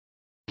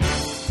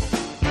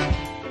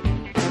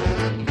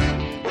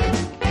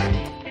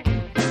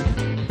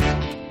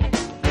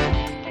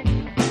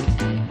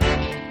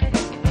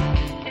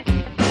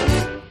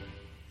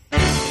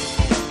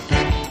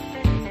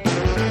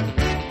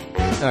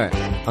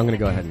I'm going to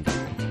go ahead and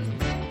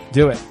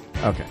Do it.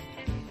 Okay.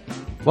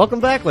 Welcome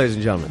back, ladies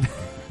and gentlemen.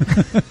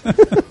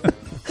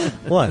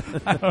 What?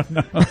 I don't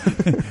know.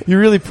 You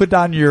really put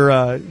on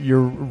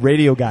your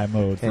radio guy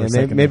mode for a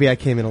second. Maybe I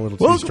came in a little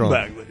too strong.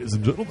 Welcome back, ladies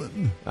and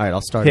gentlemen. All right,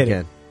 I'll start Hit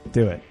again. it.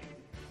 Do it.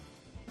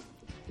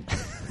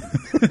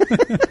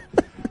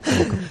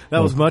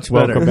 That was much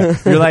Welcome better.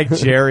 back. You're like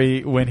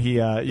Jerry when he,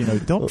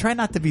 don't try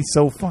not to be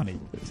so funny.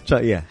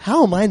 Yeah.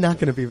 How am I not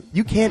going to be?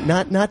 You can't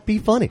not be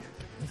funny.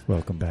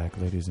 Welcome back,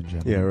 ladies and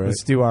gentlemen. Yeah, right.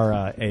 Let's do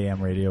our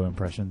AM radio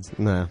impressions.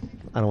 No,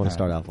 I don't want to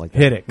start off like that.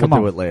 Hit it. Come we'll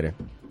on. do it later.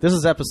 This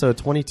is episode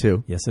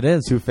 22. Yes, it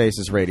is. Two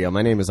Faces Radio.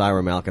 My name is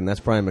Ira Malkin. That's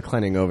Brian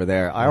McClenning over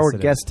there. Our it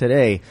is. guest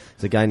today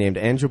is a guy named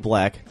Andrew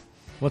Black.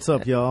 What's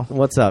up, y'all?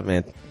 What's up,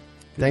 man?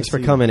 Thanks to for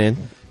see coming in.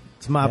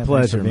 It's my Yeah,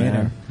 pleasure, thanks for being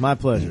man. here. My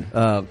pleasure.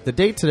 The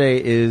date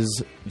today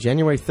is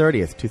January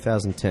 30th,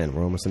 2010.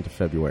 We're almost into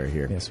February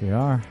here. Yes, we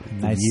are.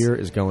 Nice. The year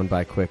is going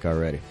by quick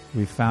already.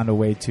 We found a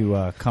way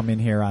to come in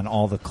here on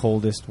all the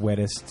coldest,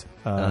 wettest,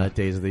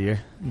 Days of the year.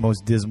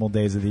 most dismal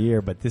days of the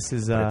year. But this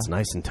is But it's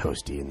nice and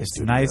toasty in the it's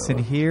studio. nice in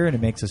here, and it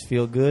makes us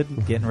feel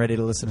good. Getting ready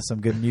to listen to some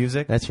good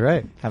music. That's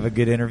right. Have a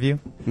good interview.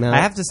 Now- I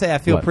have to say, I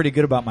feel What? pretty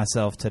good about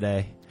myself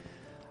today.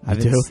 You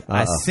do?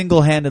 I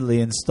single-handedly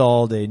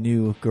installed a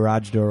new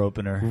garage door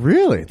opener.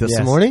 Really? This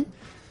Yes. morning?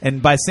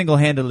 And by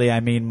single-handedly,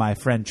 I mean my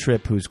friend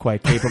Tripp, who's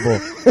quite capable,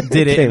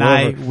 did it, Came and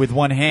I, over. with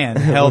one hand,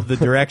 held the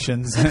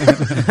directions.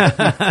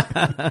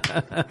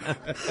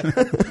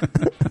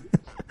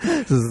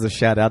 This is a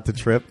shout out to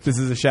Tripp. This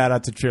is a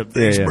shout-out to Tripp. Yeah,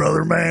 Thanks, yeah.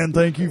 brother, man.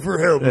 Thank you for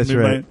helping That's me,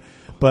 right. man.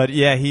 But,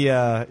 yeah, he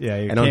And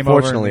came over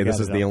unfortunately, and we this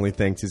got is it the up. only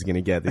things he's going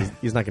to get.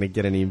 He's not going to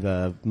get any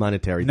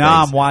monetary No,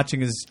 things. I'm watching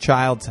his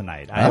child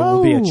tonight. I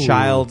will be Oh. a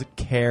child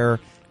care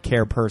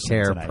person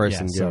Care tonight.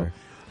 person Yeah, so,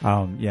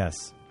 giver.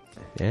 yes.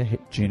 Yeah,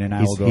 Gina and I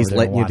He's- will go he's over there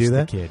letting and you watch do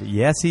the that? kid.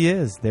 Yes, he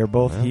is. They're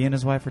both, he and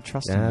his wife are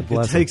trusting God me.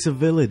 bless It takes a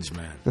village,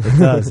 man. It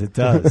does. It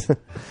does.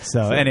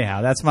 So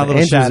anyhow, that's my little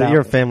Andrews, shout out.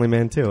 you're a family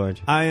man too, aren't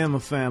you? I am a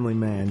family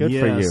man. Good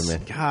for yes. you,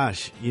 man.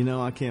 Gosh,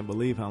 I can't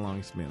believe how long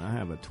it's been. I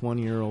have a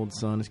 20-year-old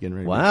son. He's getting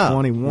ready Wow. to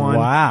be 21.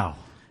 Wow.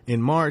 In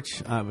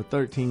March, I have a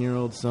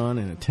 13-year-old son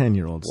and a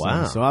 10-year-old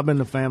Wow. son. So I've been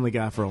the family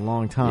guy for a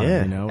long time.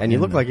 Yeah, and you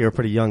look like you're a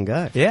pretty young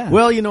guy. Yeah.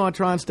 Well, I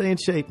try and stay in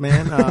shape,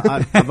 man.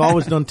 I've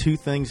always done two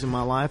things in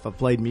my life. I've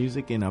played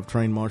music and I've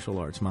trained martial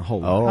arts my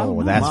whole life.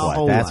 Oh, that's My why.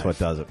 whole That's life. what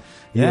does it.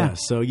 Yeah,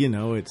 so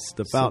it's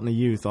the fountain of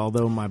youth.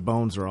 Although my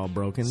bones are all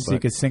broken, so you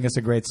but could sing us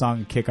a great song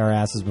and kick our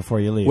asses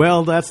before you leave.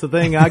 well, that's the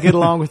thing. I get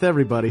along with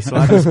everybody, so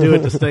I just do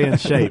it to stay in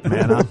shape,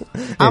 man.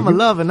 I'm a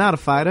lover, not a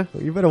fighter.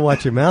 You better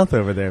watch your mouth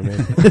over there,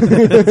 man.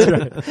 That's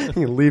right.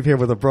 You leave here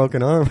with a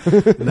broken arm.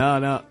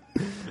 No.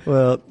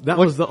 Well, That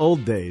was the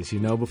old days,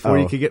 before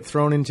Oh. you could get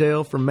thrown in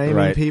jail for maiming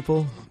Right.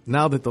 people.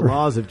 Now that the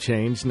laws have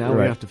changed, now we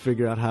Right. have to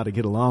figure out how to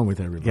get along with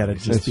everybody. you got to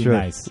just That's be true.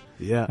 nice.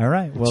 Yeah. All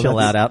right. Well, Chill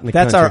that's- out in the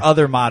That's country. our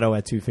other motto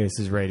at Two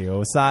Faces Radio.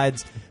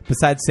 Besides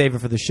save it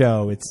for the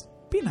show, it's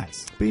be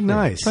nice. Be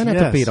nice. try not to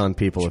Yes. beat on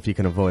people if you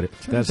can avoid it.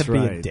 Try not That's to be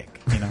a right.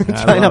 dick.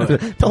 Try not to.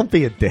 Don't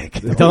be a dick.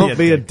 Don't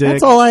be a dick.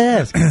 That's all I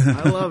ask.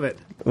 I love it.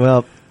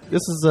 Well,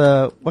 this is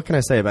what can I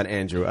say about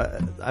Andrew?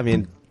 I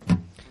mean,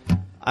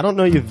 I don't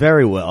know you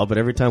very well, but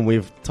every time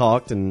we've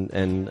talked and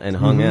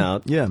hung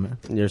out, Yeah, man.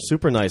 you're a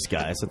super nice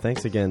guy. So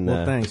thanks again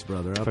Well, thanks,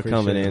 brother. I for appreciate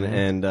coming it,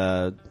 in.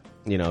 man.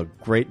 And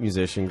great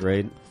musician,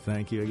 great.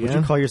 Thank you Would you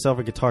again. call yourself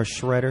a guitar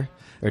shredder,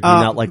 or do you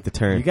not like the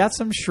term? You got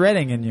some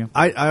shredding in you.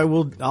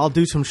 I'll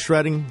do some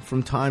shredding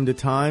from time to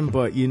time,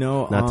 but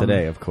not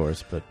today, of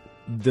course, but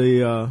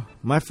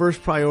My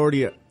first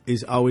priority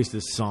is always the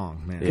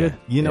song, man. Good.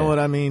 You know Yeah. what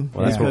I mean?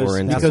 Well, that's what we're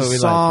into. That's what Because we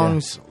like,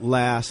 songs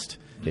last.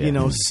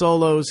 Yeah.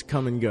 Solos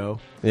come and go.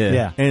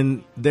 Yeah.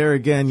 And there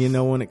again,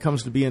 when it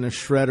comes to being a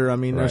shredder, I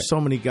mean, Right. there's so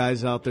many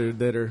guys out there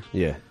that are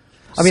Yeah.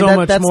 so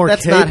much more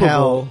that's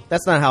capable.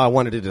 Not how I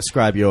wanted to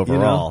describe you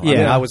overall. Yeah. I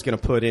mean, I was going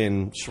to put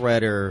in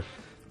shredder,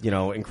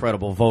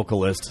 incredible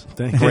vocalist,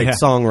 Thank you. great Yeah.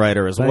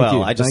 songwriter as Thank well.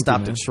 you. I just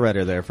Thank stopped you, at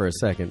shredder there for a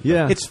second.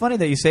 Yeah. It's funny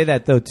that you say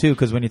that, though, too,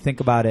 because when you think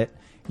about it,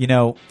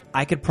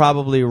 I could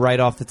probably right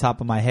off the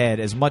top of my head,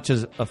 as much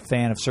as a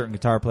fan of certain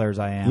guitar players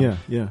I am,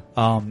 Yeah.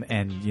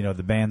 and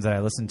the bands that I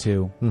listen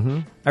to,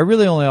 I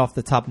really only off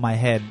the top of my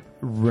head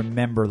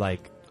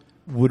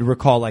would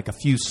recall a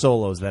few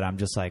solos that I'm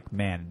just like,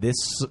 man, this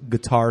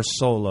guitar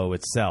solo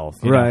itself,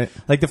 you know? Right.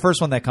 Like the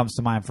first one that comes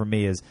to mind for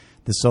me is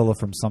the solo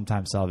from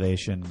 "Sometimes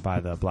Salvation" by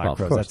the Black Oh, of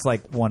Crowes. course.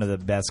 That's one of the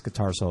best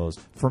guitar solos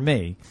for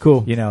me.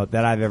 Cool.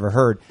 That I've ever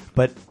heard.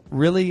 But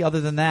really,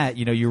 other than that,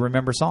 you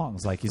remember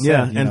songs like you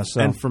said. Yeah,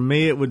 and for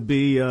me, it would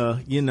be,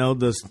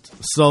 the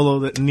solo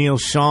that Neil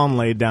Sean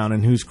laid down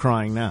in "Who's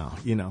Crying Now."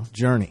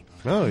 Journey.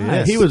 Oh,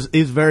 yes.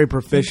 He's very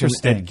proficient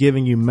Interesting. at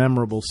giving you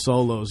memorable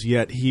solos.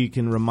 Yet he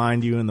can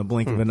remind you in the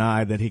blink of an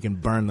eye that he can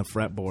burn the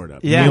fretboard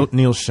up. Yeah.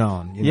 Neil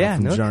Sean. Yeah,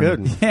 from no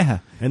Journey. kidding. yeah.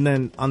 And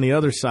then on the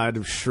other side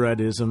of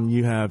shreddism,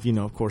 you have,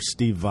 of course,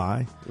 Steve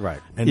Vai. Right.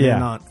 And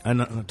Yeah.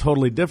 then on a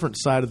totally different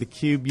side of the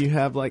cube, you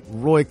have like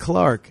Roy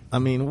Clark. I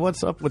mean,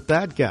 what's up with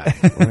that guy?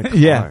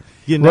 Yeah.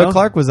 You know? Roy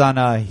Clark was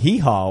on Hee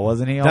Haw,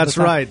 wasn't he? all That's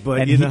the time? right,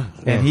 but, and you he, know.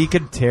 and he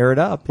could tear it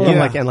up. Well,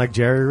 Yeah. and like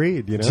Jerry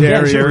Reed, you know.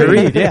 Jerry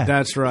Reed, yeah.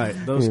 That's right.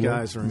 Those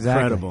guys are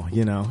Exactly. incredible,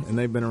 you know, and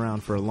they've been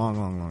around for a long,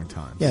 long, long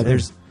time. Yeah,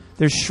 So-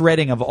 there's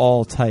shredding of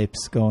all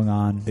types going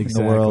on in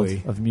the world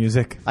Exactly. of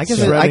music. I guess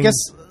Shredding.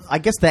 I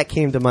guess that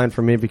came to mind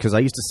for me because I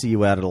used to see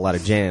you out at a lot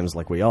of jams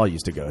like we all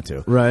used to go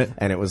to. Right.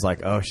 And it was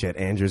like, oh shit,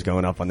 Andrew's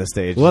going up on the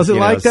stage. Was it You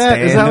know, like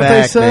that? Is stand that what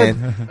they back, said?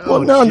 man. Oh,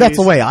 Well, no, that's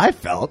jeez. the way I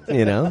felt,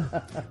 you know.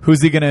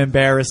 Who's he going to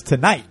embarrass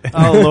tonight?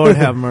 Oh, Lord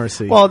have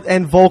mercy. Well,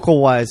 and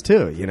vocal wise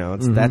too, you know,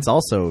 that's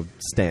also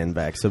stand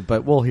back. So,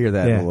 but we'll hear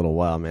that in Yeah. a little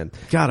while, man.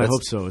 God, I That's-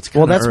 hope so. It's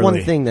well, kinda that's early.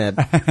 one thing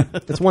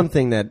that it's one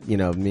thing that you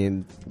know me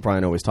and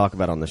Brian always talk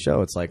about on the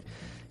show. It's like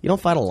you don't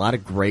find a lot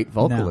of great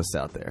vocalists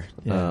out there.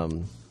 Yeah.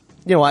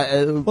 You know, I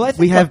think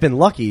we have that- been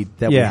lucky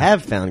that we Yeah.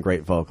 have found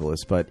great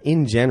vocalists, but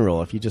in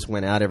general, if you just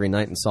went out every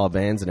night and saw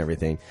bands and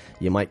everything,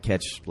 you might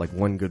catch like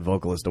one good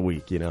vocalist a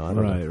week. You know, I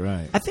don't know.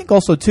 Right. I think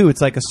also too,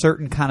 it's like a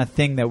certain kind of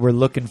thing that we're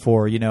looking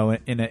for, you know,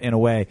 in a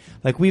way.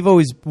 Like we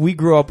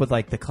grew up with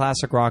like the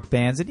classic rock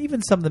bands and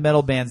even some of the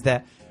metal bands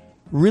that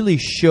really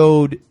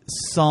showed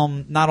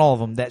some, not all of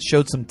them, that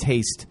showed some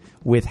taste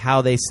with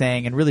how they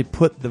sang and really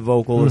put the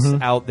vocalists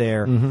out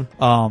there.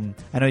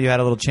 I know you had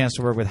a little chance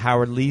to work with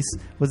Howard Leese,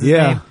 was his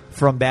Yeah. name,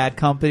 from Bad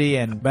Company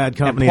and Bad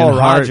Company and Paul and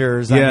Heart.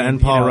 Rogers. Yeah, I mean, and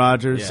you Paul know,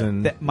 Rogers.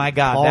 And my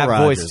God, Paul that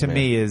Rogers, voice to man.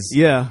 me is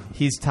yeah.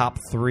 he's top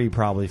 3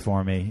 probably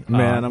for me.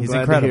 Man, I'm he's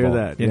glad incredible, to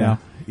hear that. You yeah. know,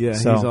 Yeah,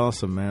 So- he's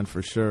awesome, man,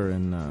 for sure,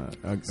 and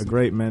a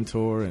great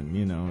mentor, and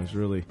you know, has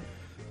really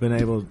been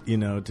able, you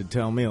know, to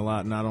tell me a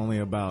lot, not only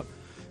about,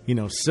 you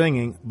know,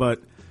 singing, but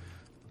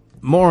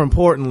more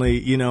importantly,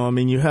 you know, I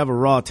mean, you have a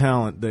raw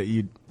talent that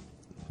you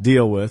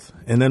deal with,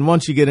 and then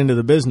once you get into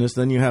the business,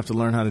 then you have to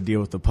learn how to deal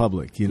with the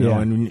public, you know.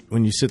 Yeah. And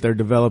when you sit there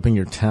developing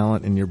your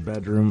talent in your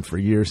bedroom for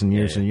years and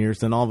years and years,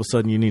 then all of a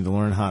sudden you need to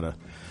learn how to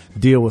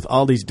deal with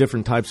all these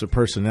different types of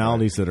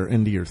personalities that are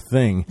into your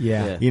thing.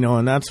 Yeah. You know,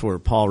 and that's where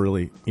Paul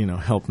really, you know,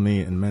 helped me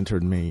and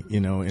mentored me,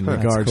 you know, in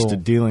That's regards cool. to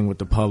dealing with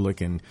the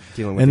public and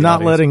Dealing with and the not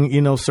audience. letting,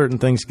 you know, certain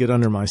things get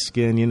under my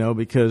skin, you know,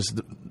 because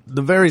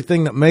the very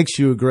thing that makes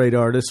you a great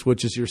artist,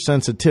 which is your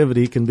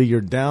sensitivity, can be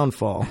your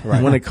downfall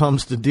when it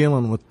comes to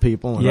dealing with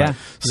people and Yeah.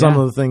 some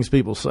Yeah. of the things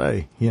people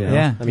say, you know.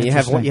 Yeah. I mean,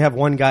 Interesting. you have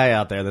one guy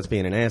out there that's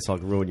being an asshole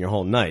can ruin your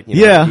whole night. You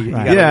know? Yeah, You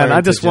gotta yeah, and learn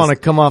I just want to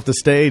come off the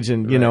stage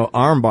and, you know,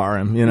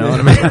 armbar him, you know what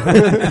I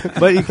mean?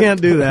 But you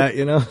can't do that,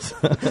 you know?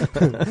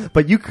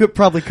 But you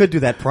probably could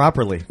do that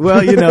properly.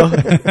 Well, you know,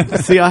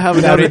 see, I have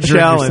Without another injuring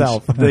challenge.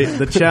 yourself.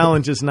 The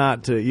challenge is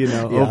not to, you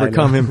know, Yeah, I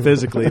overcome know. him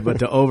physically, but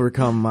to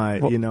overcome my,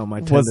 you know,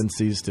 my was-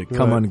 tendencies to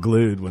come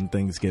unglued when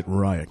things get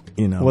right,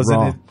 you know,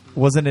 raw.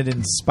 Wasn't it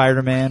in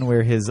Spider-Man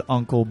where his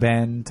uncle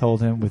Ben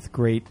told him with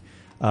great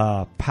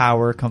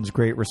power comes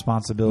great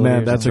responsibility?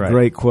 Man, or that's a something?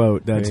 great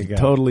quote. That's you go.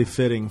 totally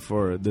fitting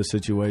for the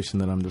situation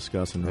that I'm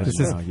discussing right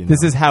now. You know?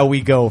 This is how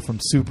we go from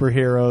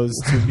superheroes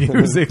to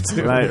music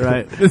to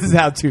Right. This is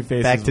how Two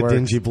Faces Back to works.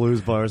 dingy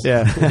blues bars.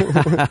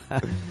 Yeah,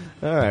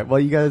 All right. Well,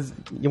 you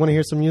want to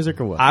hear some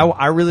music or what?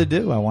 I really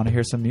do. I want to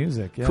hear some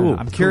music. Yeah. Cool,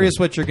 I'm cool. curious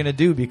what you're going to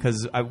do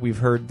because we've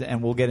heard,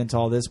 and we'll get into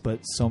all this, but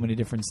so many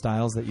different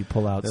styles that you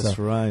pull out. That's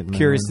so right, man.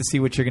 Curious to see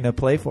what you're going to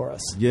play for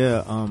us.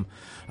 Yeah,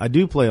 I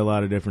do play a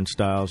lot of different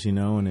styles, you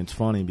know, and it's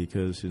funny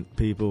because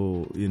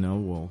people, you know,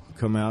 will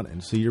come out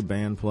and see your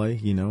band play,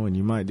 you know, and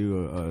you might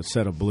do a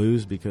set of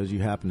blues because you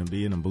happen to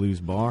be in a blues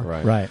bar.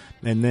 Right.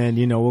 And then,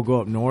 you know, we'll go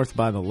up north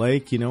by the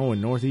lake, you know,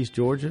 in northeast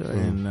Georgia,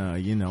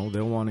 and, you know,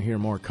 they'll want to hear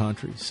more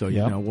country. So, you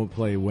Yep. know, we'll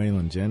play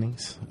Waylon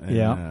Jennings and,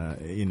 Yeah.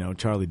 you know,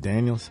 Charlie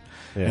Daniels.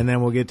 Yeah. And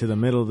then we'll get to the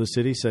middle of the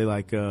city, say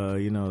like,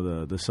 you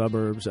know, the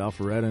suburbs,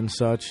 Alpharetta and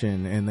such,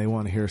 and they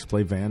want to hear us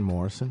play Van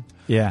Morrison.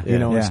 Yeah. You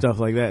know, yeah. and stuff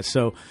like that.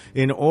 So,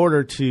 in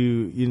order to,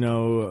 you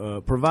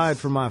know, provide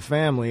for my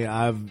family,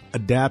 I've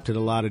adapted a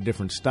lot of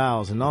different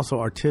styles, and also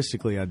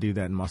artistically, I do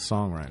that in my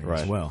songwriting as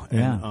Right. well.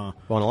 Yeah. And, Well,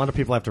 and a lot of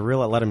people have to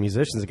realize. A lot of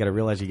musicians got to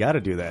realize you got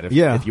to do that.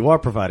 Yeah. If you are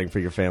providing for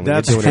your family,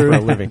 that's you're doing true. it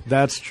for a living.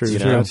 That's true. You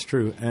know? That's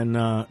true. And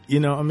you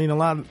know, I mean, a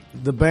lot of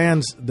the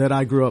bands that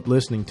I grew up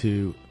listening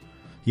to,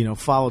 you know,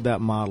 followed that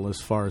model as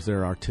far as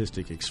their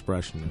artistic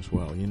expression as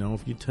well. You know,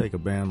 if you take a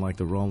band like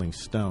the Rolling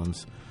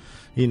Stones,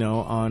 you know,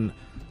 on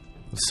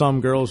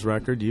Some Girls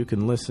record, you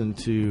can listen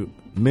to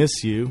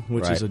 "Miss You,"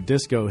 which Right. is a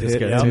disco hit,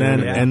 Disco and tune, then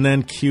yeah. and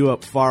then cue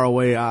up "Far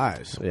Away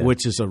Eyes," Yeah.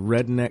 which is a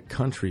redneck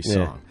country Yeah.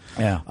 song.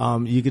 Yeah.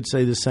 You could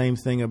say the same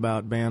thing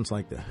about bands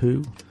like the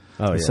Who.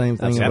 Oh, The yeah. same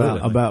thing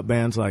Absolutely. about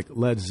bands like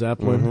Led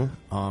Zeppelin.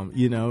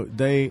 You know,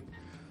 they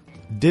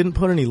didn't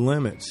put any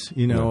limits,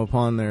 you know, No.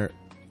 upon their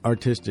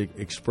artistic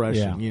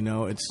expression. Yeah. You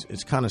know,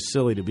 it's kind of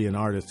silly to be an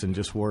artist and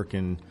just work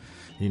in,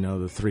 you know,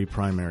 the three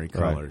primary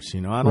colors.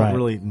 You know, I don't Right.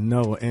 really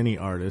know any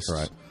artists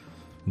Right.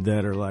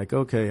 that are like,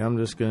 okay, I'm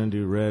just going to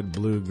do red,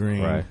 blue,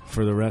 green Right.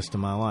 for the rest of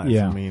my life.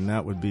 Yeah. I mean,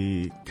 that would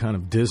be kind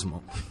of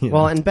dismal. you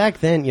Well, know? and back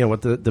then, you know,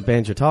 with the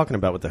bands you're talking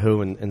about, with the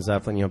Who and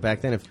Zeppelin, you know,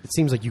 back then, it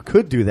seems like you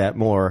could do that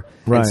more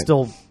Right. and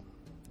still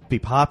be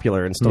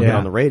popular and still get Yeah.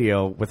 on the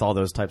radio with all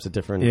those types of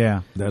different.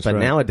 Yeah. That's but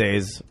right.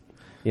 nowadays,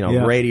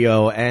 Yeah.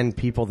 radio and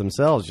people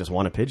themselves just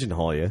want to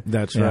pigeonhole you.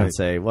 That's And right.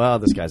 say, well,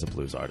 this guy's a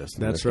blues artist.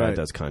 And That's this guy right.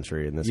 does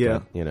country, and this Yeah.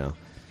 guy,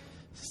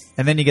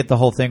 And then you get the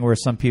whole thing where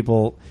some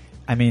people,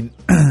 I mean,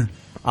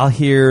 I'll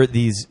hear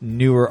these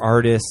newer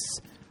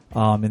artists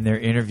in their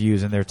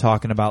interviews, and they're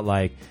talking about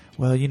like,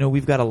 well,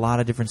 we've got a lot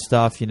of different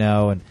stuff,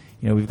 and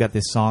we've got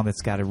this song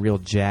that's got a real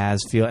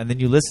jazz feel, and then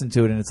you listen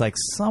to it, and it's like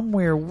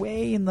somewhere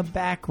way in the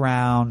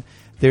background,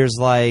 there's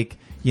like,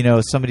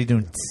 somebody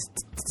doing.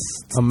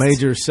 A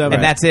major seventh,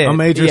 And that's it. A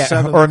major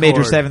seventh, or a major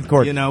chord, seventh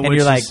chord. and you're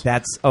which like, is-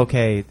 that's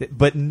okay.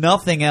 But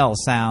nothing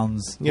else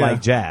sounds Yeah.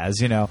 like jazz,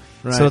 So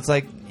Right. it's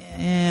like,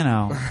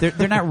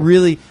 they're not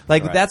really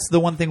like. Right. That's the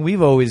one thing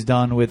we've always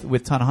done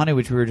with Ton of Honey,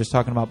 which we were just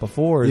talking about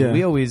before. Is Yeah.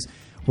 we always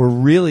were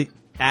really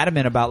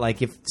adamant about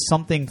like if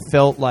something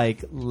felt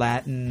like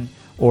Latin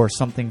or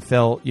something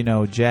felt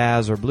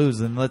jazz or blues,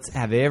 then let's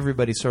have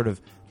everybody sort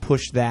of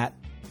push that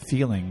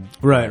feeling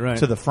Right.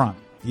 to the front.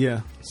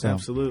 Yeah, So-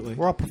 absolutely.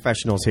 we're all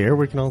professionals here.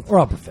 We can all. We're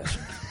all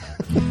professionals.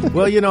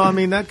 Well,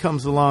 that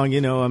comes along,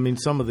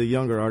 some of the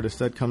younger artists,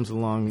 that comes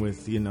along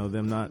with,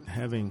 them not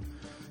having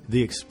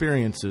the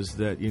experiences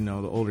that, the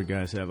older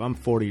guys have. I'm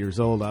 40 years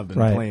old. I've been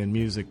Right. playing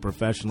music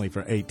professionally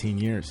for 18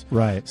 years.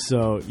 Right.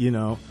 So,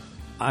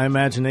 I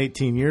imagine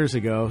 18 years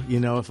ago,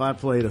 if I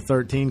played a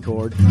 13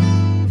 chord,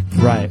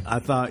 Right. I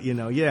thought,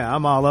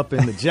 I'm all up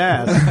in the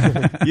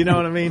jazz. You know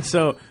what I mean?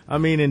 So,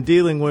 in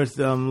dealing with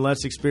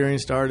less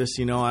experienced artists,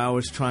 I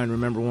always try and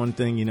remember one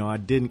thing, I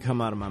didn't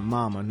come out of my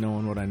mama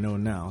knowing what I know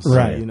now. So,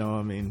 Right.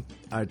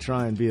 I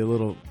try and be a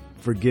little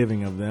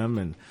forgiving of them.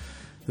 And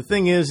the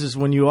thing is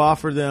when you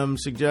offer them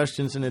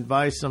suggestions and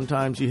advice,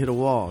 sometimes you hit a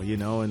wall,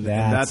 and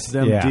that's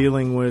them yeah.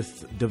 dealing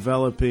with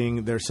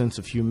developing their sense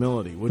of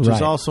humility, which Right.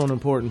 is also an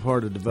important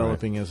part of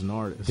developing as an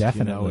artist.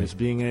 Definitely. Is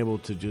being able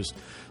to just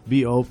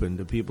be open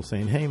to people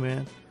saying, hey,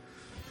 man,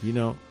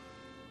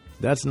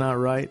 that's not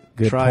right.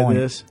 Good Try point.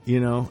 this,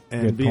 and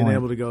Good being point.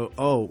 able to go,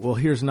 oh, well,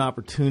 here's an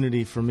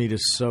opportunity for me to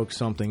soak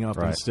something up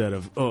Right. instead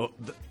of,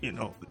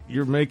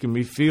 you're making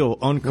me feel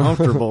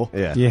uncomfortable.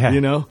 Yeah. Yeah.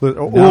 No,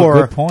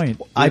 good point.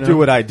 I You do know?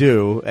 what I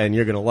do, and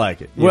you're going to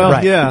like it. Well,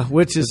 Right. yeah,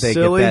 which is They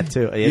get silly. that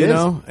too. It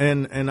is.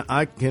 And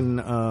I can,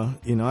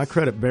 I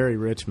credit Barry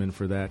Richmond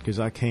for that because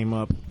I came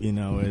up,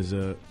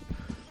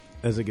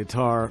 as a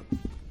guitar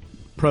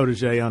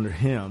protege under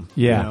him.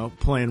 Yeah.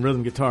 Playing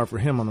rhythm guitar for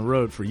him on the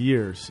road for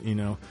years.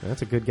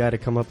 That's a good guy to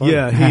come up on.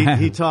 Yeah,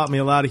 he taught me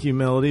a lot of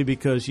humility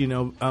because,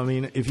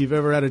 if you've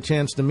ever had a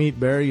chance to meet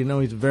Barry,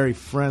 he's a very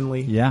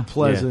friendly, Yeah.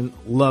 pleasant,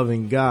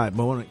 loving guy.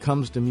 But when it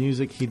comes to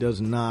music, he does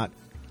not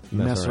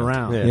mess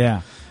around. Yeah.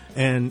 Yeah.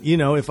 And,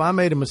 if I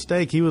made a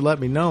mistake, he would let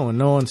me know in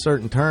no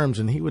uncertain terms,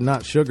 and he would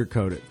not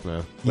sugarcoat it.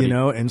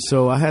 No. And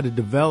so I had to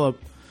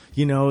develop,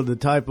 the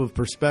type of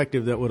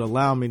perspective that would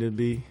allow me to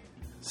be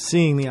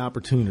seeing the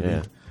opportunity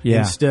Yeah. Yeah.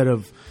 instead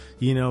of,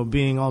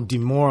 being all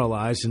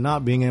demoralized and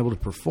not being able to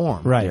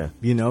perform. Right.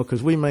 Yeah.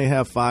 Because we may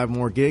have 5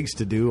 more gigs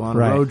to do on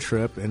Right. a road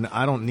trip, and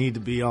I don't need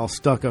to be all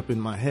stuck up in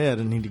my head.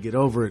 I need to get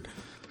over it,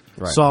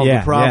 Right. solve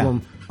Yeah, the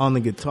problem on the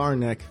guitar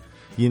neck,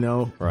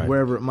 Right.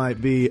 wherever it might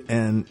be,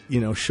 and,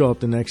 show up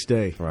the next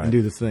day Right. and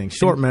do the thing.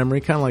 Short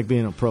memory, kind of like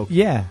being a pro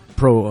Yeah.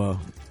 pro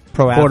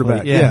athlete,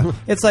 quarterback. Yeah.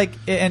 It's like,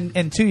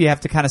 and two, you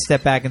have to kind of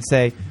step back and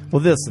say,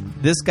 well,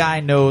 this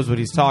guy knows what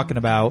he's talking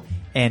about,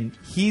 and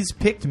he's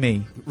picked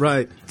me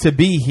Right. to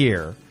be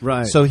here.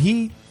 Right. So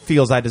he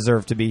feels I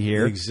deserve to be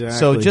here. Exactly.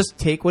 So just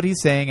take what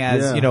he's saying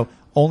as, Yeah.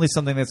 only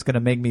something that's going to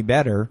make me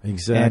better.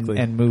 Exactly.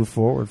 And move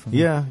forward from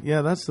there.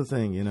 Yeah, that's the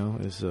thing,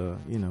 is,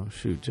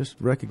 just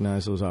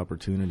recognize those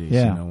opportunities,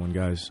 Yeah. when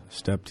guys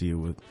step to you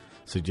with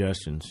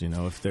suggestions,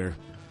 if they're...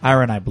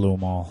 Ira and I blew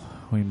them all.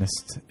 We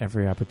missed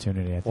every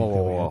opportunity, I think.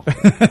 Whoa, that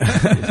whoa, we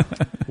had.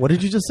 whoa. What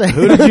did you just say?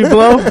 Who did you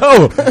blow?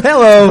 Oh,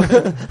 hello.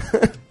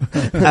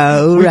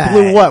 We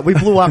blew what? We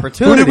blew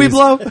opportunities. Who did we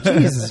blow?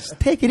 Jesus, just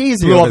take it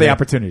easy. Blew all over the there.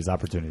 opportunities.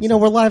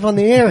 We're live on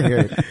the air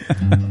here.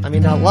 I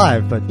mean, not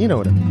live, but you know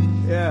what I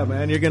mean. Yeah,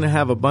 man, you're going to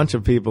have a bunch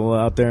of people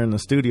out there in the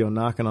studio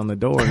knocking on the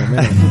door in a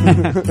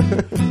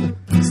minute.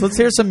 So let's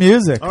hear some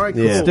music. All right,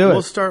 cool. Yeah. Let's do it.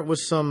 We'll start with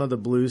some of the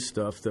blues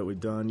stuff that we've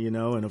done,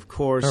 and of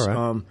course,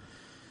 All right.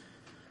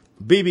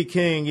 B.B.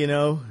 King,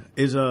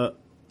 is a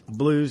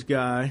blues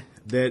guy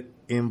that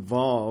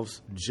involves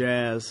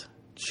jazz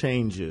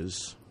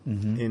changes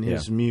in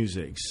his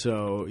music.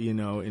 So,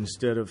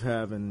 instead of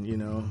having,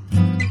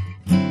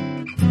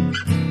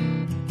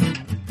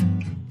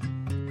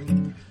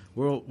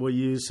 we'll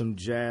use some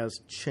jazz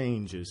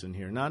changes in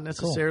here. Not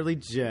necessarily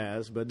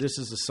jazz, but this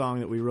is a song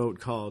that we wrote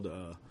called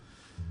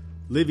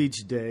Live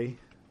Each Day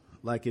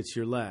Like It's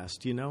Your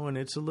Last, and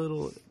it's a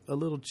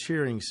little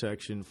cheering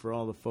section for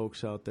all the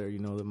folks out there,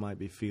 that might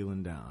be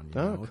feeling down.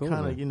 Oh, cool,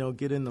 Kind man. of,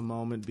 get in the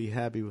moment, be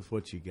happy with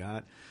what you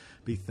got,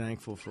 be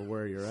thankful for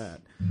where you're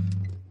at.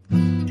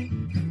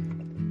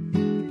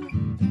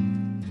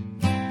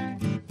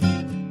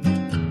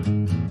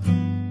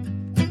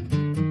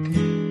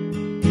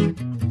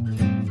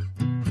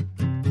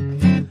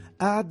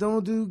 I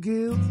don't do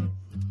guilt,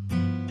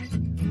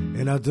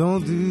 and I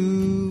don't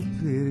do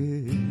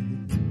pity.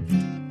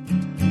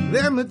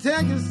 Let me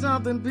tell you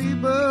something,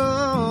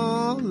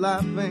 people.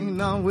 Life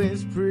ain't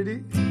always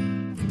pretty.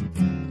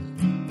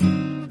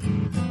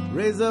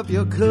 Raise up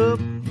your cup.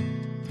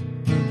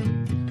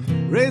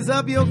 Raise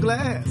up your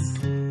glass.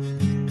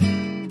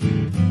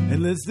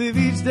 And let's live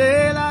each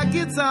day like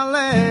it's our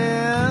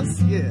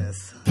last.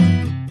 Yes.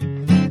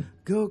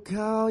 Go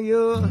call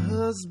your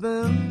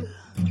husband.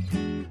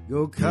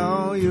 Go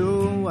call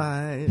your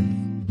wife.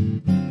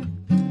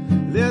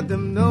 Let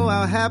them know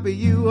how happy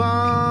you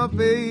are,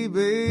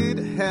 baby,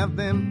 to have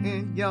them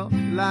in your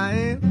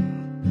life.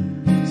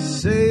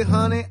 Say,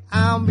 honey,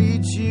 I'll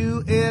meet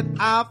you at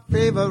our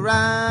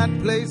favorite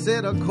place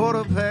at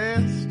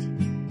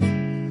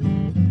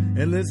 1:15.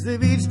 And let's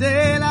live each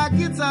day like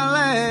it's our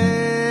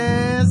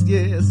last,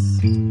 yes.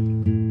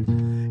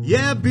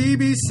 Yeah,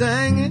 BB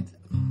sang it,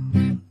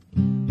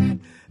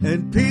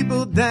 and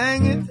people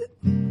dang it.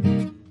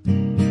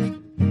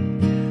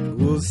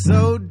 Well,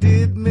 so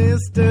did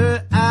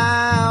Mr.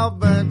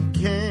 Albert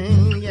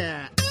King,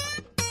 yeah.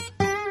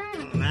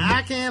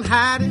 I can't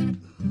hide it.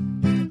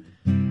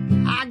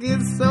 I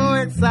get so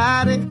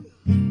excited.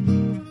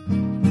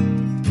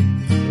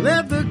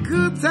 Let the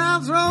good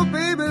times roll,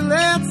 baby.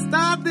 Let's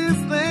start this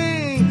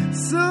thing.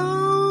 So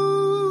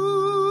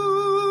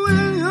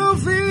when you're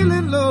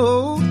feeling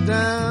low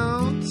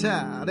down,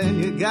 child,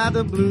 and you got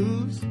the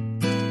blues,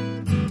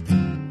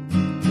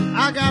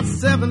 I got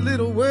 7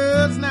 little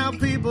words now,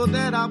 people,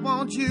 that I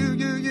want you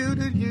to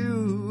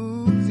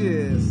use,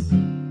 yes.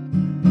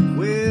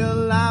 Well,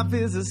 life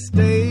is a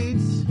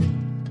stage,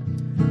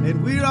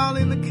 and we're all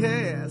in the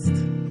cast.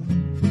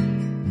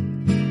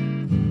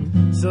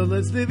 So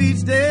let's live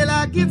each day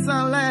like it's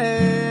our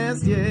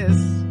last, yes.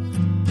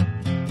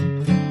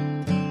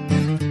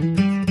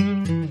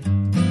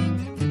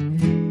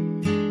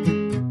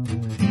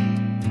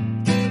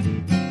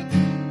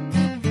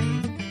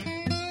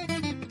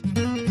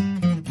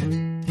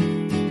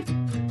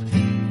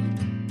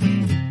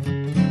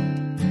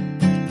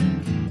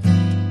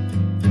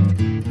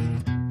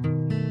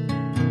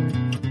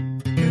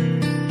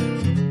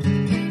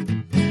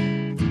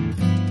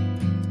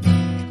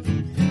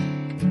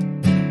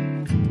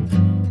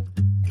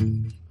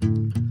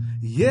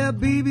 Yeah,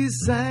 BB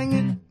sang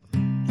it,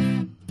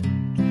 and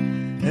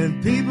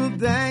people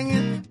dang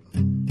it.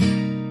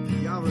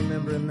 Y'all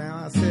remember him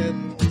now. I said,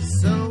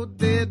 so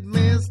did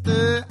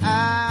Mr.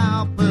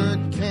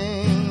 Albert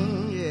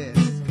King, yes.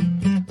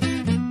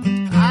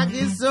 I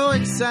get so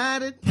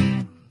excited,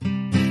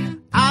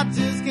 I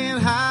just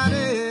can't hide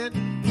it.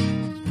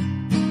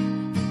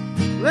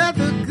 Let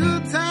the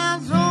good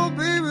times roll,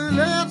 baby,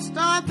 let's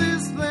start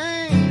this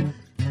thing.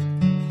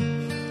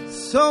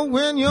 So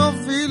when you're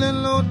feeling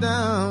low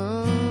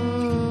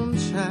down,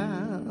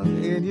 child,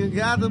 and you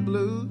got the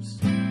blues,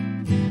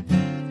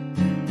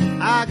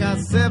 I got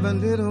 7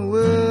 little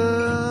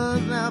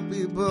words now,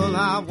 people,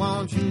 I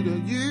want you to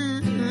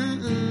use.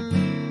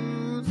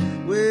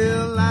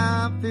 Well,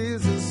 life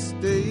is a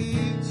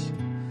stage,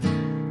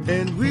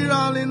 and we're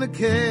all in the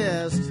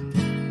cast.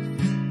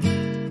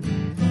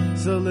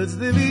 So let's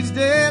live each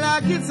day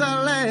like it's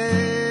our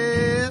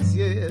last,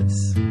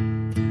 yes.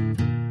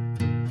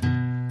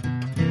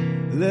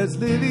 Let's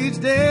live each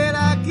day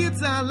like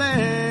it's our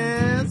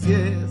last,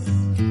 yes.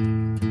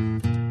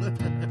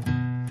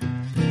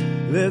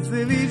 Let's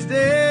live each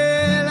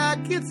day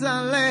like it's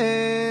our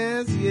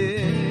last,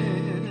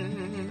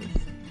 yes.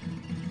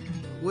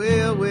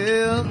 Well,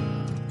 well.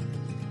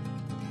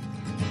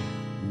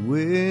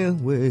 Well,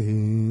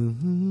 well.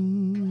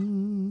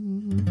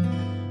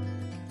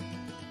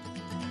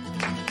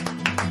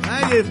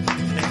 Thank you.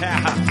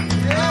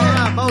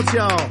 Yeah, both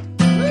y'all.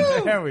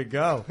 There we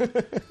go.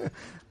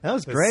 That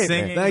was great,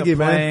 Singing, man. Thank you,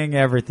 man. playing,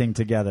 everything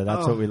together.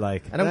 That's Oh. what we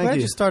like. And I'm Thank glad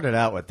you. you started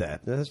out with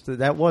that.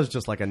 That was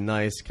just like a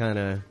nice kind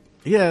of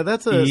Yeah,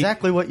 that's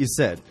exactly what you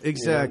said.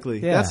 exactly.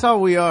 Yeah. That's how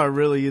we are,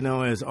 really. You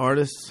know, as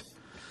artists.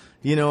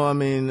 You know, I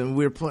mean,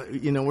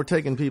 we're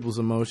taking people's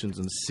emotions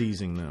and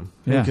seizing them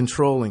Yeah. and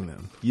controlling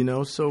them. You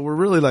know, so we're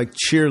really like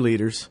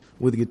cheerleaders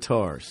with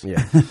guitars.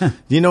 Yeah.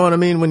 You know what I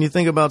mean? When you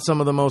think about some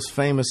of the most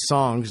famous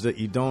songs that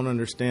you don't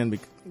understand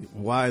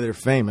why they're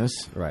famous,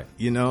 Right.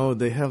 You know,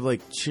 they have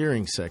like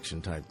cheering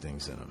section type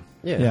things in them.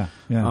 Yeah.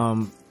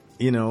 Yeah.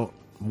 You know,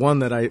 one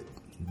that I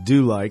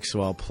do like,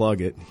 so I'll plug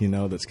it, you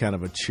know, that's kind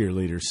of a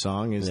cheerleader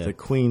song, is Yeah. the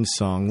Queen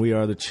song, We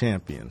Are the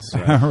Champions.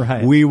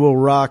 Right. We Will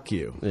Rock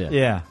You. Yeah.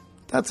 Yeah.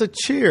 That's a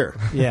cheer.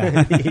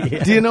 Yeah.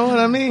 Do you know what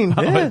I mean?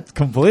 Oh, it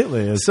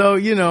completely is. So,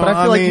 you know, But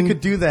I feel like mean, you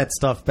could do that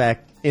stuff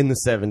back in the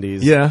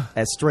 70s. Yeah.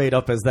 As straight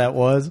up as that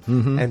was.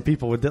 And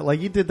people would,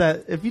 like, you did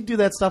that. If you do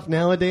that stuff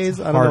nowadays,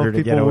 I don't know Harder if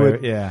to people get away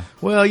would with. Yeah.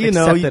 well, you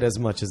know, accept it as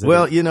much as it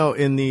well, is. you know,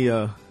 in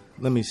the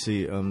let me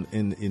see,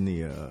 in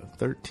the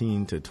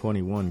 13 to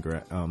 21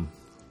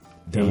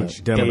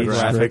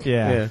 demographic,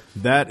 Yeah.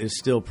 that is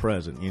still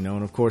present, you know.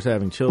 And of course,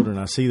 having children,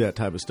 I see that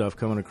type of stuff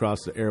coming across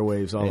the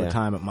airwaves all Yeah. the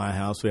time at my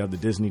house. We have the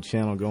Disney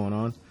Channel going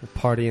on.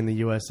 Party in the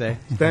USA.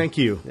 Thank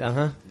you.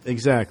 Uh-huh.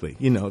 Exactly.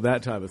 You know,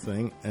 that type of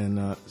thing.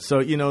 And so,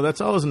 you know,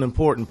 that's always an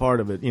important part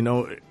of it. You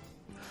know,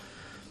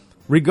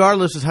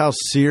 regardless of how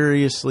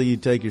seriously you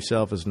take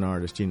yourself as an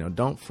artist,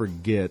 don't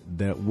forget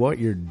that what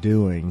you're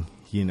doing,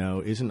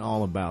 isn't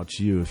all about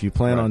you. If you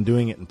plan on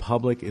doing it in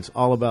public, it's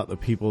all about the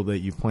people that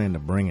you plan to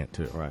bring it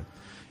to. Right.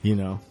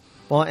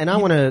 Well, and I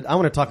want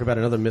to talk about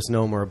another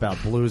misnomer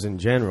about blues in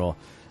general.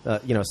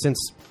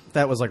 Since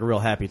that was like a real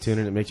happy tune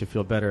and it makes you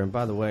feel better. And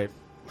by the way,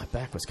 my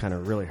back was kind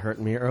of really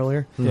hurting me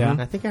earlier. Yeah.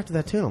 And I think after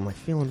that tune, I'm like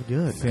feeling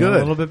good. Feeling a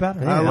little bit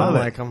better. Yeah, I love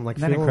it. I'm like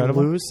Isn't that feeling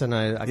incredible? loose, and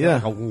I got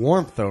like a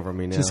warmth over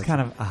me now. Just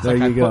kind of. It's There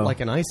like you I go. put like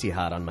an icy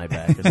hot on my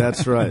back.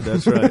 That's right.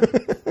 That's right.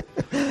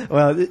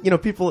 Well,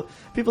 people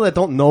that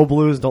don't know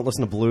blues, don't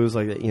listen to blues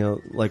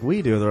like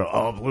we do. They're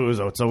blues.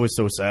 Oh, it's always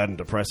so sad and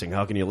depressing.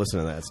 How can you listen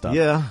to that stuff?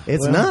 Yeah.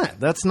 It's well, not.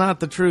 That's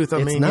not the truth.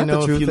 It's not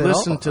the truth if you at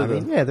listen all.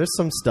 to there's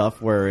some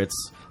stuff where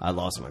it's I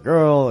lost my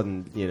girl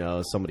and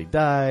somebody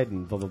died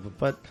and blah blah blah.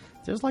 But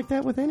there's like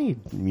that with any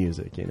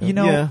music,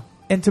 Yeah.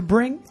 And to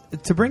bring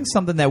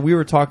something that we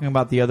were talking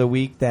about the other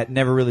week that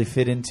never really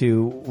fit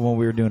into when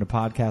we were doing a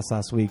podcast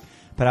last week,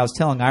 but I was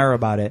telling Ira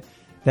about it.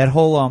 That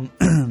whole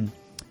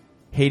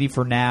Haiti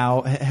for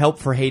Now, Help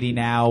for Haiti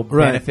Now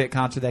benefit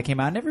concert that came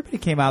out, and everybody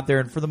came out there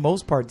and for the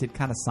most part did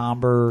kind of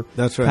somber,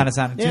 That's right. kind of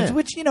sounding tunes, Yeah.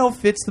 which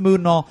fits the mood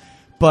and all.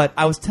 But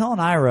I was telling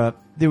Ira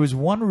there was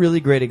one really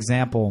great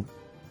example.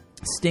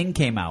 Sting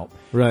came out,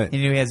 Right. And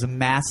he has a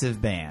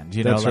massive band.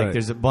 That's right.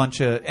 There's a bunch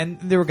of, and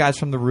there were guys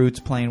from the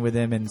Roots playing with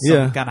him, and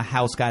some kind of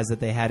house guys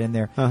that they had in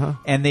there. Uh-huh.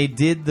 And they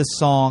did the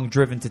song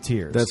 "Driven to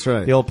Tears." That's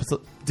right. The old,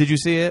 did you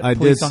see it? I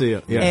Police did song? see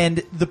it, yeah.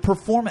 And the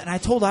performance, and I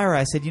told Ira,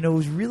 I said, it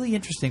was really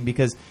interesting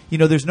because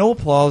there's no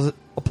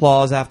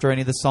applause after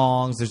any of the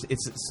songs.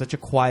 It's such a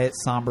quiet,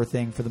 somber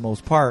thing for the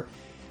most part,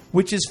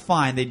 which is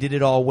fine. They did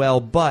it all well,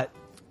 but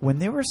when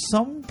there was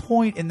some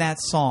point in that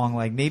song,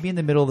 like maybe in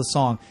the middle of the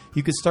song,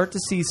 you could start to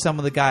see some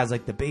of the guys,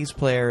 like the bass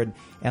player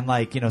and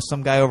like,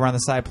 some guy over on the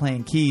side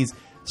playing keys,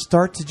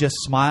 start to just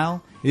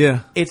smile.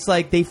 Yeah. It's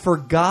like they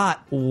forgot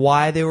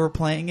why they were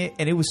playing it,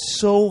 and it was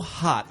so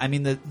hot. I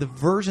mean, the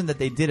version that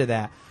they did of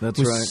that That's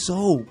was right.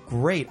 so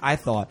great, I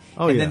thought.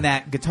 Oh, and yeah. then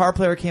that guitar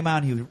player came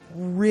out, and he was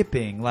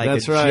ripping like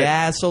That's a right.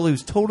 jazz solo. He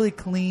was totally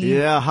clean,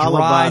 Yeah, hollow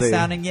dry body.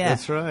 sounding. Yeah,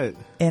 That's right.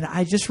 and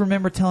I just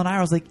remember telling Ira,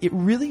 I was like, it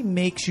really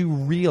makes you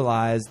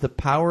realize the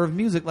power of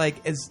music.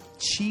 Like, as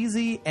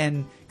cheesy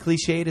and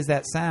cliched as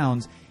that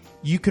sounds,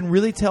 you can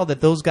really tell that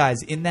those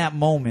guys in that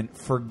moment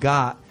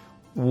forgot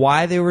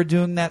why they were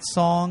doing that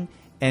song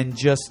and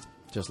just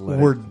let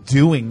were it.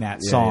 doing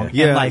that song.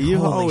 Yeah, and like, you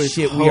holy always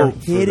shit, we are hope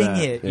for hitting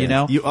that. it,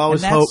 Yeah. You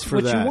always And hope that's for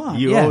what that. You want.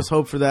 You Yeah. always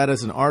hope for that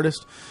as an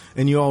artist,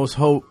 and you always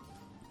hope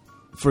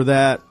for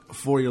that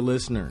for your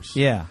listeners.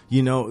 Yeah.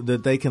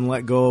 That they can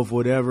let go of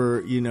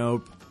whatever,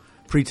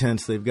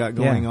 pretense they've got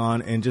going Yeah.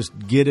 on and just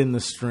get in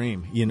the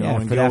stream, Yeah,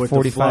 and for go that with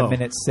 45 the flow.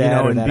 minute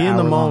set or and that be in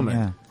the hour-long,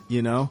 moment,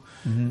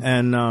 Mm-hmm.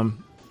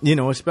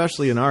 And,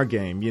 especially in our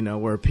game,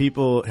 where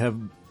people have,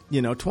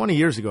 20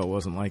 years ago it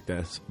wasn't like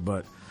this,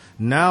 but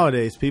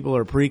nowadays people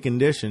are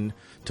preconditioned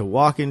to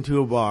walk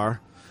into a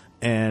bar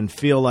and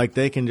feel like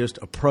they can just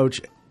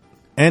approach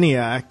any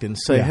act and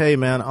say, Yeah. hey,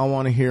 man, I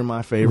want to hear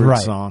my favorite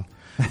Right. song.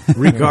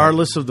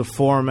 Regardless of the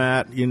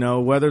format,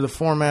 whether the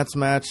formats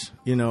match,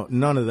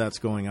 none of that's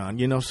going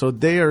on. So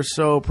they are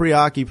so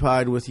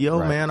preoccupied with,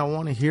 Right. man, I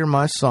want to hear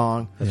my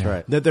song. That's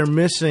right. That they're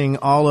missing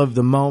all of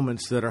the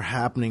moments that are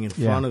happening in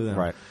front of them.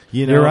 Right.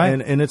 You're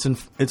right. And it's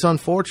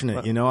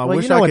unfortunate. I Well,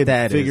 wish you know I what could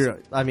that figure.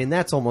 is. I mean,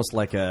 that's almost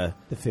like a.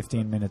 The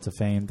 15 minutes of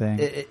fame thing.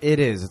 It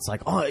is. It's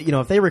like,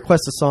 if they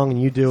request a song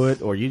and you do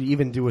it, or you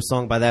even do a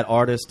song by that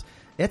artist,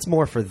 it's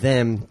more for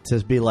them to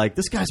be like,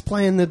 this guy's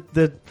playing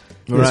this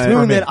Right. tune I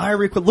mean- that I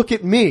request. Look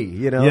at me,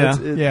 Yeah.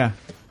 Yeah.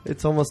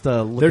 It's almost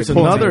a look There's at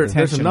me another thing. there's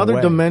attention another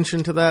away.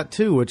 dimension to that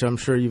too, which I'm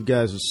sure you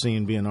guys have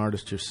seen being an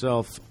artist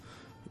yourself.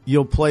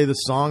 You'll play the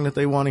song that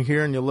they want to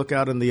hear, and you'll look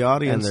out in the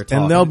audience, they're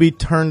talking. they'll be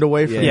turned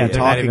away from Yeah, you yeah, they're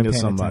not talking even to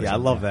paying somebody. Yeah, I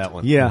love that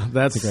one. Yeah,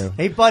 that's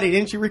Hey, buddy,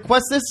 didn't you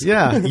request this?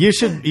 yeah. You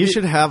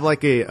should have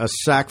like a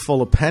sack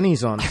full of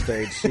pennies on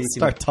stage. So you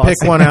Start can pick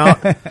tossing. one out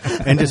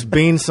and just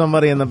bean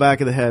somebody in the back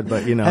of the head.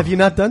 But Have you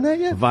not done that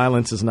yet?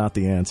 violence is not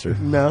the answer.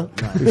 No.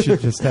 We should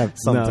just have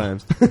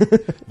Sometimes.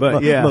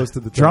 But yeah, Most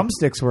of the time.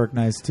 drumsticks work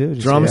nice too.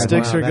 Just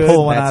Drumsticks are Wow, good.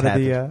 Pull one That's out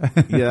of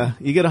the. yeah,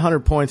 you get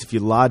 100 points if you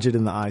lodge it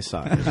in the eye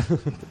socket.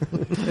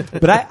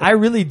 But I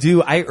really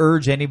do. I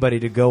urge anybody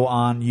to go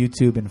on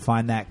YouTube and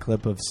find that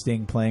clip of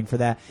Sting playing for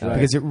that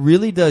because it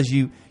really does.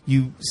 You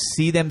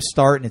see them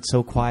start and it's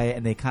so quiet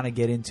and they kind of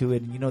get into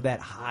it, and that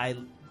high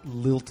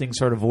lilting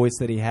sort of voice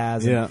that he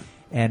has. Yeah.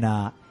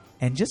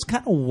 And just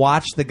kind of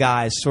watch the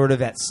guys sort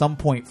of at some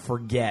point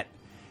forget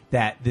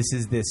that this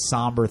is this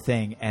somber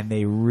thing, and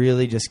they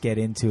really just get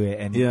into it.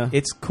 And Yeah.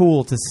 it's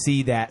cool to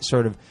see that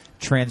sort of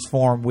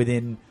transform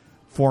within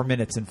 4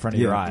 minutes in front of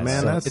your eyes.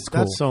 man, So that's it's cool.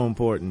 that's so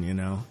important.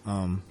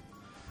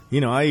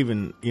 I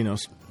even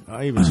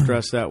I even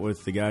stress that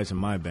with the guys in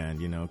my band,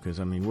 because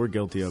I mean we're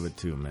guilty of it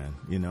too, man.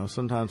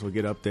 Sometimes we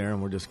get up there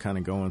and we're just kind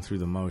of going through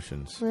the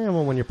motions. Yeah,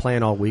 well, when you're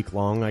playing all week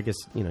long, I guess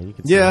you can.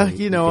 Yeah,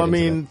 see how I get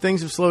mean into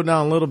things have slowed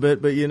down a little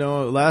bit, but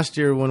last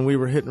year when we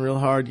were hitting real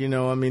hard,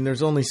 I mean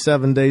there's only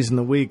 7 days in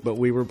the week, but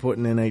we were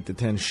putting in 8 to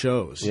 10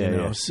 shows.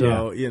 Yeah.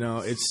 So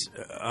it's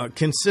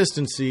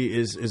consistency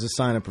is a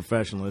sign of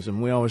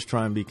professionalism. We always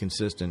try and be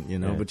consistent,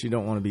 but you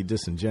don't want to be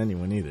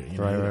disingenuous either.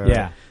 Right.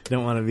 Yeah.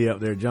 Don't want to be up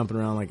there jumping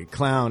around like a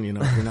clown,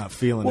 if you're not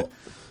feeling it.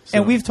 So.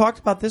 And we've talked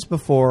about this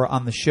before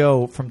on the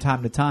show from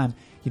time to time.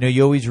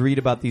 You always read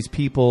about these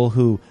people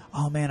who,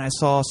 oh man, I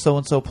saw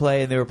so-and-so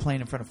play and they were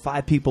playing in front of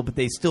 5 people, but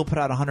they still put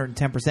out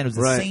 110%. It was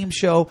the Right. same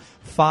show,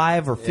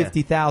 5 or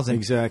 50,000.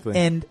 Exactly.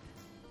 And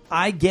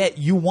I get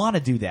you want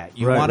to do that.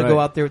 You Right, want to go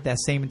right. out there with that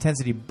same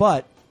intensity,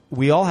 but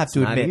we all have to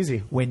not admit,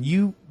 easy. when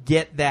you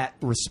get that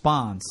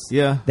response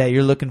Yeah. that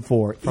you're looking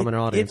for From an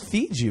audience. it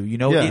feeds you.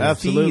 Yeah, it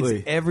absolutely.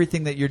 feeds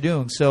everything that you're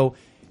doing. So,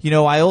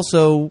 I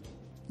also,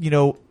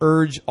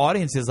 urge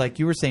audiences, like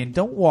you were saying,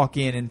 don't walk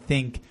in and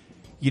think,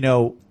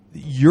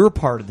 you're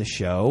part of the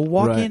show.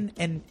 Walk Right.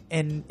 in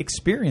and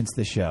experience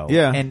the show.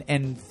 Yeah.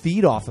 And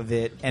feed off of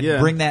it and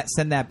Yeah.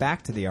 send that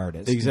back to the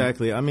artist.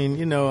 Exactly. I mean,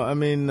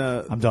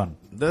 I'm done.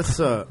 that's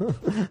Are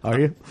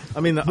you? I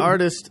mean, the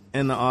artist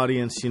and the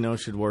audience,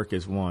 should work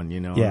as one.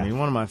 Yeah. I mean,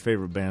 one of my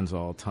favorite bands of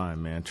all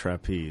time, man,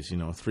 Trapeze.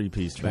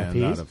 3-piece band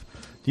Trapeze? out of.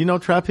 Do you know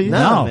Trapeze?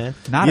 No, man.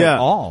 not yeah. at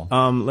all.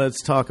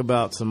 Let's talk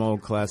about some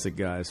old classic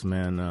guys,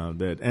 man,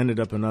 that ended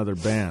up in other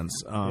bands.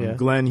 Yeah.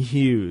 Glenn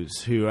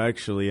Hughes, who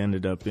actually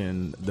ended up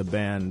in the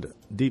band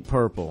Deep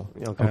Purple.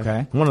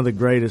 Okay. One of the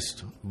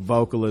greatest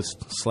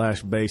vocalists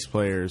 / bass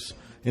players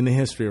in the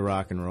history of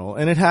rock and roll.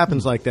 And it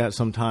happens like that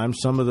sometimes.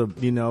 Some of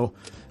the,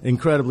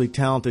 incredibly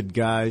talented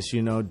guys,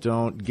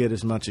 don't get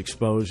as much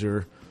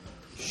exposure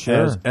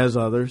Sure. as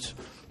others.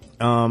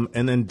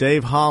 And then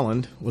Dave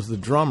Holland was the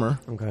drummer.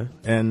 Okay.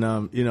 And,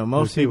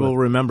 most he people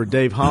with? remember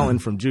Dave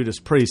Holland from Judas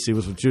Priest. He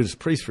was with Judas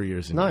Priest for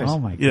years and Nice. years. Oh,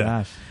 my Yeah.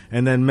 gosh.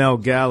 And then Mel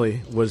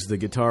Galley was the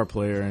guitar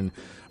player, and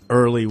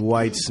early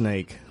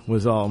Whitesnake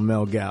was all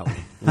Mel Galley.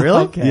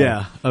 Really? Okay.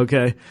 Yeah,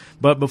 okay.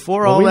 But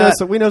before Well, all we know that...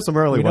 some. We know some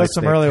early. We know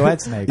some early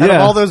Whitesnake. Out of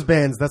Yeah. all those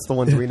bands, that's the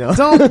ones we know.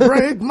 Don't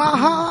break my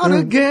heart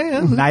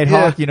again.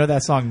 Nighthawk, Yeah. You know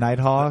that song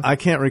Nighthawk? I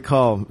can't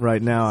recall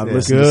right now. I've Yeah.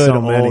 listened to Good so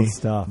old many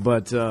stuff.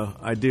 but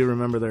I do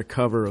remember their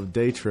cover of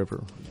Day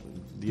Tripper.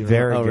 You know?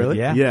 Very Oh, good. really?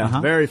 Yeah. Yeah,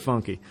 Uh-huh. very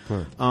funky.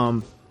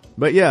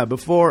 But yeah,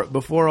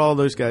 before all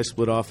those guys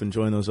split off and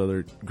joined those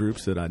other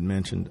groups that I'd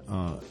mentioned,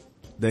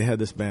 they had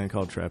this band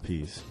called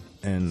Trapeze,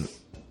 and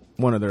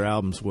one of their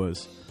albums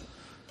was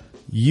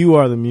 "You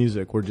Are the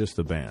Music, We're Just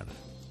the Band."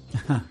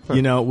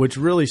 Which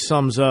really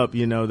sums up,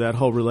 that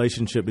whole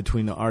relationship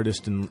between the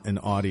artist and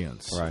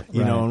audience. Right.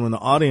 Right. Right. And when the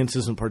audience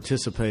isn't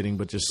participating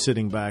but just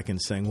sitting back and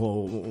saying,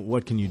 well,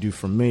 what can you do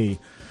for me?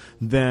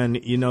 Then,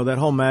 that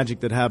whole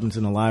magic that happens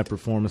in a live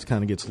performance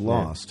kind of gets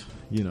lost,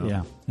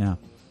 Yeah.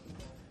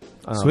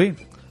 Sweet.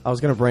 I was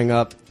going to bring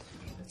up.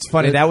 It's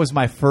funny. That was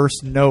my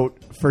first note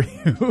for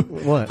you.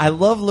 What? I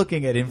love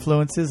looking at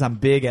influences. I'm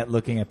big at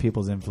looking at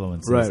people's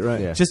influences. Right,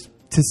 right. Yeah. Just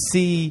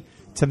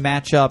to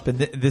match up, and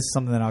this is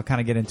something that I'll kind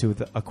of get into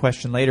with a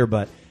question later,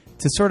 but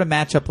to sort of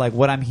match up like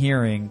what I'm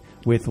hearing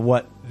with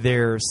what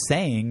they're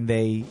saying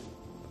they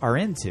are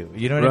into.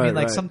 You know what I Right, mean?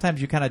 Like right.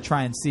 sometimes you kind of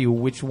try and see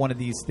which one of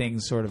these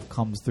things sort of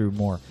comes through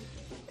more.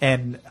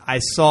 And I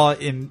saw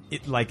in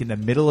the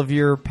middle of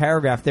your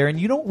paragraph there, and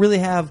you don't really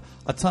have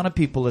a ton of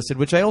people listed,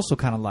 which I also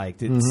kind of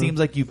liked. It seems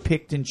like you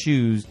picked and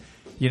choose,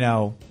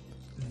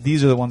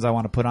 these are the ones I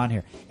want to put on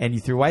here. And you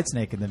threw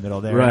Whitesnake in the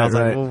middle there. and I Right, was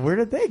like, right. well, where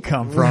did they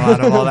come from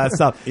out of all that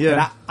stuff? Yeah.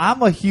 And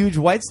I'm a huge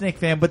Whitesnake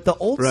fan, but the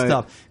old Right.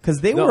 stuff, because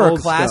they The were a old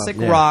classic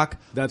stuff, yeah. rock,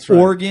 That's right.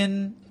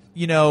 organ,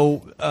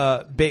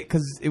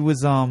 because it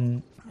was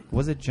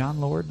it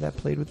John Lord that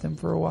played with them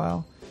for a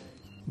while?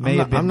 May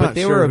have been, I'm but not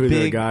they sure were a who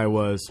big the guy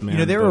was,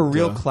 man. they were a but,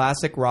 real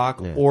classic rock,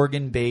 Yeah.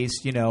 organ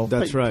based. That's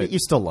But right. You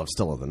still love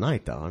 "Still of the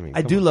Night," though. I mean,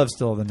 I come do on. love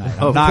 "Still of the Night."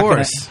 I'm Of not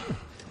course.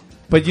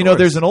 but course.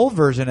 there's an old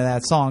version of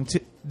that song too.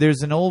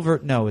 There's an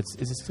old no, is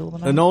it "Still of the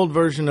Night"? An old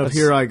version of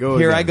 "Here I Go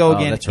Here Again." I Go Oh,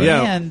 again, that's right.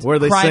 Yeah, and where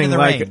they Crying sing in the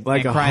like rain,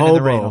 like and a Crying in the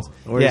hobo. Rain.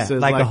 Where he Yeah,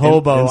 says like a in-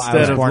 hobo. I instead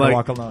was of born like- to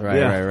walk alone. Right,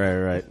 Yeah.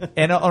 right.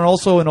 And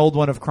also an old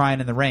one of "Crying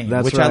in the Rain,"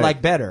 That's which I right.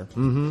 like better.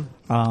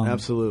 Mm-hmm. Um,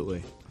 Absolutely.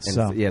 And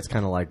So yeah, it's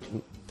kind of like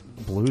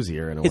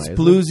bluesier in a it's way.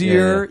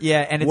 bluesier, Yeah.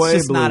 and it's Way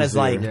just not as bluesier.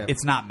 like Yeah.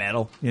 it's not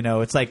metal.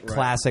 It's like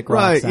classic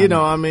rock. Right, sounding.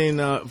 I mean,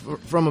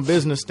 from a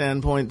business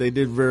standpoint, they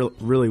did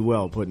really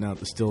well putting out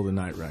the "Still of the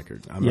Night"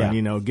 record. I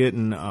mean, Yeah.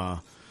 getting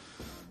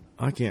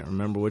I can't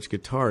remember which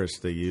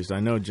guitarist they used. I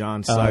know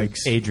John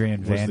Sykes,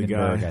 Adrian was the guy.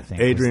 Vandenberg, I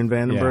think. Adrian was-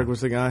 Vandenberg yeah.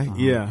 was the guy. Uh-huh.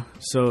 Yeah,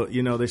 so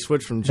they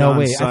switched from John No,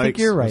 wait, Sykes. I think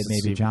you're right. was Maybe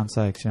Steve- John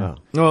Sykes. Yeah.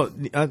 Oh.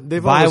 Well,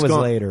 they've Vi always was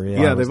gone later, yeah.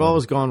 Vi Yeah, was they've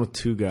always gone with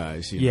two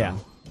guys. Yeah. know.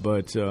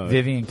 But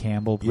Vivian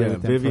Campbell played yeah,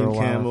 with them Vivian for a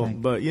while, I Campbell.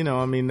 think. But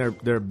I mean,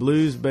 they're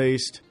blues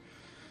based.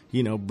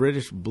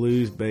 British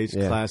blues based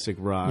Yeah. classic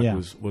rock Yeah.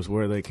 was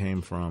where they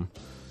came from.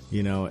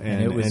 you know,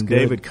 And it was and good.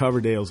 David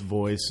Coverdale's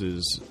voice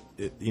is,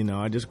 you know,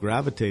 I just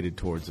gravitated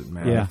towards it,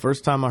 man. Yeah. The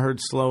first time I heard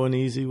Slow and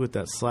Easy with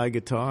that slide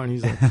guitar, and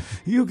he's like,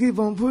 "You keep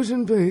on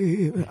pushing,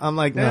 babe." I'm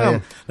like, damn, yeah.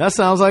 that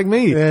sounds like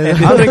me. I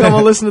think I'm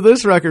gonna listen to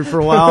this record for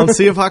a while and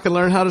see if I can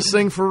learn how to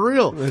sing for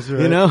real. That's You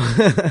right. know,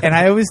 And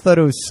I always thought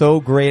it was so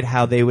great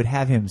how they would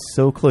have him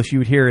so close. You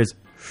would hear his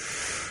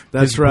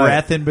that's right.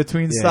 breath in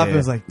between stuff. yeah. It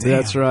was like, damn,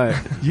 That's right.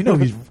 You know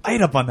he's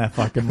right up on that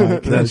fucking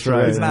mic. That's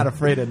right. He's not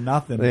afraid of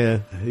nothing.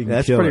 Yeah, can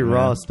that's kill pretty it,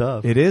 raw man.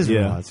 stuff. It is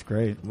Yeah. raw. It's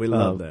great. We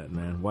love that,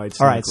 man. White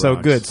Snake All right, so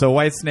rocks. good. So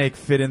White Snake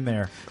fit in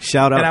there.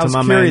 Shout And I out to was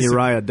my man curious-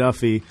 Uriah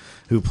Duffy,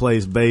 who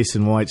plays bass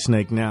in White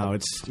Snake now.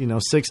 It's, you know,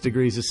 6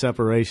 degrees of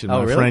separation. Oh,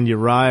 My really? friend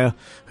Uriah,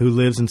 who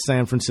lives in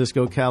San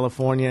Francisco,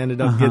 California, ended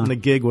up getting a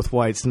gig with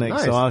White Snake.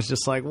 Nice. So I was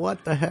just like,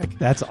 what the heck?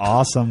 That's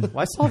awesome. Well,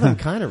 I saw them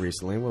kind of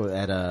recently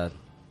at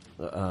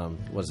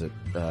was it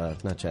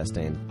not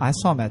Chastain? I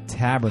saw him at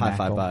Tabernacle. High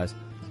Five Buys.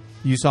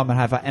 You saw him at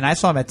High Five, and I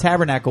saw him at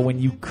Tabernacle when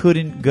you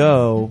couldn't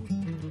go.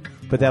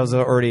 But that was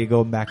already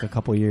going back a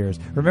couple years.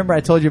 Remember,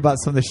 I told you about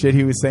some of the shit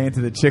he was saying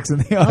to the chicks in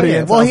the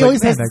audience. Well, I was he like,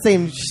 always man, has the that's-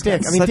 same shtick. I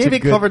that's mean, such a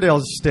David good-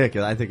 Coverdale's shtick,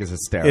 I think, is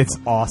hysterical. It's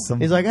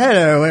awesome. He's like,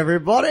 "Hello,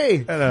 everybody,"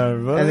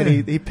 Hello, and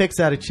then he picks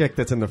out a chick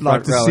that's in the like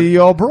front to row. see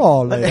your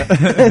brawl.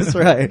 That's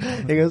right.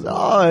 He goes,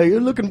 "Oh,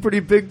 you're looking pretty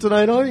big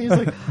tonight, aren't you?" He's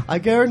like, "I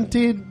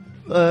guaranteed."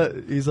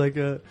 He's like,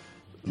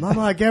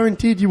 "Mama, I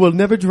guaranteed you will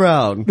never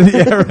drown."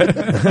 Yeah, right.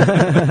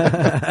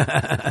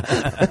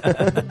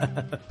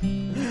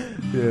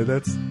 Yeah,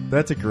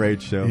 that's a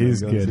great show.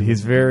 He's man. Go good. see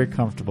He's very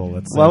comfortable.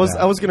 Let's. Well, say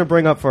I that. was going to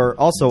bring up for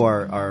also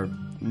our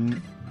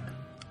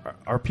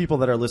people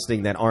that are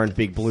listening that aren't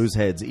big blues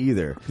heads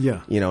either.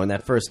 Yeah. You know, in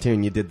that first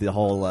tune, you did the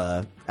whole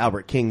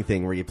Albert King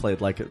thing where you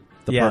played like the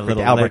Yeah, perfect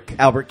little lick.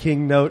 Albert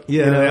King note.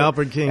 Yeah, you know? the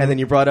Albert King and then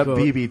you brought up quote.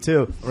 BB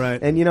too.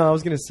 Right. And you know, I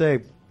was going to say,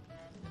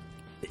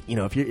 you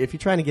know, if you're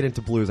trying to get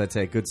into blues, I'd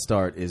say a good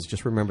start is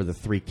just remember the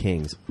three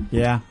kings: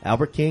 Yeah.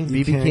 Albert King,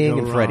 You BB can't King, go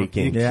and wrong. Freddie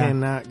King. You Yeah.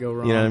 cannot go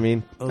wrong. You know what I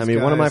mean? Those I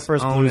mean, one of my guys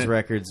first own blues it.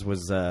 records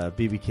was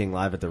BB King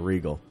live at the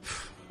Regal,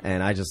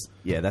 and I just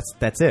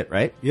that's it,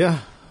 right? Yeah.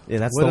 Yeah,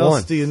 that's What the else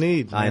one. do you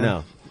need? I man?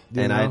 know,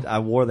 You and know? I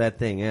wore that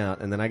thing out,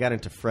 and then I got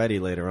into Freddie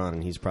later on,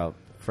 and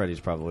Freddie's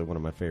probably one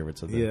of my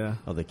favorites of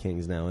the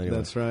Kings now. Anyway,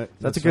 That's right.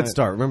 That's a That's good right.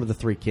 start. Remember the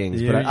three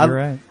Kings. Yeah, but I you're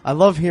right. I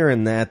love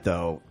hearing that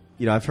though.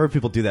 You know, I've heard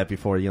people do that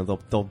before. You know,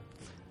 they'll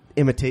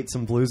imitate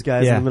some blues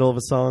guys Yeah. in the middle of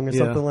a song or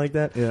Yeah. something like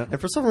that. Yeah. And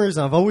for some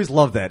reason, I've always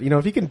loved that. You know,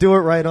 if you can do it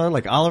right on,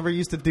 like Oliver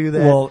used to do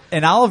that. Well,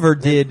 and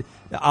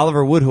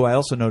Oliver Wood, who I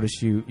also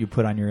noticed you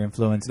put on your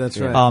influence. That's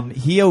right.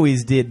 He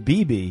always did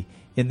BB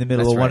in the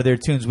middle That's of one right. of their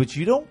tunes, which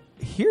you don't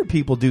hear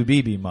people do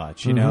BB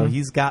much. You know,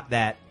 he's got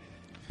that.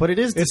 but it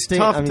is It's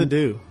distinct. tough I mean, to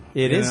do.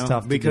 It you is know,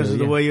 tough to because do, of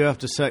the yeah. way you have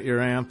to set your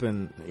amp,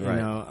 and you Right.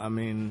 know, I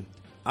mean,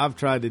 I've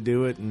tried to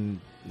do it, and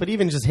But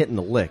even just hitting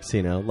the licks,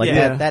 you know, like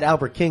Yeah. that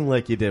Albert King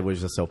lick you did was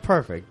just so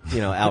perfect. You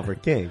know,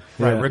 Albert King,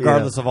 Right, Yeah.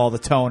 regardless of all the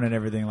tone and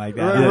everything like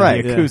that. Right,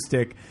 right. The Yeah.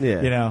 acoustic.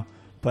 Yeah. You know.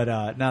 But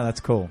no, that's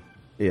cool.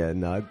 Yeah,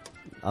 no,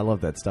 I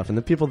love that stuff. And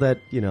the people that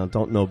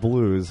don't know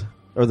blues,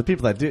 or the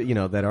people that do,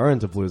 that are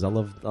into blues, I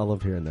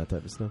love hearing that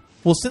type of stuff.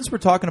 Well, since we're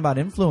talking about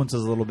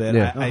influences a little bit,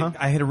 Yeah.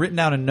 I had written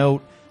down a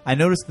note. I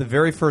noticed the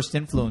very first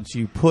influence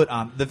you put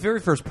on, the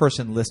very first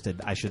person listed,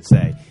 I should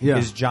say, Yeah.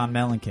 is John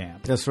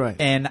Mellencamp. that's right.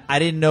 And I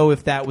didn't know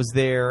if that was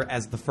there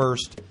as the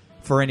first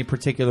for any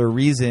particular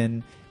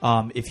reason,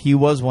 if he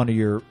was one of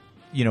your,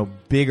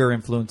 bigger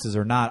influences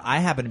or not. I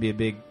happen to be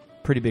a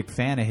pretty big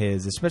fan of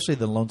his, especially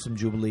the Lonesome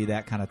Jubilee,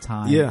 that kind of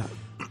time. Yeah.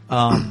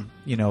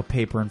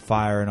 Paper and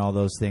Fire and all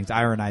those things.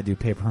 Ira and I do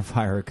Paper and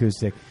Fire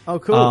acoustic. Oh,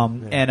 cool.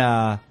 And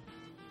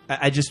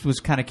I just was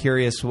kind of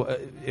curious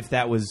if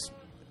that was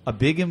a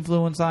big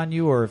influence on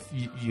you, or if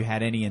you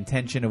had any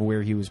intention of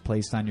where he was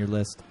placed on your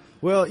list.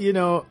 Well,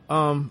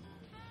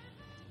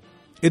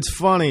 it's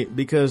funny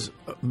because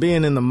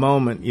being in the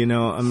moment,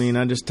 I mean,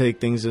 I just take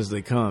things as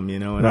they come,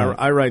 and Right.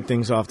 I write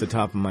things off the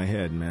top of my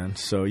head, man.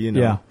 So,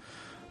 Yeah.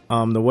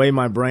 the way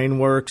my brain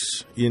works,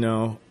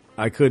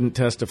 I couldn't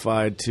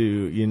testify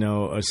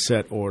to, a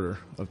set order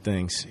of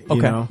things. Okay.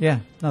 You know? Yeah.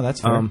 No, that's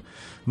fair.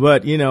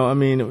 But, I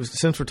mean,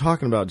 since we're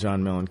talking about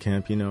John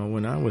Mellencamp,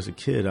 when I was a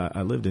kid,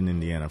 I lived in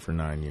Indiana for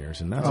 9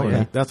 years, and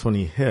that's when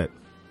he hit,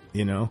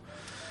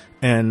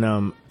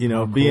 And,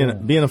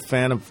 being a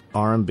fan of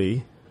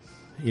R&B,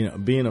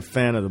 being a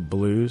fan of the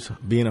blues,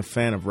 being a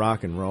fan of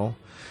rock and roll,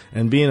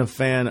 and being a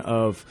fan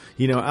of,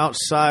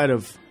 outside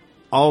of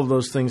all of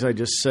those things I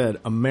just said,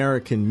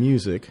 American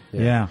music.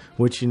 Yeah.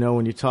 Which,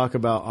 when you talk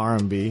about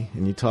R&B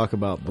and you talk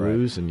about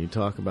blues and you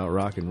talk about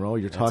rock and roll,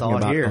 you're talking all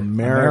about here.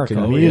 American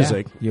America.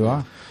 music.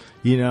 Yeah,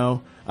 you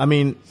are. I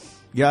mean,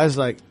 guys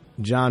like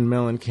John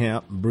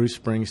Mellencamp, Bruce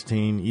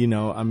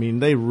Springsteen, I mean,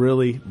 they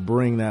really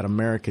bring that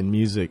American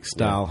music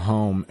style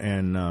home.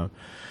 And, at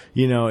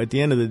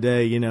the end of the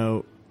day,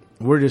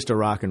 we're just a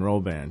rock and roll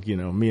band.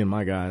 Me and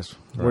my guys,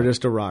 we're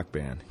just a rock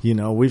band.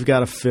 We've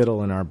got a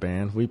fiddle in our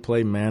band. We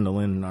play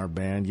mandolin in our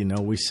band.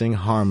 We sing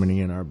harmony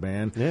in our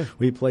band. Yeah.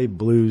 We play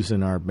blues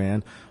in our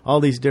band. all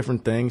these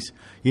different things,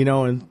 you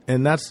know,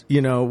 and that's,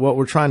 you know, what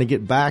we're trying to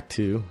get back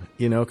to,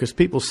 you know, because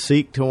people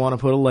seek to want to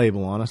put a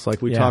label on us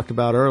like we talked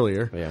about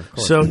earlier. Yeah, of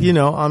course. So, you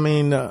know, I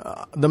mean,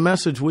 the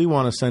message we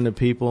want to send to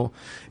people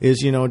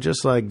is, you know,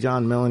 just like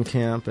John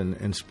Mellencamp and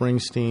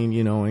Springsteen,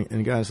 you know,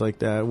 and guys like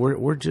that,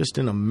 we're just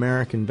an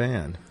American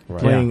band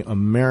playing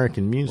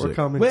American music. We're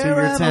coming We're to your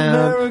an town.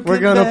 American We're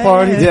going to band.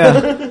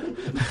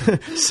 party.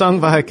 Yeah. Sung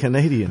by a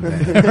Canadian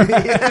band.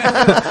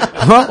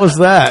 What was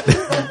that?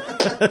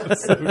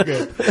 So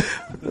good.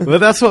 But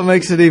that's what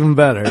makes it even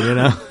better, you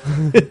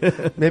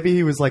know? Maybe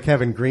he was like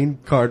having green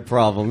card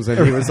problems,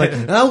 and he was like,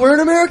 "Oh, we're an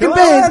American We're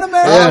band." an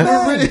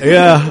American band.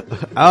 Yeah.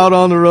 Out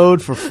on the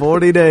road for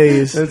 40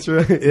 days. That's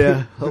right.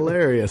 Yeah.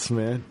 Hilarious,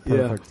 man.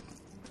 Perfect.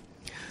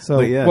 So,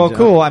 But yeah, well, John.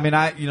 cool. I mean,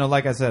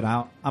 like I said,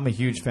 I'm a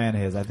huge fan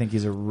of his. I think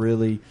he's a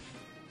really,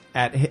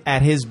 at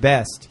his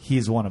best,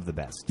 he's one of the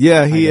best.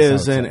 Yeah, I he guess I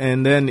is, would and say.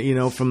 and then, you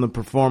know, from the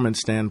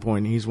performance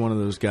standpoint, he's one of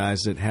those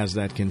guys that has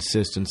that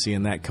consistency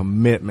and that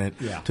commitment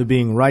to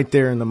being right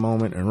there in the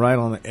moment and right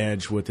on the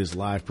edge with his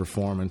live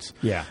performance.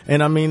 Yeah.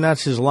 And I mean,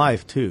 that's his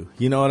life too.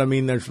 You know what I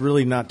mean? There's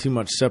really not too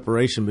much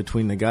separation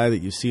between the guy that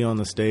you see on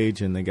the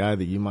stage and the guy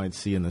that you might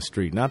see in the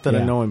street. Not that I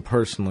Yeah. know him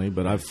personally,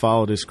 but I've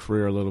followed his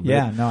career a little bit.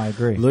 Yeah, no, I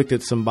agree. Looked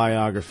at some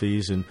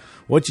biographies, and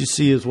what you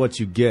see is what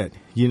you get,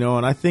 you know,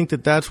 and I think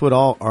that that's what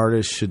all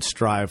artists should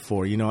strive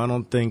for. You know, I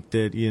don't think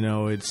that, you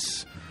know,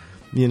 it's,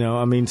 you know,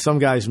 I mean, some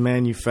guys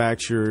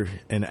manufacture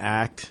an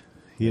act,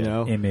 you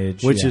know,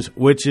 Image, which yeah.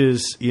 which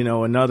is, you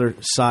know, another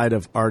side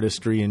of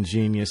artistry and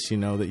genius, you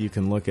know, that you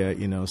can look at,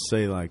 you know,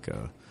 say like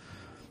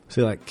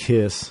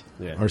Kiss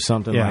or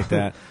something Yeah. like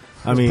that.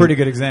 I mean, Pretty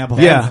good example.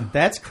 Yeah.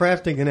 That's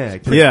crafting an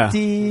act. yeah,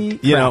 Pretty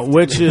you know,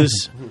 which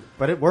is.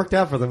 But it worked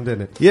out for them,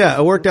 didn't it? Yeah,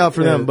 it worked out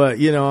for them, but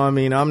you know, I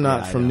mean, I'm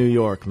not Yeah, I from know. New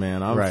York,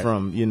 man. I'm Right.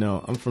 from, you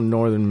know, I'm from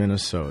northern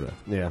Minnesota.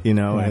 Yeah. You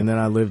know, Right. and then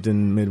I lived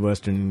in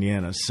Midwestern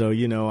Indiana. So,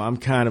 you know, I'm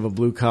kind of a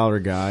blue collar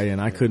guy, and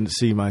I couldn't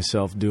see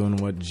myself doing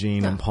what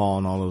Gene and Paul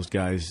and all those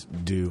guys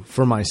do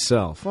for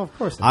myself. Well, of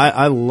course not.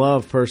 I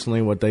love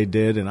personally what they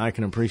did, and I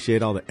can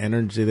appreciate all the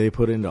energy they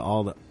put into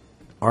all the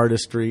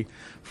artistry,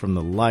 from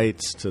the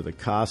lights to the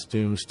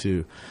costumes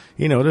to,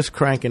 you know, just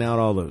cranking out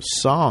all those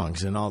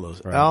songs and all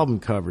those album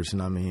covers.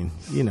 And I mean,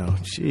 you know,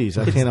 geez,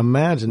 I can't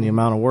imagine the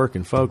amount of work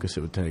and focus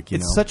it would take. You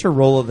It's know, such a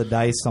roll of the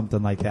dice,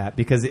 something like that,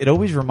 because it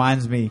always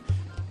reminds me,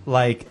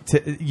 like,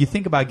 you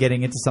think about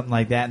getting into something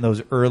like that in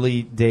those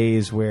early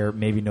days where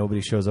maybe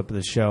nobody shows up at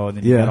the show, and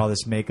then you Yeah. got all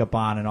this makeup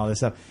on and all this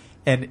stuff.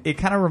 And it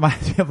kind of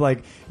reminds me of,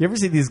 like, you ever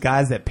see these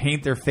guys that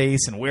paint their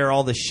face and wear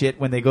all the shit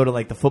when they go to,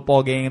 like, the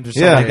football games or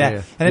something Yeah. like that? Yeah,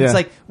 yeah. And it's Yeah.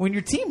 like, when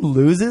your team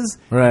loses,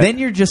 Right. then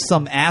you're just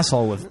some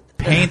asshole with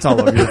paint all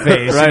over your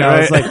face. Right, you know?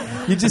 right. It's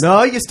like, you just...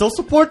 No, you still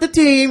support the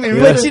team.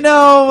 But you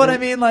know what I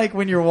mean? Like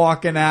when you're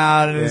walking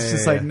out and it's Yeah,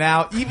 just yeah, like yeah.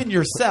 now, even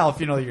yourself,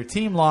 you know, your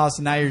team lost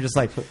and now you're just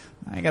like,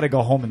 I got to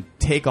go home and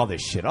take all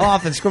this shit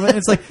off and screw it. And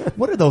it's like,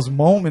 what are those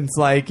moments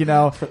like, you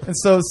know? And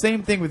so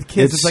same thing with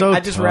kids. It's It's like, so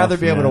I'd just tough, rather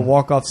be able to man.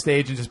 walk off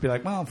stage and just be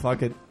like, well,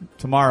 fuck it,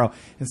 tomorrow,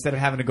 instead of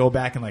having to go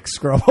back and like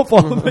scrub up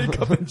all the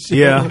makeup and shit.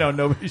 Yeah. You know,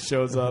 nobody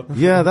shows up.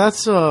 yeah,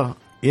 that's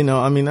you know,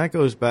 I mean, that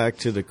goes back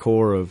to the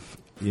core of,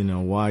 you know,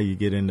 why you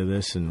get into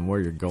this and where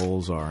your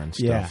goals are and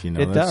stuff. Yeah, you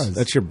know, it does.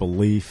 That's your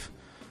belief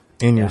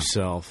in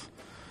yourself.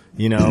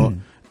 You know,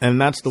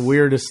 and that's the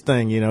weirdest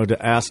thing, you know,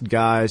 to ask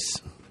guys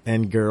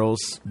and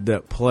girls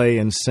that play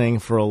and sing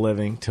for a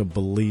living to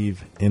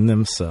believe in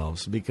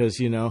themselves, because,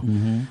 you know,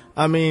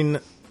 I mean,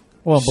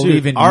 Well, shoot,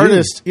 believe in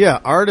artists. Yeah,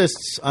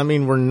 artists. I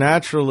mean, we're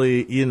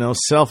naturally, you know,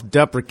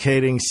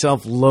 self-deprecating,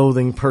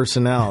 self-loathing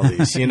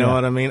personalities. You know Yeah.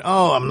 what I mean?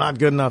 Oh, I'm not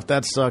good enough.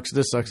 That sucks.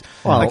 This sucks.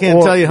 Well, I can't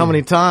or- tell you how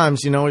many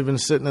times, you know, we've been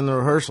sitting in the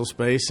rehearsal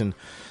space and,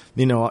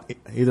 you know,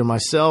 either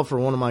myself or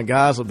one of my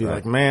guys will be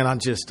like, man, I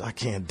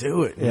can't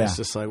do it. And Yeah. it's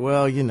just like,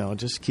 well, you know,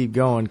 just keep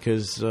going,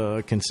 because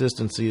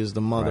consistency is the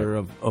mother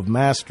of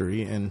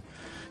mastery. And,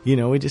 you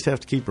know, we just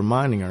have to keep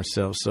reminding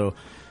ourselves. So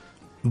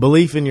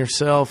belief in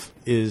yourself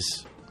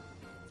is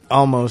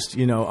almost,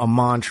 you know, a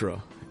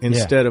mantra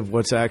instead of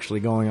what's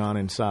actually going on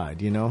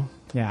inside, you know?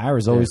 Yeah,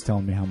 Ira's always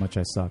telling me how much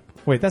I suck.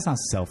 Wait, that's not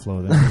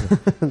self-loathing.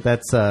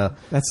 That's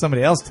That's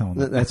somebody else telling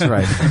me. that's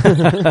right.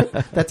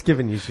 That's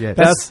giving you shit.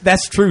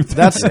 That's truth.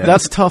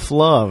 That's tough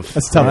love.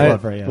 That's tough right?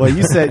 love, right? Yeah. Well,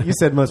 you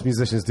said most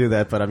musicians do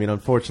that, but I mean,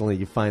 unfortunately,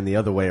 you find the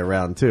other way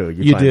around too.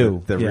 You find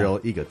do, the yeah. real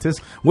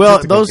egotist. Well,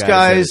 egotistical those that-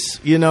 guys,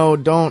 you know,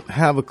 don't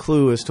have a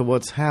clue as to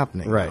what's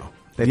happening. Right. though.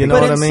 They You think- know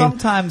But what I then mean?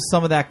 sometimes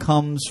some of that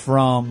comes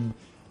from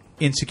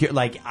insecure.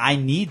 Like I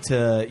need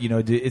to, you know,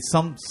 it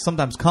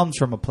sometimes comes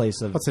from a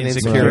place of What's an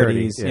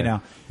insecurities. insecurity? You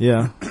know,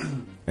 Yeah.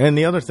 And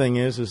the other thing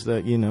is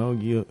that, you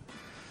know,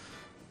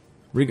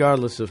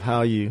 regardless of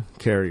how you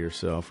carry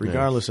yourself,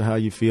 regardless of how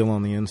you feel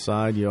on the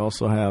inside, you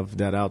also have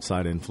that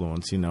outside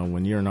influence. You know,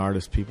 when you're an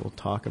artist, people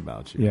talk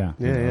about you. Yeah.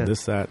 You Yeah, know, yeah.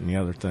 this, that, and the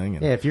other thing.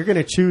 And Yeah, if you're going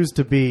to choose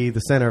to be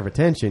the center of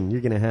attention,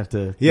 you're going to have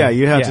to. yeah,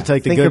 you have Yeah. to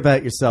take the think good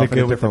about yourself the in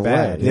a good with the different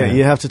bad. way. Yeah,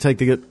 you have to take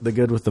the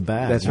good with the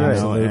bad. That's you right.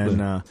 know? Absolutely.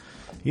 And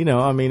you know,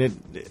 I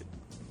mean,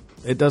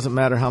 it doesn't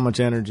matter how much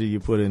energy you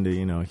put into,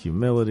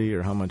 humility,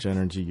 or how much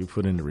energy you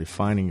put into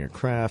refining your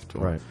craft. Or,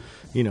 Right.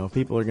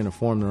 People are going to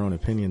form their own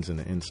opinions in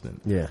an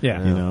instant. Yeah.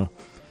 Yeah.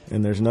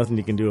 And there's nothing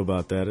you can do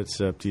about that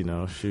except,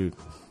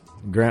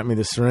 grant me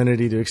the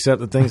serenity to accept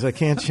the things I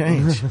can't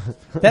change.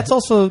 That's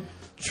also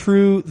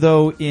true,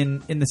 though,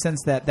 in the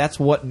sense that that's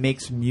what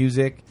makes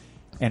music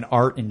and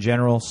art in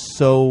general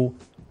so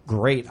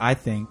great, I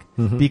think,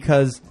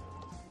 because,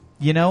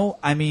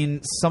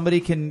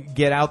 somebody can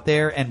get out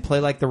there and play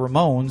like the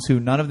Ramones, who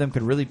none of them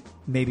could really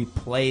maybe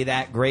play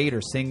that great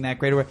or sing that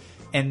great,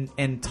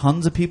 and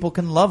tons of people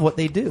can love what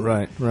they do.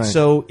 Right.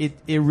 So it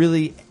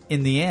really,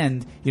 in the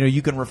end,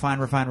 you can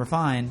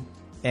refine,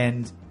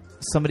 and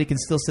somebody can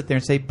still sit there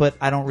and say, but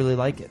I don't really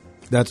like it.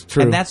 That's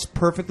true. And that's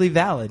perfectly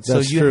valid.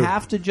 That's so you true.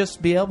 have to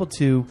just be able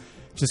to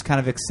just kind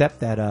of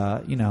accept that,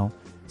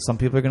 some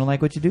people are going to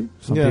like what you do.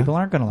 Some people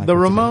aren't going to like the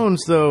what Ramones,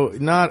 though,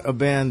 not a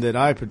band that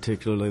I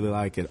particularly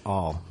like at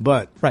all.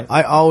 But Right.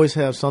 I always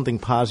have something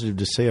positive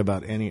to say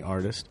about any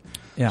artist.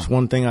 Yeah. It's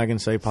one thing I can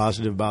say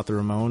positive about the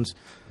Ramones.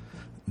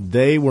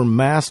 They were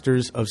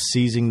masters of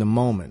seizing the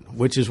moment,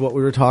 which is what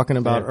we were talking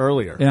about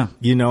earlier. Yeah.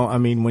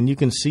 When you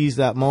can seize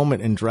that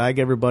moment and drag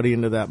everybody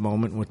into that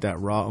moment with that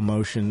raw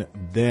emotion,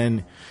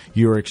 then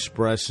you're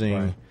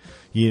expressing,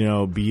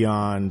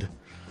 beyond,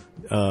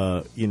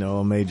 a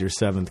major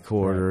seventh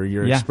chord, or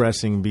you're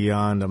expressing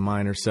beyond a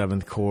minor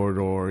seventh chord,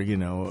 or,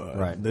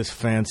 this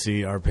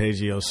fancy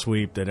arpeggio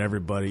sweep that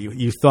everybody,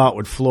 you thought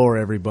would floor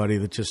everybody,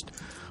 that just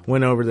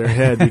went over their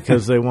head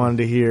because they wanted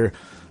to hear,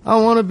 I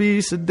want to be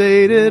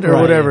sedated, or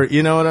whatever.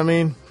 You know what I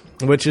mean?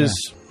 Which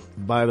is,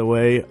 by the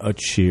way, a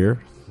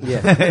cheer.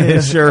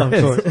 Yeah, Sure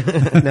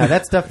is. Now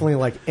that's definitely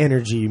like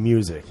energy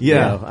music.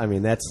 Yeah.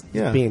 That's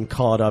Yeah. being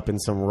caught up in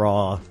some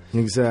raw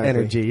Exactly.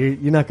 energy.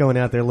 You're not going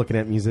out there looking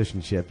at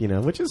musicianship,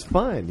 which is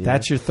fun.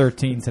 That's your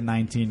 13 to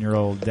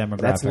 19-year-old demographic.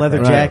 that's leather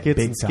right? jackets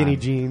Big and skinny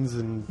time. jeans,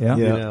 and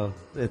Yeah.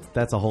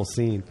 that's a whole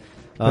scene.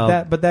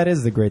 But that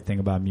is the great thing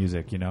about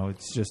music.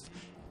 It's just,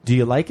 do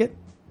you like it?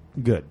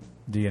 Good.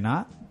 Do you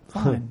not?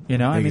 Fine.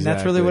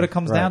 That's really what it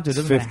comes down to. It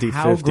doesn't matter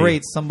how 50-50.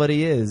 great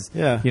somebody is.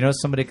 Yeah.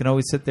 Somebody can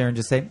always sit there and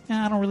just say,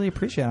 I don't really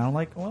appreciate it. I don't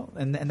like,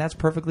 and that's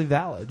perfectly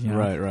valid.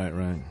 Right.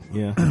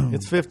 Yeah.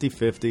 It's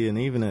 50-50, and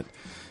even at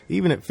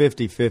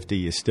 50-50,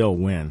 you still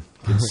win,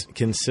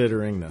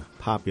 considering the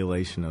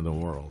population of the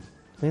world.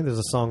 I think there's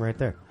a song right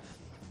there.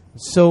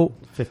 So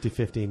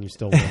 50-50 and you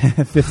still win.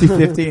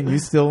 50-50 and you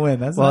still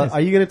win. That's Well, nice.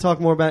 are you going to talk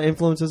more about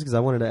influences? Because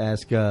I wanted to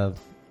ask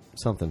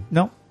something.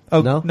 No. Oh,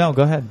 No? no,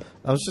 go ahead.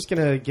 I was just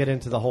going to get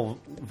into the whole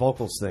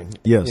vocals thing.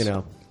 Yes.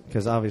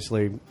 Because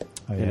obviously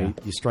you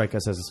strike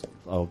us as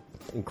an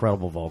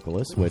incredible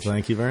vocalist, which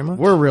Thank you very much.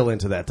 we're real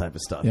into that type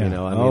of stuff. Yeah.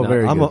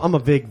 Very I'm good. I'm a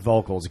big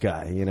vocals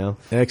guy.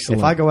 Excellent.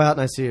 If I go out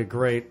and I see a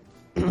great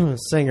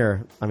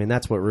singer,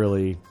 that's what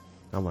really.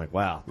 I'm like,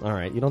 wow, all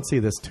right. You don't see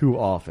this too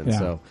often, Yeah.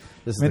 so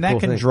this is I mean, the that cool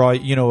can thing.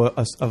 draw,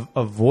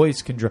 a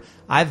voice can draw.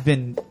 I've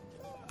been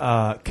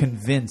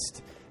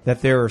convinced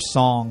that there are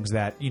songs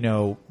that,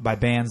 by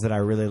bands that I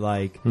really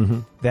like,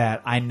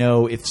 that I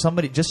know if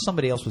somebody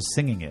else was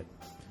singing it,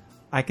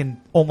 I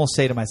can almost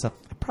say to myself,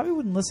 I probably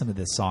wouldn't listen to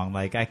this song.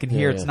 Like, I can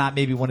hear it's not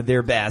maybe one of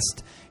their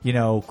best,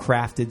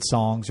 crafted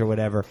songs or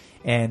whatever,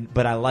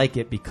 but I like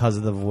it because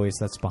of the voice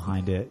that's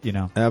behind it,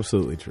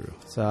 Absolutely true.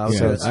 So I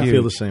was I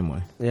feel the same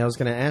way. Yeah, I was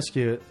going to ask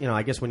you.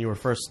 I guess when you were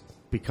first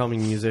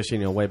becoming a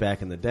musician, way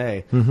back in the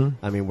day,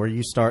 were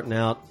you starting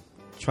out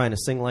trying to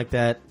sing like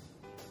that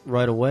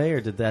right away,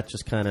 or did that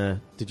just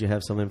did you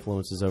have some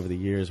influences over the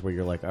years where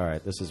you're like, all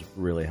right, this is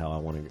really how I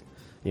want to,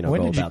 When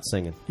go did you- about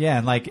singing?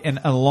 Yeah, and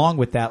along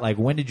with that, like,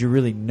 when did you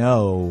really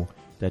know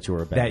That you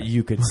were a bad that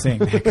you could sing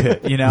that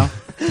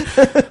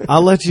good,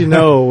 I'll let you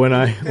know when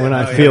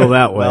I feel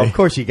that way. Well, of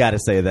course you got to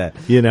say that.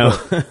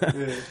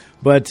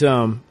 But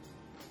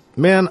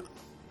man,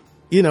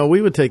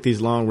 we would take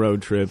these long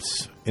road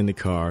trips in the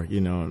car,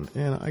 and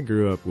I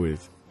grew up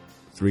with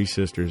 3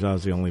 sisters. I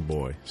was the only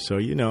boy, so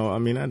I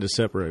had to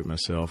separate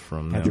myself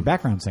from Had them. your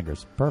background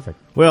singers. Perfect.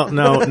 Well,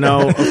 no.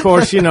 Of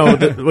course,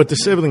 with the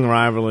sibling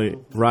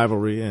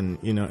rivalry, and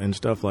and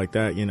stuff like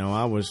that.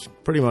 I was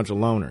pretty much a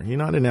loner. I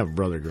didn't have a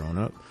brother growing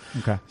up.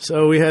 Okay.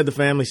 So we had the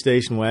family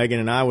station wagon,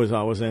 and I was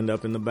always end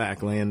up in the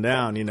back, laying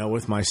down,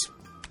 with my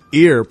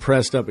ear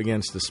pressed up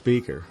against the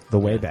speaker, The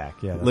way back,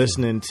 yeah. that's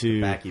listening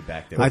to. Backy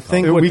back there. I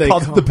think it. what We they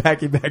called call it the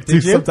backy back too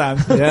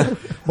sometimes. Yeah.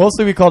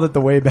 Mostly we called it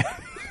the way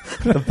back.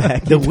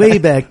 the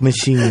Wayback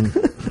Machine.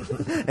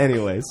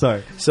 Anyway,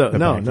 sorry. So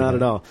no, not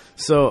at all.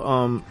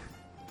 So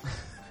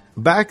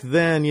back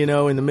then,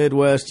 in the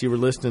Midwest, you were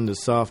listening to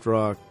soft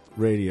rock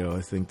radio.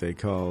 I think they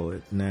call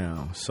it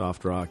now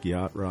soft rock,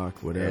 yacht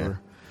rock, whatever.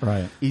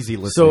 Right. Easy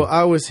listening. So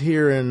I was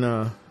hearing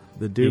the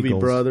Doobie Eagles.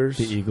 Brothers.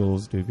 The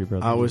Eagles, Doobie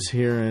Brothers. I was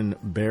hearing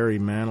Barry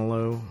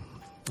Manilow.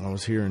 I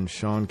was hearing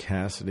Sean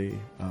Cassidy.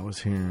 I was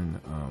hearing.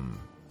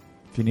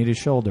 If you need a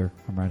shoulder,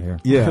 I'm right here.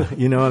 Yeah,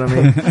 you know what I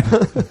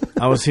mean?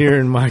 I was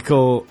hearing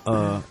Michael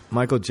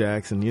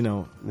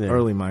Jackson,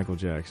 early Michael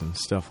Jackson,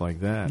 stuff like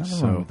that.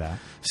 Nothing wrong with that.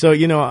 So,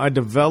 I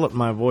developed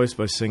my voice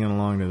by singing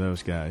along to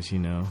those guys,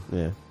 yeah.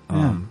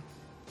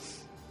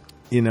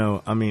 you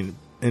know, I mean,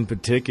 in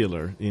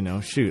particular, you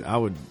know, shoot, I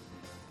would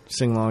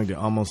sing along to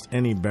almost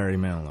any Barry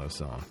Manilow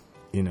song,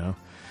 you know.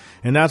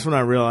 And that's when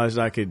I realized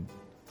I could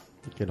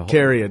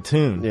carry a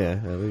tune. Yeah,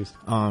 at least.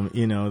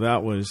 You know,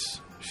 that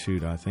was,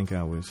 shoot, I think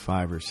I was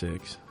 5 or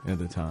 6 at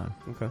the time.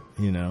 Okay.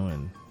 You know,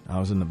 and I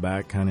was in the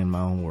back, kind of in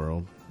my own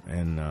world.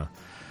 And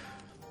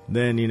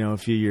then, you know, a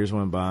few years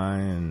went by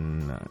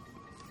and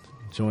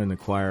joined the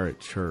choir at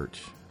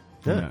church.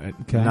 Yeah. You know,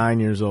 at 9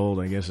 years old,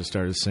 I guess I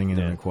started singing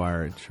in the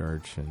choir at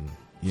church, and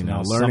you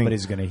know, learning.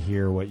 Somebody's going to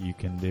hear what you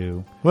can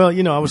do. Well,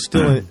 you know, I was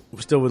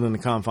still within the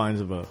confines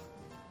of a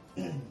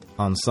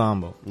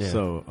ensemble,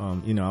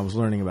 so you know, I was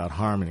learning about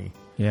harmony.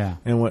 Yeah,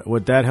 and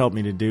what that helped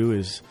me to do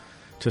is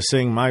to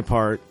sing my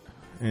part,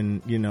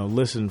 and you know,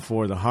 listen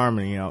for the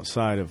harmony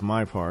outside of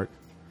my part,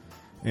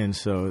 and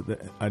so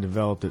I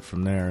developed it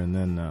from there, and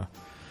then.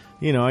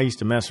 You know, I used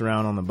to mess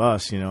around on the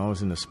bus. You know, I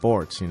was into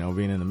sports. You know,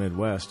 being in the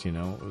Midwest, you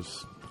know, it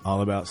was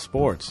all about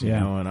sports. You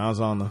know, and I was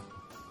on the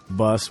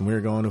bus, and we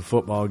were going to a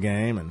football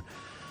game, and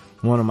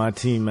one of my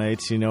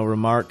teammates, you know,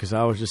 remarked, because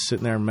I was just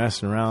sitting there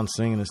messing around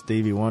singing a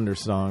Stevie Wonder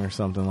song or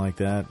something like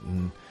that,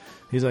 and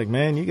he's like,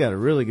 "Man, you got a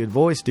really good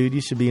voice, dude. You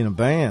should be in a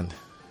band."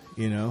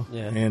 You know,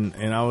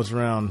 and I was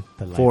around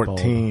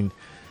 14.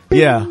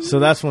 Yeah, so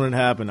that's when it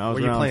happened. I was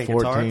Were you around playing 14.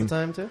 guitar at the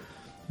time too?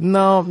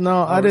 No,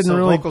 I didn't so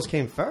really. vocals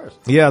came first.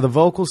 Yeah, the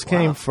vocals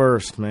came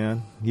first,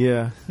 man.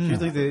 Yeah.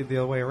 Usually the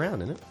other way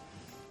around, isn't it?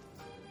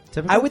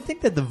 Typically? I would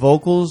think that the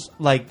vocals,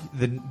 like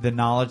the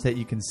knowledge that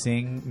you can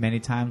sing, many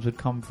times would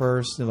come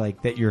first.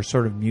 Like that you're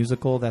sort of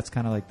musical. That's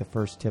kind of like the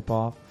first tip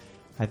off,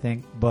 I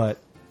think. But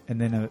and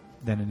then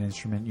an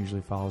instrument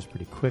usually follows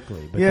pretty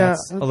quickly. But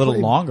that's a little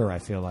longer. I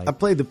feel like I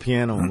played the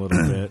piano a little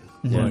bit,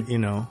 but you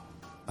know,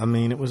 I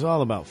mean, it was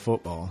all about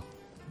football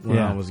when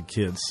I was a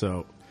kid.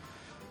 So.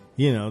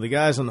 You know, the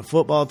guys on the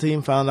football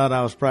team found out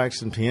I was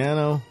practicing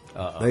piano.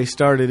 They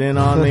started in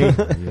on me.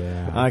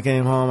 I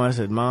came home. I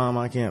said, "Mom,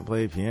 I can't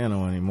play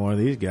piano anymore.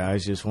 These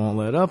guys just won't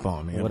let up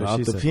on me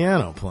about the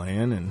piano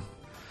playing." And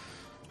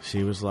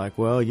she was like,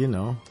 "Well, you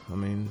know, I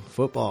mean,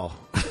 football."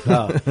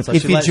 So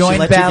if you join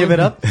ballet, give it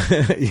up.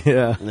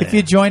 Yeah. If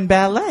you join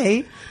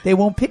ballet, they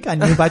won't pick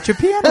on you about your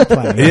piano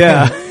playing.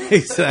 Yeah,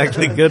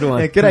 exactly. Good one.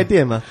 Yeah, good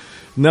idea, man.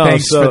 No,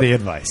 Thanks for the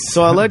advice.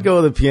 So I let go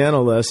of the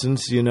piano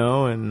lessons, you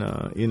know,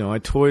 and, you know, I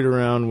toyed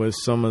around with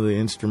some of the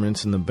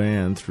instruments in the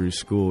band through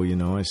school. You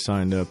know, I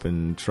signed up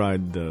and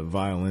tried the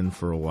violin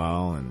for a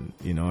while, and,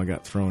 you know, I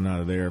got thrown out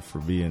of there for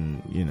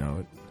being, you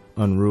know,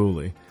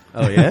 unruly.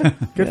 Oh, yeah?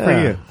 Good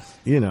for you.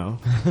 You know,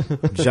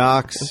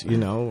 jocks, you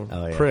know,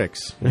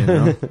 pricks, you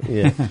know.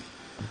 Yeah.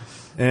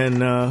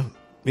 And,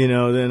 you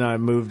know, then I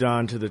moved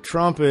on to the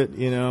trumpet,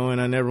 you know,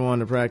 and I never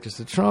wanted to practice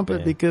the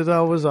trumpet because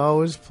I was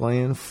always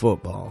playing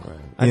football.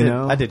 Right.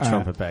 know? I did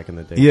trumpet back in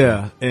the day.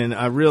 Yeah, and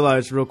I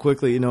realized real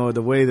quickly, you know,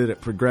 the way that it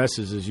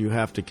progresses is you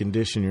have to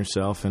condition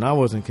yourself, and I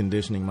wasn't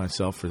conditioning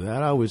myself for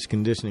that. I was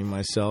conditioning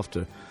myself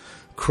to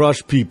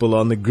crush people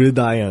on the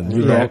gridiron,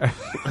 you know.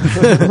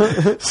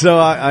 So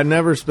I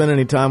never spent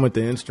any time with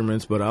the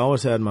instruments, but I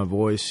always had my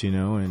voice, you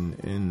know, and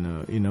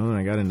you know, and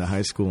I got into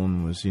high school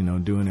and was, you know,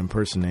 doing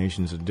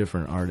impersonations of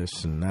different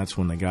artists, and that's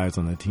when the guys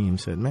on the team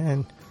said,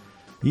 "Man,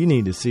 you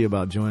need to see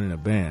about joining a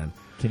band."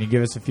 Can you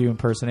give us a few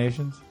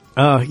impersonations?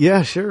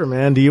 Yeah, sure,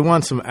 man. Do you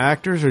want some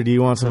actors or do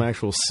you want some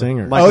actual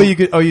singers?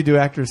 You do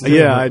actors too.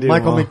 Yeah, I do.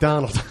 Michael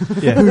McDonald.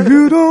 Yeah.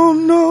 You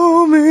don't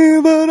know me,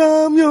 but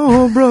I'm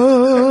your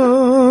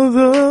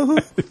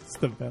brother. It's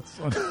the best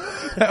one.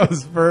 That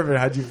was perfect.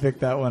 How'd you pick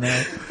that one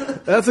out?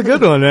 That's a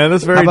good one, man.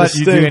 That's very How about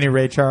distinct. you do any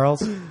Ray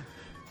Charles?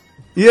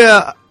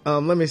 Yeah,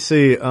 let me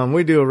see.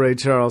 We do a Ray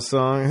Charles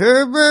song.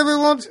 Hey, baby,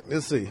 won't you?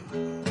 Let's see.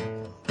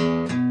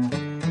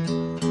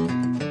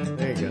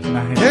 There you go.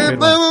 Nice. Hey, Good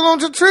baby, one.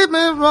 won't you treat me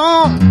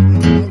wrong?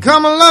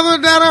 Come and love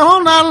her, daddy,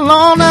 all night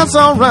long. That's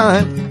all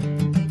right.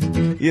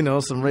 You know,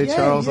 some Ray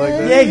Charles like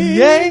that.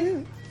 Yeah.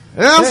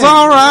 That's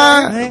all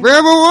right, baby.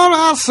 What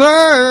I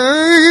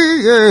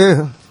say,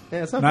 yeah.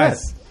 Yeah, it's not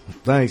Nice.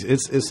 Thanks.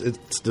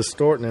 It's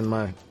distorting in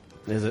my bad.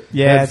 Is it?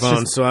 Yeah, it's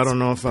headphones, just so I don't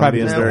know if I'm probably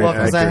being just very Well,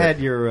 because I accurate.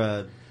 had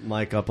your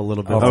mic up a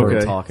little bit Oh, for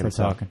okay. talking. For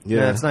so- talking. Yeah,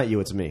 Yeah. it's not you,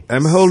 it's me.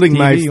 I'm holding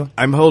Stevie,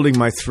 I'm holding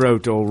my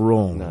throat all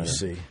wrong. No, you no.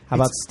 see. How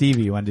about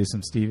Stevie? You want to do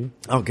some Stevie?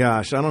 Oh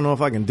gosh, I don't know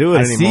if I can do it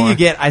I anymore.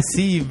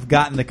 see you've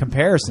gotten the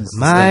comparisons. to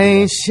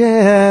My Stevie.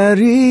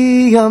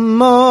 chérie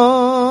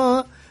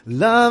amor,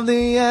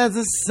 lovely as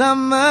a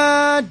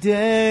summer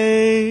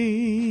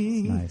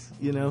day. Nice.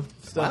 You know,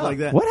 stuff like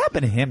that. What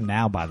happened to him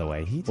now, by the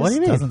way? He just What do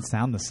you mean? doesn't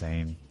sound the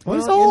same. Well,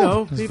 He's you old.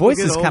 know, His people voice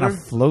get just kind older.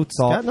 of floats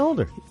off. Gotten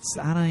older.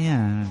 I don't.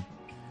 Yeah.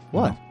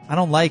 What? I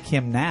don't like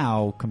him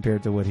now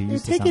compared to what he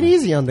used to. Take sound it like.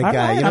 easy on the All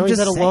guy. right, You know, I'm he's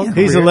just had a long saying.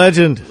 He's a career.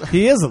 legend.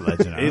 He is a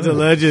legend. He's a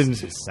legend.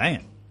 Just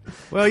saying.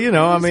 Well, you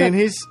know, I mean,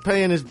 he's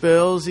paying his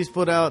bills. He's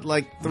put out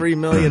like 3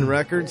 million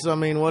records. I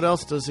mean, what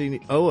else does he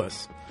owe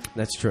us?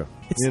 That's true.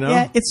 It's, You know?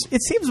 yeah,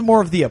 it seems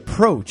more of the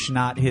approach,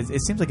 not his.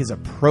 It seems like his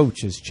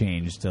approach has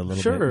changed a little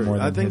bit Sure, more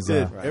than I think his.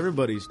 that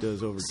everybody's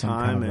does over some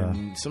time, kind of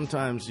and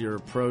sometimes your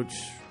approach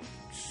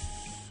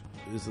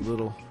is a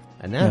little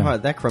And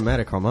that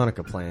chromatic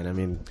harmonica playing, I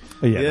mean,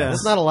 Yeah.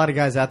 there's not a lot of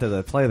guys out there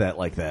that play that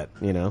like that,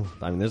 you know?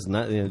 I mean, there's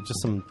not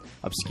just some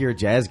obscure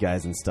jazz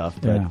guys and stuff,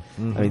 but Yeah.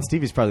 I mean,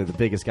 Stevie's probably the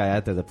biggest guy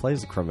out there that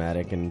plays the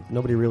chromatic, and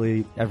nobody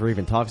really ever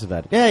even talks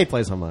about it. Yeah, he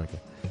plays harmonica.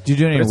 Do you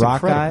do any But it's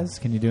rock incredible. guys?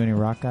 Can you do any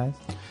rock guys?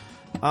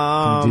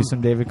 Can you do some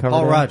David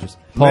Coverdale? Paul Rogers.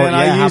 Paul, Man, yeah,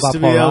 I how used about to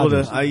be Paul able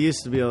Rogers? to. I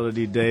used to be able to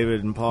do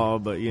David and Paul,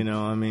 but you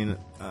know, I mean,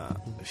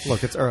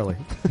 Look, it's early.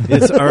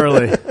 it's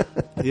early.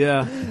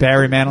 Yeah.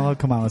 Barry Manilow?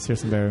 Come on, let's hear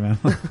some Barry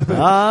Manilow.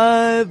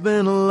 I've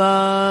been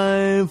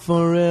alive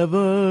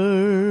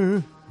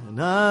forever,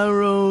 and I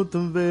wrote the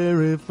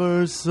very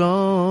first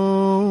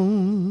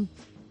song.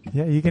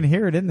 Yeah, you can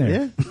hear it in there.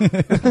 Yeah.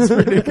 That's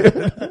pretty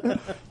good.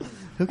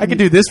 I could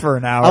do this for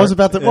an hour. I was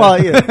about to.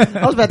 Well, yeah.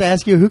 I was about to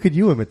ask you, who could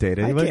you imitate?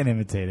 I Anybody? can't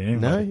imitate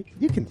anybody. No,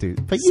 you can do.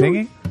 But you,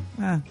 Singing?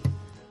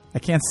 I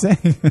can't sing.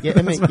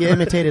 you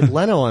imitated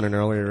Leno on an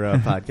earlier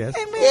podcast.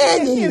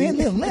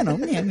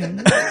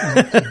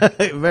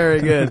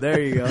 Very good. There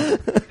you go.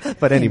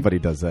 But anybody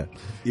does that.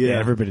 Yeah,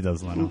 everybody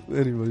does Leno.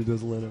 Anybody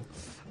does Leno.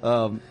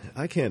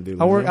 I can't do.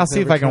 I'll work. Leno. I'll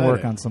see if Never I can tried work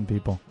it. on some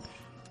people.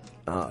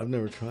 I've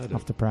never tried I'll it.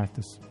 have to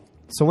practice.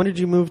 So when did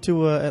you move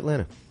to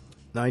Atlanta?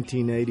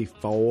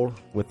 1984.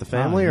 With the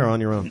family or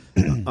on your own?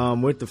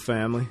 With the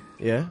family.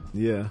 Yeah.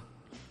 Yeah.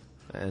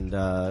 And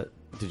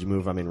did you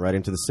move? I mean, right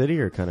into the city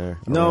or kind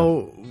of?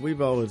 No,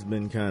 we've always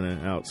been kind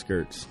of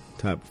outskirts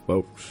type of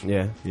folks.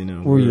 Yeah. You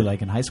know. Were you we're-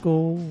 like in high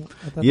school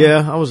at that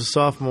Yeah, I was a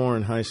sophomore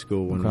in high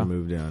school when Okay. we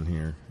moved down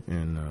here,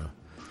 and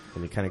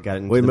And you kind of got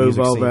into we the moved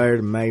music over scene. there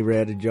to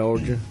Mayetta,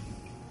 Georgia.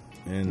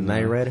 And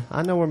Mayred.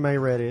 I know where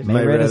Mayred is.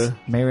 Mayred.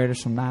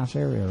 Mayred's some nice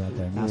area right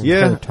there. Nice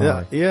yeah,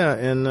 territory. yeah,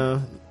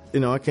 and you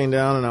know, I came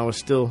down and I was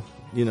still,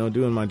 you know,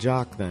 doing my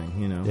jock thing,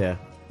 you know. Yeah.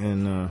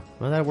 And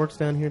Well, that works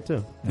down here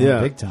too. Yeah.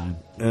 Big time.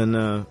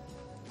 and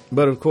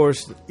but of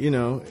course, you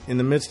know, in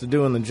the midst of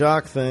doing the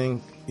jock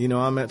thing, you know,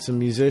 I met some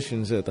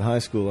musicians at the high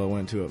school I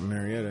went to up in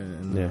Marietta,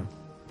 and Yeah.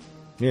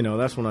 you know,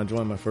 that's when I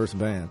joined my first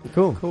band,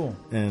 Cool. Cool.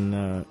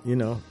 and you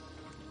know,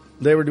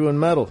 they were doing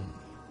metal,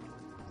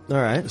 All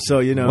right. so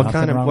you know, What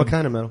kind of wrong what with-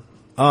 kind of metal?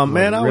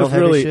 man, I real was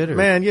heavy really shit, or-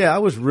 man, yeah, I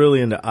was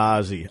really into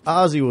Ozzy.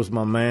 Ozzy was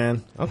my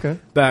man Okay.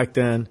 back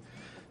then.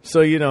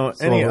 So you know,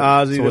 any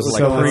Ozzy so that was was it like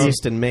going on-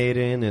 Priest and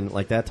Maiden and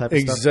like that type of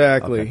stuff.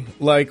 Exactly. Okay.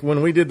 Like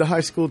when we did the high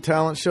school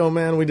talent show,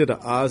 man, we did an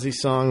Ozzy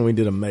song and we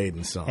did a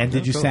Maiden song. And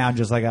did you sound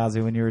just like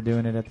Ozzy when you were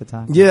doing it at the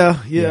time? Yeah,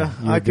 Yeah,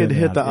 you were I could doing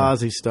hit that, the yeah.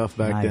 Ozzy stuff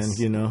back Nice. then,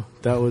 you know.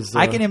 That was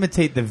I can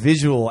imitate the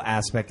visual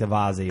aspect of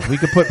Ozzy. If we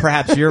could put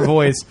perhaps your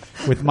voice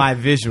with my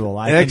visual,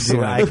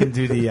 Excellent. I can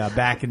do the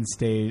back and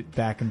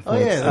forth. Oh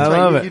yeah, I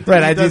love it.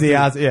 Right, I do the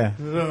Ozzy. Yeah.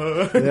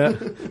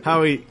 yeah.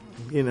 How he,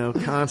 you know,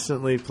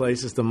 constantly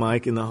places the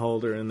mic in the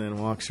holder and then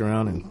walks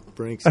around and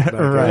brings it back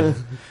Right. up.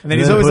 And then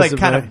he's then always puts like it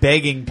kind back. of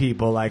begging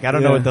people. Like, I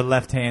don't know Yeah. what the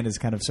left hand is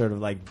kind of sort of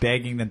like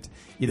begging them to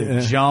either Yeah.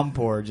 jump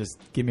or just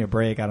give me a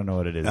break. I don't know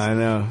what it is. I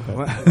know.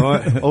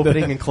 What?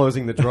 Opening and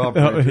closing the draw.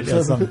 Oh, bridge.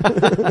 yeah, something.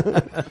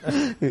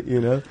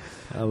 You know.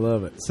 I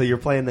love it. So you're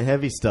playing the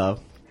heavy stuff.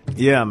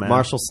 Yeah, man.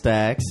 Marshall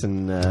Stacks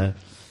and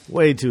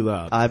Way too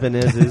loud.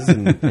 Ibanez's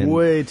and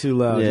Way too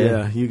loud. Yeah.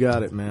 Yeah. You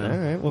got it, man. All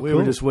right, well, we cool.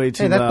 were just way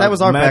too Hey, that- loud. that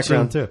was our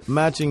Matching- background, too.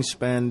 Matching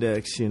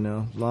spandex, you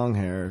know, long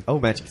hair. oh,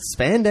 magic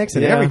spandex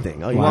and Yeah.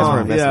 everything. Oh, you Wow. guys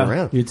weren't messing Yeah.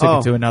 around. You took Oh.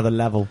 it to another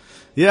level.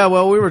 Yeah,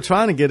 well, we were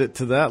trying to get it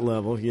to that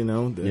level, you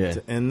know. Yeah.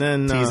 And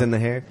then Teasing the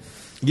hair.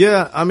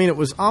 yeah, I mean, it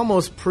was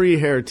almost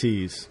pre-hair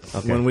tease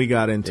Okay. when we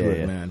got into Yeah, it,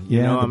 yeah. man.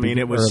 You know, the I mean, big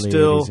it was early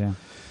still. 80s,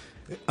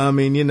 yeah. I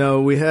mean, you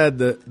know, we had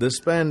the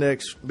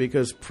spandex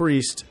because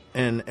Priest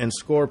and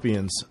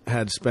Scorpions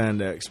had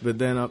spandex, but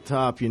then up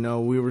top, you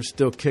know, we were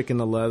still kicking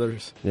the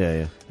leathers, Yeah,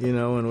 yeah. you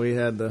know, and we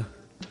had the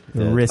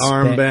The Yeah.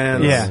 wristband.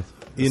 armbands, Yeah.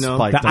 you know,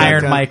 Spike The That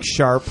Iron kind- Mike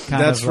Sharp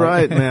kind That's of. like-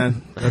 right,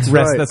 man. That's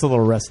Rest- right. That's a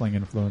little wrestling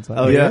influence.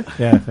 Oh, yeah?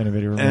 Yeah, if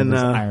anybody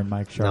remembers And, Iron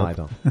Mike Sharp. No, I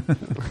don't.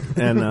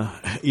 And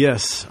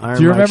yes, Iron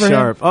Do you Mike remember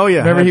Sharp. him? Oh yeah,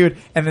 Remember he would,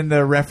 and then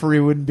the referee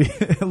wouldn't be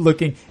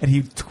looking, and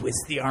he'd twist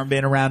the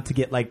armband around to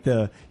get like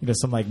the, you know,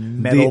 some like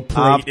metal The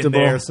plate in optimal-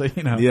 there, so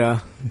you know, yeah,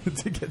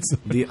 to get some.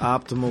 the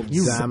optimal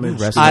You damage.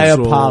 wrestle- I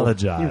control.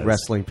 apologize. You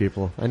wrestling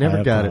people. I never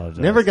I got apologize.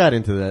 it. Never got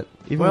into that.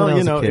 Even when I Well, you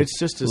was a know, kid. it's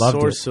just a Loved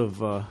source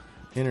of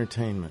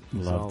entertainment.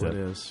 Is Loved all it. it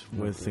is,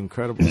 with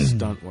incredible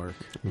stunt work.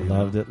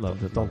 Loved it,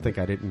 loved it. Don't think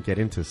I didn't get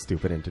into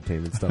stupid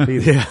entertainment stuff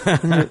either.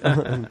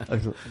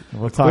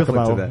 We'll talk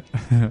about Equivalent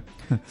to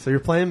that. So you're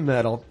playing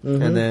metal,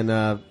 and then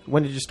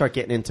when did you start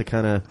getting into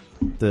kind of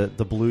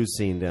the blues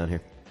scene down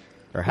here?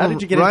 Or how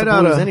did you get right into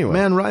out blues of, anyway?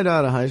 Man, right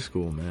out of high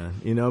school, man.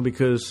 You know,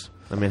 because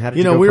I mean, how did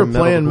you know go we were from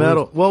metal to playing blues?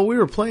 metal. Well, we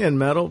were playing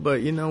metal,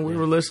 but you know we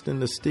were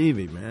listening to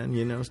Stevie, man.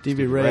 You know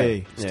Stevie Ray.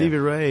 Ray. Yeah. Stevie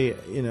Ray.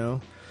 You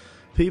know,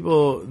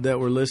 people that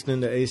were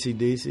listening to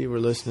AC/DC were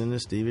listening to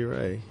Stevie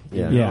Ray. You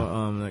Yeah.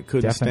 know, Yeah. that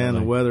couldn't stand Definitely.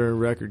 the weather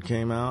record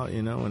came out.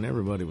 You know, and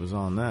everybody was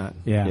on that.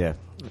 Yeah. Yeah.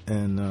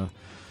 And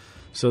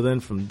so then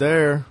from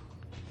there,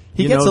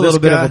 He you gets know, a little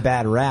this bit guy- of a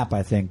bad rap,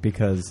 I think,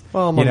 because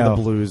Well, among you know,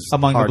 the blues,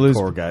 among the blues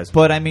hardcore guys.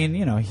 But I mean,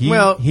 you know, he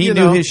Well, he you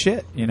knew know, his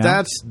shit. You know,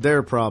 that's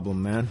their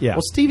problem, man. yeah.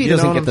 Well, Stevie You know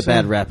doesn't what get I'm the bad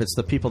saying? rap. It's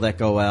the people that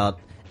go out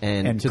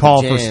and to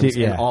call the for jams,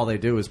 Stevie. and all they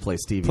do is play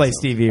Stevie. Play songs.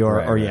 Stevie or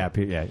Right, or right.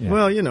 yeah.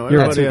 Well, you know,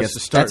 You're everybody right. has to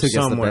start who gets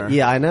the somewhere.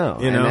 yeah, I know.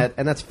 You know?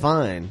 and that's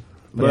fine.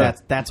 But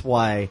But- that's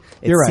why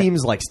it You're right.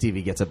 seems like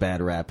Stevie gets a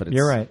bad rap, but it's,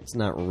 You're right. it's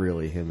not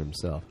really him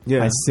himself.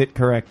 Yeah. I sit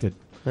corrected.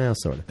 Well,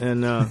 sort of.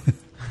 And,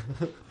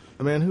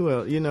 I mean, who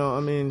else? You know, I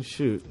mean,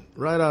 shoot.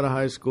 Right out of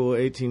high school,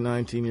 18,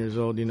 19 years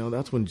old, you know,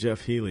 that's when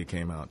Jeff Healey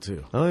came out,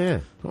 too. Oh yeah.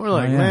 We're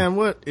like, yeah. man,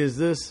 what is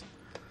this,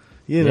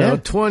 you know, Yeah.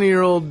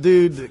 20-year-old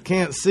dude that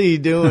can't see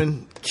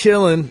doing,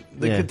 killing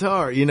the Yeah.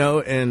 guitar, you know?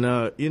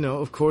 And, you know,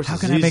 of course, How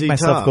can I make ZZ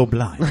myself Top. go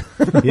blind?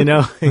 You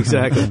know,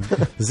 exactly.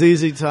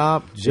 ZZ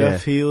Top,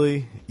 Jeff Yeah.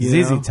 Healey. You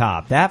ZZ know?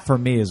 Top. That for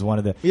me is one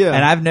of the. Yeah.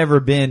 And I've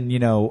never been. You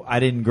know, I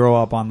didn't grow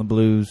up on the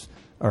blues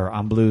or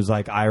on blues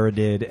like Ira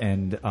did,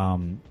 and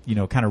you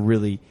know, kind of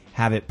really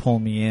have it pull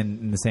me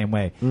in the same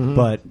way. Mm-hmm.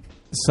 But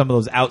some of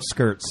those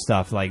outskirts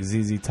stuff, like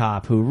ZZ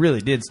Top, who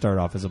really did start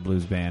off as a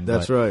blues band.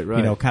 That's but, right, right.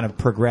 You know, kind of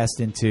progressed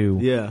into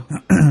Yeah.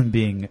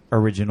 being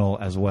original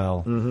as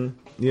well.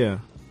 Yeah.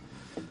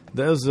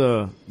 That's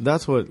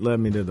what led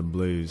me to the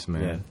blues,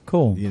 man. Yeah.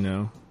 Cool. You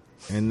know?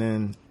 And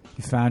then,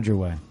 You found your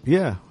way.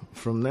 yeah,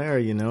 from there,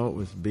 you know, it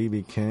was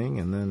B.B. King.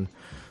 And then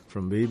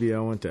from B.B., I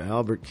went to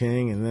Albert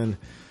King. And then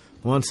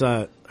once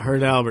I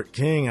heard Albert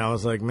King, I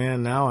was like,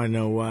 man, now I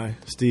know why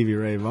Stevie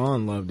Ray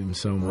Vaughan loved him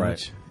so much.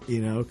 Right.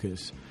 You know,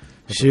 because,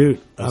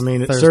 shoot, I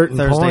mean, at Thursday, certain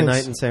Thursday points.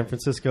 Night in San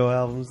Francisco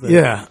albums. that-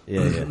 Yeah.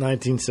 Yeah.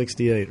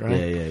 1968, right?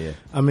 Yeah.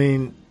 I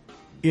mean,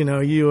 you know,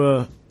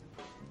 you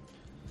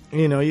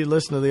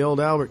listen to the old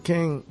Albert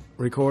King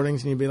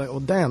recordings and you'd be like, well,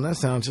 damn, that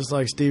sounds just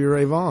like Stevie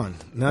Ray Vaughan.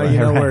 Now you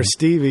know where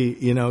Stevie,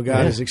 you know,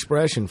 got his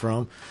expression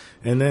from.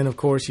 And then, of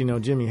course, you know,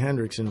 Jimi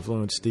Hendrix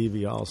influenced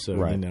Stevie also,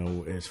 Right. you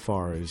know, as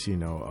far as, you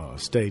know,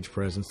 stage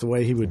presence, the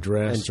way he would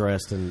dress And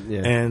dressed and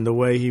yeah. and the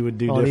way he would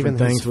do Oh, and different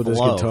even his things with his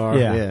flow. guitar.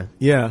 Yeah.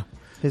 Yeah.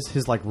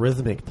 His like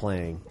rhythmic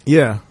playing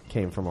Yeah.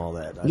 came from all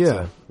that. I'd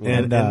Yeah,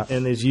 say.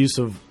 and his use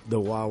of the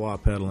wah-wah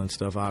pedal and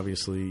stuff,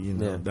 obviously, you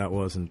know, Yeah. that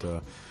wasn't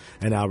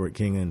an Albert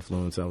King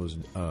influence. That was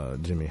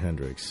Jimi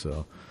Hendrix.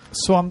 So,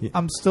 So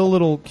I'm still a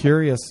little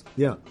curious.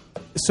 yeah.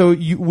 So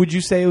would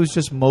you say it was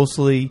just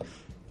mostly,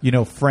 you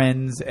know,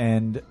 friends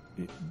and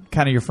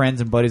kind of your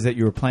friends and buddies that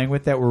you were playing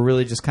with that were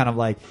really just kind of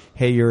like,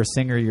 hey, you're a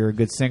singer, you're a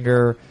good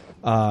singer,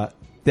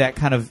 that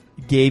kind of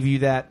gave you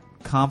that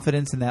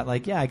confidence and that,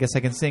 like, yeah, I guess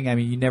I can sing. I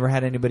mean, you never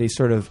had anybody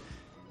sort of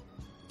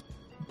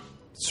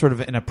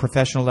in a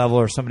professional level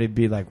or somebody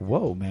be like,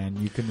 whoa, man,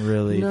 you can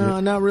really No,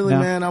 not really, No?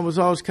 man. I was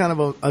always kind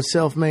of a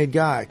self-made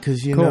guy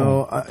because, you Cool.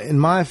 know, in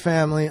my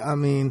family, I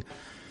mean,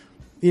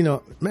 you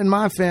know, in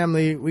my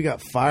family, we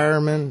got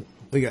firemen,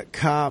 we got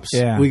cops,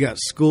 Yeah. we got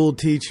school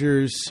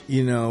teachers,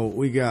 you know,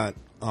 we got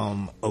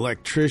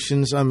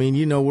electricians. I mean,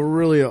 you know, we're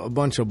really a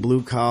bunch of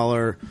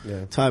blue-collar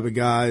type of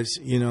guys,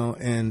 you know,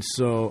 and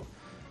so,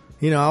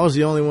 you know, I was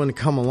the only one to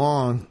come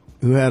along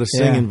who had a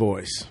singing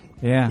voice.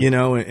 Yeah. You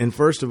know, and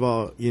first of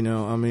all, you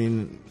know, I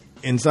mean,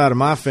 inside of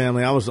my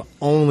family, I was the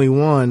only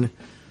one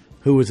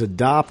who was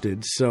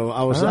adopted, so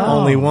I was the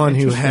only one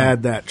who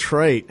had that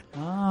trait.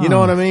 You know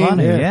what I mean?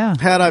 Funny, yeah.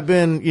 Had I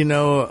been, you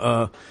know,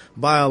 a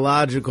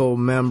biological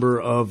member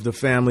of the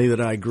family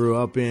that I grew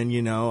up in,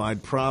 you know,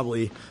 I'd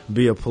probably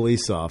be a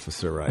police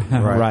officer right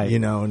now. Right. You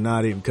know,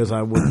 not even because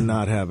I would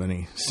not have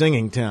any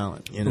singing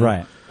talent, you know.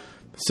 Right.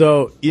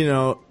 So, you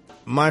know,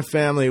 my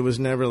family was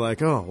never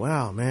like, oh,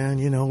 wow, man,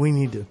 you know, we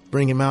need to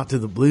bring him out to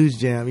the blues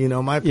jam. You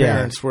know, my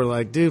parents were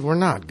like, dude, we're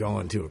not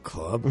going to a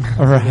club.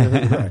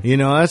 Right. You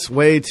know, that's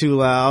way too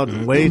loud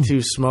and way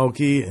too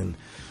smoky and,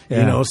 you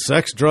Yeah. know,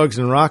 sex, drugs,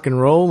 and rock and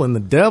roll and the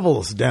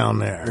devil's down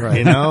there,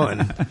 you know?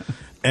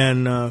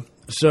 And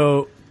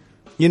so,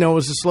 you know, it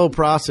was a slow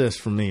process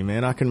for me,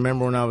 man. I can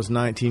remember when I was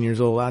 19 years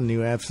old, I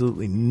knew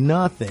absolutely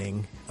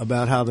nothing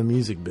about how the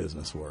music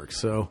business works.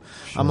 So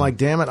I'm like,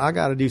 damn it, I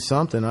got to do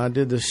something. I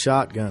did this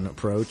shotgun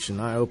approach, and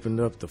I opened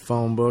up the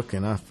phone book,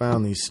 and I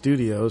found these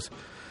studios.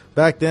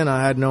 Back then,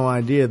 I had no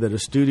idea that a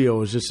studio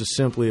was just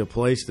simply a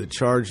place that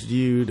charged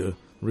you to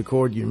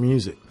record your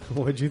music.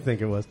 What'd you think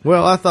it was?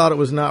 Well, I thought it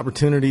was an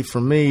opportunity for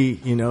me,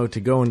 you know,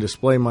 to go and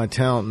display my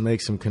talent and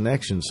make some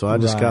connections. So I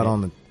just got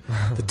on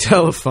the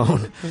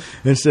telephone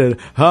and said,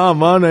 hi,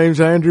 my name's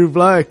Andrew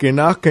Black and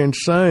I can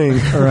sing.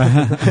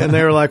 And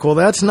they were like, well,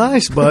 that's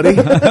nice, buddy.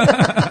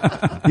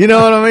 You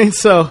know what I mean?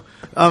 So,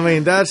 I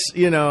mean, that's,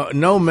 you know,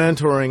 no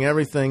mentoring.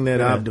 Everything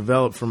that I've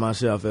developed for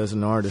myself as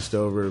an artist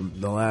over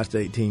the last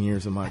 18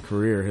 years of my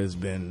career has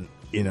been,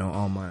 you know,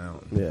 on my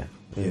own. Yeah.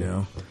 You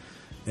know?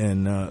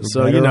 And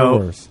so, better you or know,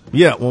 worse?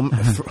 yeah, well,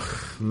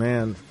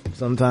 man,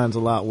 sometimes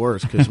a lot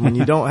worse because when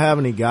you don't have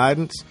any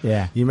guidance,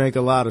 Yeah. you make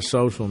a lot of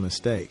social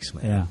mistakes,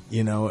 man. Yeah.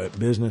 You know,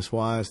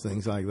 business-wise,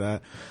 things like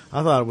that.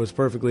 I thought it was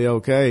perfectly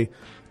okay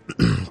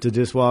to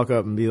just walk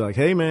up and be like,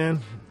 hey,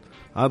 man,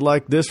 I'd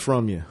like this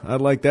from you.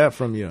 I'd like that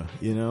from you,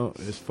 you know,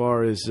 as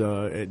far as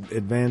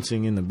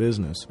advancing in the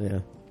business. Yeah.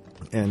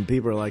 And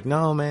people are like,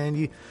 no, man,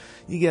 you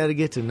got to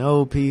get to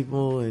know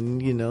people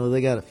and, you know, they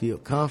got to feel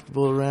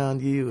comfortable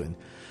around you. And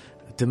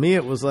to me,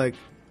 it was like,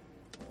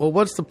 well,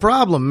 what's the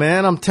problem,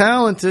 man? I'm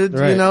talented,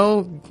 Right. you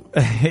know.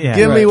 Yeah,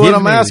 Give me right. what Give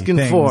I'm me asking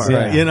things, for,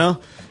 yeah. you know.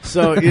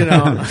 So you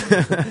know,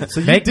 So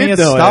you Make me did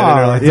a know it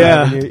star. at an early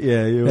Yeah. time.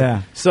 You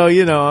Yeah. so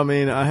you know, I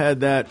mean, I had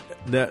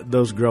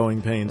those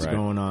growing pains Right.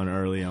 going on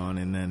early on,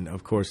 and then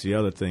of course the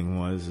other thing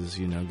is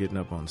you know, getting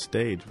up on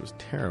stage was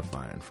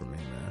terrifying for me,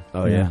 man.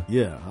 Oh yeah.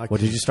 Yeah.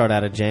 What did you start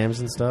out at jams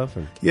and stuff?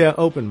 Or Yeah,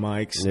 open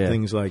mics, Yeah.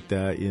 things like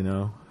that, you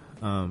know.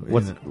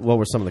 what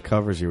were some of the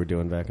covers you were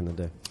doing back in the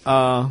day?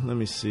 Let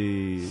me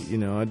see. You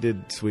know, I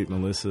did Sweet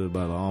Melissa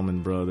by the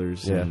Allman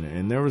Brothers, Yeah.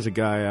 and there was a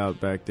guy out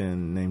back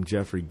then named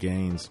Jeffrey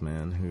Gaines,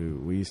 man, who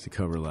we used to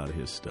cover a lot of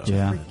his stuff.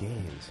 Yeah.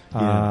 Games.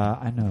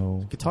 I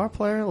know. Guitar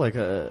player, like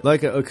a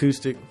Like an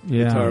acoustic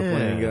Yeah. guitar yeah,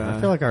 playing guy.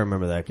 I feel like I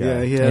remember that guy.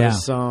 Yeah, he had Yeah. a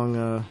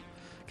song.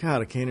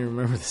 God, I can't even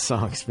remember the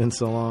song. It's been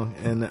so long.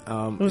 And It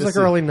was it's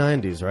like early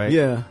 '90s, right?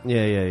 Yeah,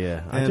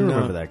 yeah. I do And,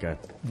 remember that guy.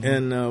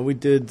 and we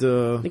did.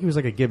 I think he was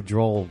like a Gib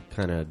Droll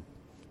kind of. It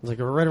was like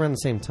right around the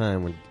same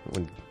time when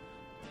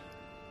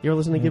you ever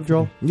listen to Gib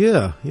Droll?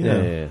 Yeah,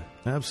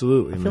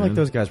 absolutely. I feel like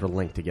those guys were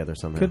linked together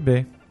somehow. Could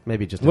be.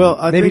 Maybe just Well,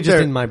 in, I maybe think just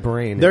they're- in my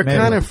brain. They're Maybe.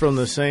 kind of from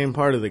the same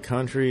part of the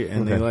country,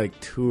 and they Okay. like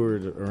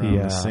toured around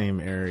Yeah. the same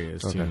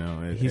areas. Okay. You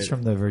know, He's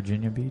from the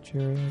Virginia Beach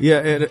area. Yeah,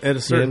 at a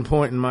certain Yeah.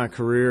 point in my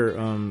career,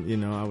 you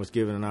know, I was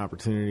given an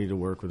opportunity to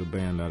work with a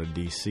band out of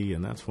D.C.,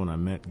 and that's when I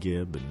met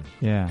Gib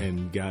Yeah.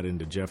 and got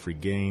into Jeffrey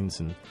Gaines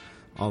and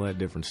all that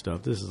different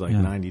stuff. This is like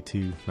Yeah.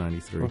 92,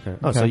 93. Okay.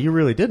 Oh, so you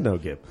really did know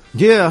Gib?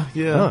 Yeah,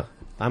 yeah. Huh.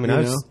 I mean,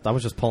 You I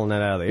was just pulling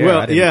that out of the air. Well,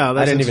 I didn't, yeah,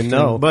 that's I didn't even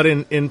interesting. know. But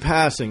in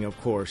passing, of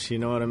course, you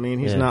know what I mean?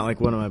 He's Yeah. not like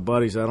one of my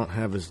buddies. I don't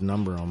have his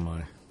number on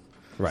my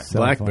Right.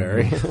 Cell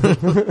BlackBerry.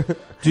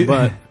 Do-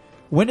 But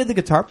when did the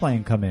guitar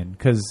playing come in?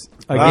 Because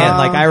again,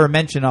 like I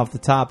mentioned off the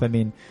top, I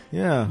mean,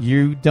 yeah.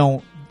 you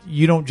don't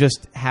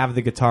just have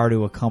the guitar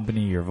to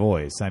accompany your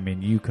voice. I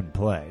mean, you can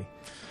play.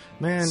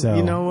 Man, So-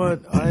 you know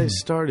what? I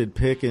started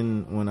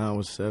picking when I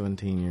was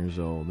 17 years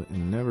old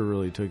and never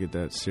really took it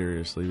that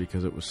seriously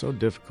because it was so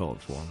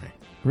difficult for me.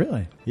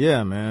 Really?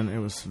 Yeah, man, it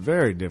was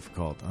very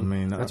difficult. I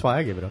mean, That's why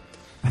I give it up.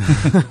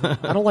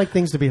 I don't like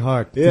things to be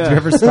hard. Yeah. Did you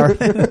ever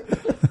start?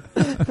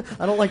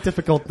 I don't like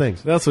difficult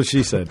things. That's what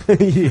she said.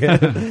 Yeah.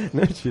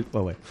 No,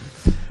 oh, wait.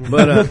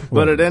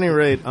 But at any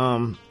rate,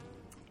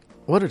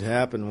 what had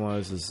happened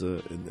was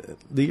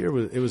the year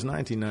was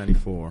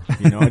 1994.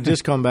 You know, I'd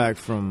just come back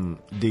from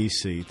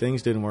D.C.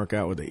 Things didn't work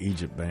out with the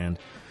Egypt band.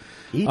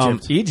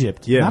 Egypt.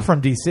 Egypt. Yeah. Not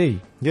from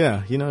D.C.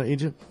 Yeah, you know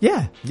Egypt.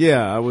 Yeah.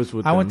 Yeah, I was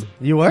with I them. went.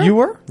 You were? You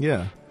were?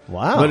 Yeah.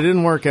 Wow. But it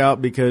didn't work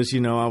out because,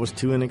 you know, I was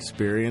too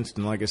inexperienced,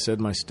 and like I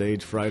said, my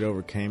stage fright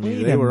overcame me.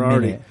 Wait They a were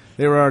minute.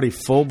 already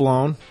full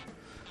blown,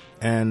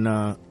 and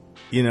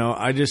you know,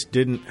 I just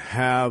didn't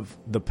have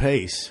the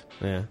pace,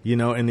 Yeah. you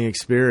know, and the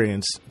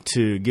experience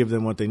to give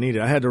them what they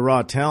needed. I had the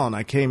raw talent.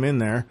 I came in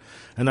there,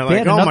 and they're They like,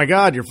 had "Oh enough- my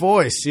God, your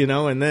voice," you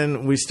know. And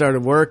then we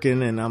started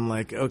working, and I'm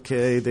like,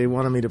 "Okay." They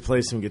wanted me to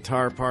play some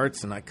guitar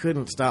parts, and I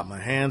couldn't stop my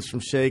hands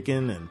from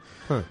shaking, and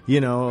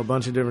you know, a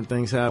bunch of different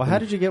things happened. Well, how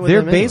did you get with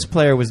Their them bass anyway?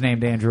 player was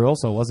named Andrew,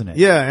 also, wasn't it?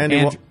 Yeah,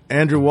 Andrew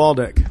Andrew-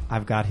 Waldeck.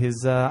 I've got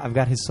his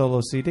solo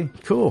CD,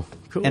 Cool.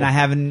 and I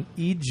have an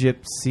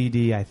Egypt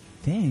CD. I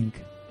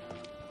think.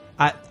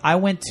 I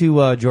went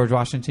to George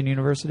Washington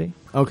University,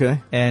 Okay.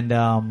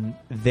 and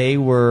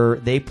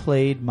they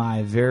played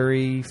my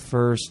very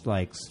first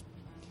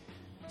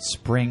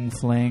spring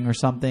fling or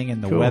something,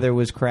 and the Cool. weather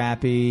was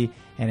crappy,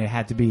 and it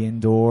had to be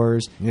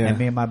indoors. Yeah. And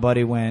me and my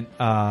buddy went.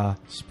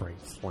 Spring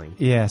fling.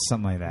 Yeah,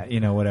 something like that. You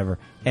know, whatever.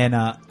 And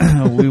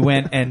we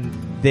went, and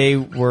they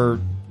were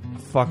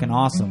fucking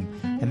awesome.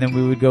 And then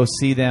we would go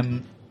see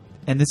them.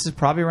 And this is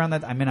probably around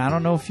that. I mean, I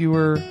don't know if you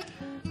were.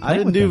 I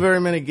didn't with do them.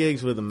 very many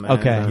gigs with them, man.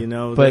 Okay. You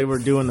know, But- they were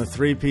doing the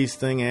three-piece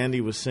thing.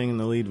 Andy was singing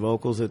the lead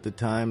vocals at the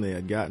time. They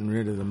had gotten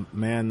rid of the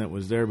man that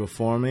was there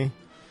before me,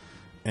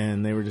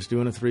 and they were just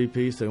doing a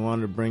three-piece. They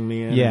wanted to bring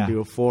me in Yeah. and do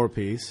a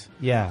four-piece.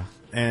 Yeah.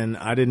 And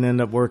I didn't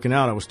end up working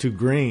out. I was too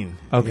green.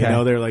 Okay. You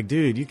know, they're like,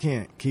 dude, you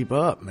can't keep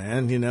up,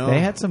 man. You know? They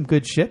had some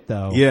good shit,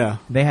 though. Yeah.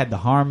 They had the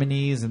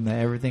harmonies and the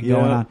everything Yeah.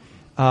 going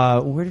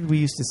on. Where did we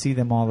used to see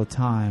them all the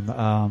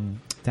time?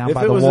 Down If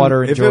by it the was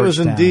water in, in if it was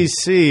in Georgetown.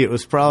 D.C., it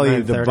was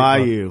probably the 930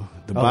 Bayou.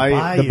 The Oh, Bayou.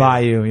 Bayou. The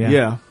Bayou, yeah.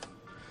 Yeah.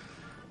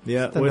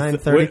 Yeah, the with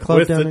 930 club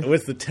with down there?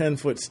 with the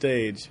 10-foot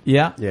stage.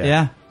 Yeah. Yeah.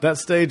 Yeah. That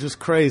stage was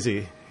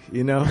crazy,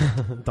 you know?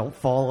 Don't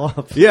fall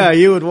off. Yeah,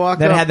 you would walk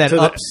That up had that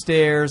to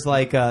upstairs,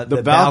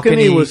 the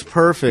balcony was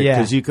perfect Yeah.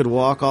 because you could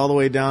walk all the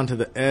way down to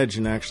the edge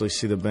and actually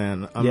see the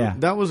band. Yeah.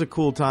 That was a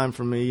cool time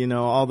for me, you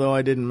know. Although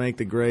I didn't make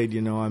the grade,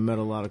 you know, I met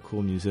a lot of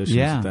cool musicians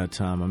Yeah. at that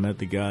time. I met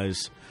the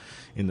guys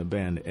in the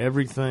band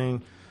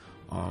Everything.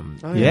 Oh,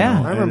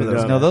 Yeah. I remember And,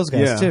 those. Know those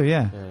guys, yeah. too,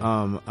 yeah.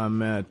 I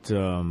met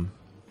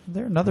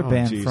They're another oh,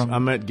 band geez. from... I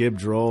met Gib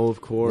Droll, of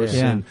course,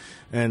 Yeah.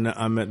 and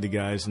I met the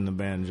guys in the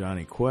band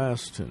Johnny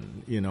Quest,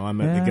 and you know, I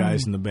met Yeah. the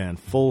guys in the band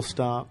Full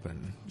Stop.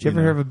 And Did you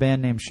ever hear of a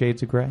band named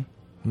Shades of Grey?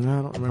 No,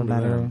 I don't From remember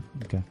that that. area?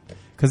 Okay.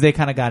 Because they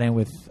kind of got in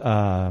with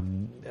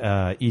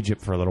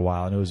Egypt for a little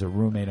while, and it was a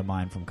roommate of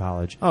mine from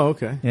college. Oh,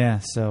 okay. Yeah,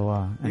 so...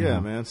 Yeah, anyhow.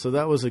 man. So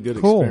that was a good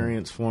Cool.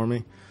 experience for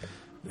me.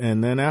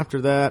 And then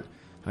after that,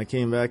 I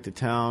came back to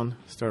town,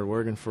 started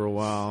working for a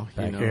while.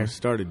 Back here.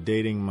 Started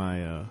dating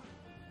my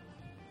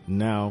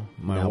now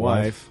Now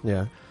wife.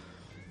 Yeah.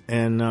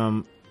 And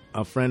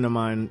a friend of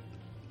mine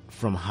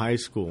from high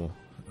school,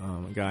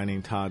 a guy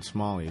named Todd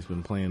Smalley, has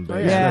been playing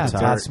bass. Yeah, with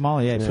Todd Derek.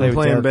 Smalley. Yeah, he He's played been with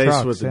playing Derek bass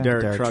Trucks, with the yeah.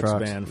 Derek Derek Trucks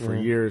Trucks, band for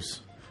yeah.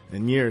 years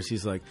and years.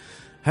 He's like,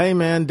 hey,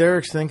 man,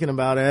 Derek's thinking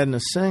about adding a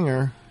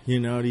singer. Do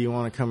you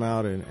want to come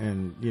out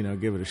and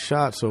give it a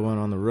shot? So I went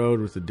on the road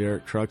with the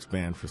Derek Trucks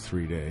band for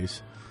 3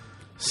 days.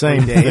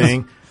 Same 3 days?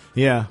 thing.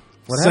 Yeah.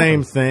 What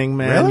Same happened? thing,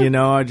 man. Really?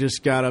 I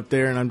just got up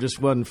there and I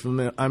just wasn't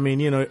familiar. I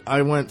mean,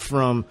 I went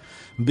from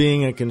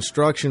being a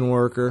construction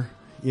worker,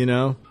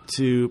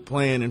 to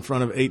playing in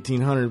front of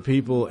 1,800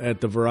 people at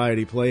the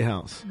Variety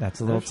Playhouse. That's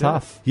a little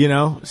tough.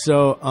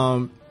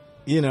 So,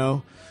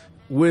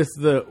 with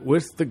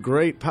the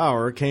great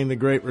power came the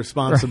great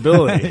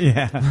responsibility.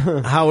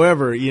 Yeah.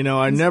 However,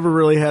 I never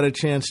really had a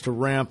chance to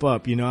ramp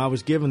up. I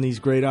was given these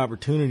great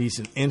opportunities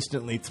and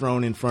instantly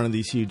thrown in front of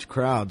these huge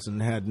crowds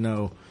and had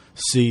no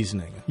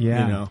seasoning.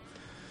 Yeah.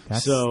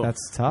 That's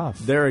tough.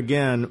 There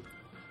again,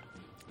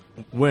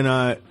 when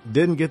I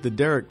didn't get the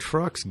Derek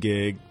Trucks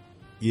gig,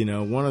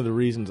 one of the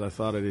reasons I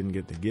thought I didn't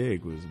get the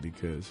gig was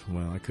because,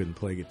 I couldn't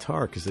play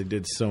guitar because they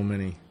did so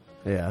many.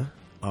 Yeah.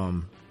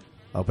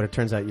 Oh, but it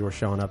turns out you were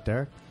showing up,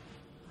 Derek.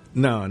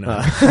 No.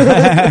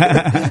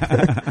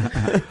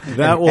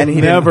 That will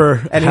never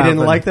happen. And he didn't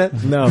like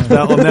that? No,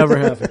 that will never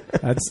happen.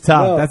 That's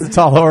tough. No. That's a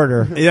tall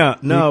order. Yeah,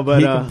 no, but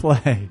he can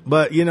play.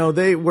 But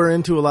they were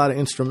into a lot of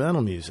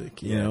instrumental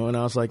music, and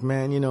I was like,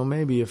 man,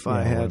 maybe if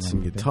I had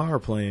some guitar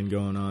playing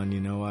going on,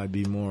 I'd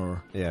be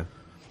more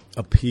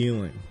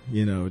appealing,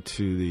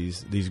 to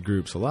these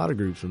groups. A lot of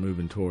groups are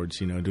moving towards,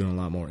 doing a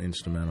lot more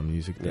instrumental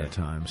music at that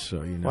time. So,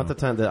 Well, at the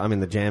time,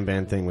 the jam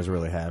band thing was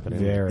really happening.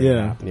 Very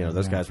Yeah. happy.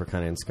 Those guys were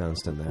kind of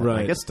ensconced in that. Right.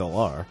 I guess still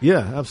are.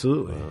 yeah,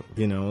 absolutely.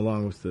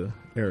 Along with the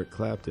Eric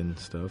Clapton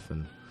stuff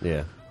and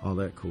Yeah. all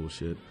that cool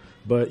shit.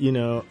 But,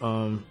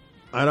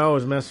 I'd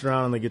always messed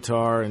around on the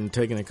guitar and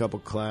taken a couple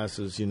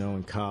classes,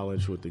 in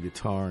college with the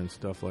guitar and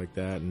stuff like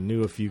that, and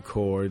knew a few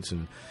chords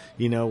and,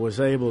 was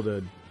able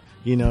to,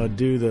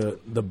 do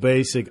the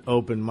basic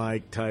open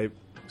mic type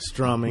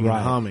strumming Right.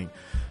 and humming.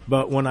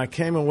 But when I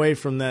came away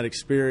from that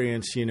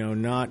experience,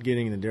 not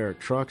getting the Derek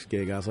Trucks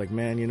gig, I was like,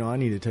 man, I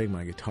need to take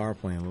my guitar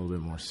playing a little bit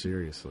more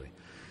seriously.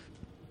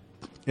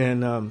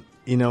 And,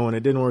 when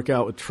it didn't work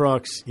out with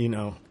Trucks,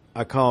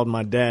 I called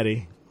my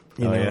daddy,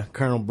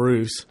 Colonel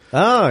Bruce.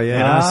 Oh, yeah.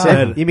 And I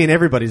said- you mean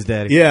everybody's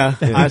daddy. Yeah.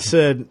 I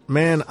said,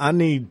 man, I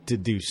need to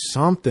do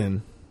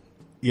something,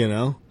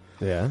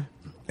 Yeah.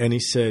 And he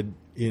said,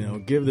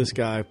 give this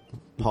guy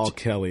Paul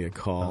Kelly a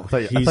call.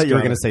 I thought you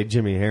were going to say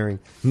Jimmy Herring.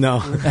 No.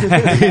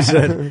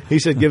 he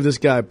said, give this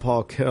guy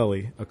Paul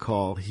Kelly a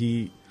call.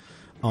 He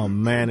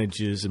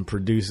manages and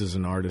produces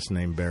an artist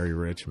named Barry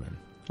Richmond.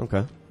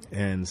 Okay.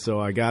 And so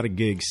I got a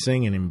gig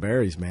singing in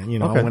Barry's, man.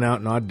 Okay. I went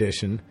out and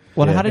auditioned.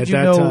 Well, Yeah. how did At you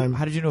that know? time-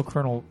 How did you know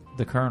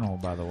the Colonel?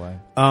 By the way.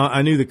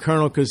 I knew the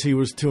Colonel because he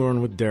was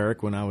touring with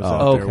Derek when I was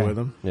out okay. there with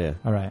him. Yeah.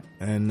 All right.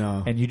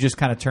 And You just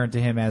kind of turned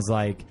to him as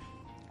like,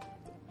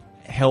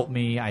 help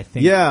me. I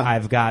think Yeah.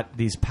 I've got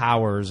these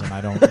powers and I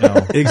don't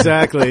know.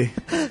 exactly.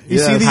 You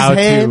see these How to-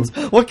 hands?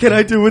 What can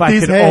I do with if I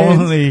these could hands?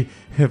 only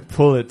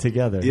pull it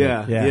together.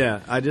 Yeah.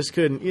 I just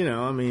couldn't,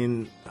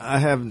 I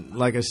have,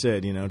 like I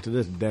said, to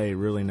this day,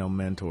 really no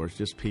mentors,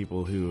 just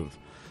people who have,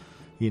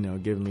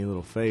 given me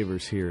little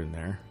favors here and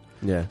there.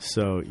 Yeah.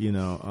 So,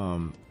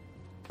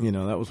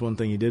 that was one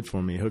thing he did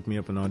for me. He hooked me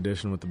up an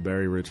audition with the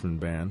Barry Richmond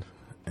band,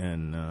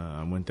 and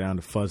I went down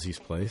to Fuzzy's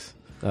place.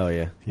 Oh,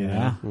 yeah.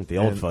 Yeah. The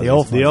old And-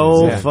 fuzzies. The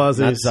old Yeah.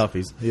 Fuzzies. Not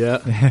Zuffies.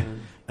 Yeah.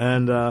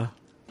 And,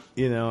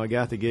 I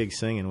got the gig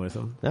singing with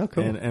him. Oh,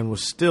 cool. And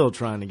was still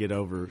trying to get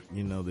over,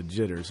 the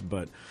jitters.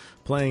 But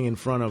playing in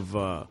front of...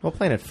 Well,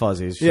 playing at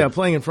Fuzzies. yeah,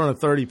 playing in front of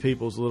 30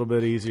 people is a little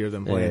bit easier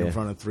than playing Yeah. in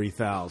front of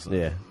 3,000.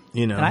 Yeah.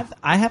 And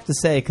I have to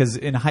say, because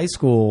in high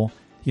school,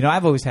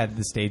 I've always had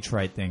the stage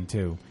fright thing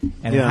too.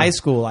 And in Yeah. high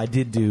school, I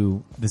did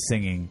do the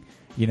singing,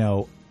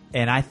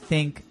 and I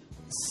think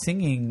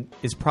singing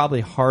is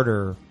probably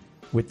harder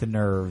with the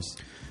nerves.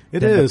 It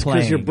than the is,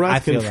 because your playing, I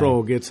breath feel control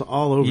like. gets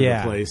all over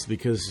Yeah. the place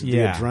because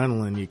Yeah. the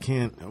adrenaline, you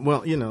can't...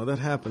 Well, that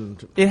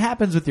happened... It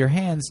happens with your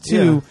hands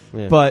too,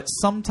 Yeah. but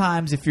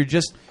sometimes if you're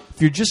just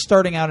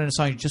starting out in a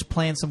song, you're just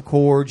playing some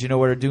chords,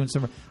 or doing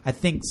some. I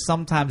think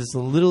sometimes it's a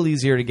little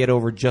easier to get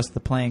over just the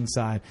playing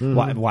side.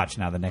 Watch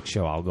now, the next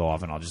show I'll go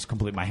off and I'll just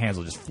my hands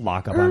will just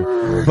lock up on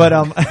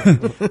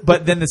it.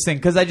 But then the sing,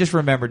 because I just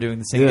remember doing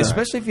the singing, Yeah.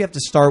 especially if you have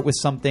to start with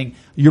something.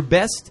 Your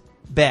best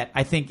bet,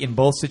 I think, in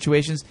both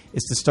situations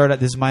is to start out.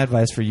 This is my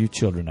advice for you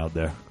children out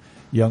there,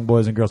 young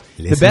boys and girls.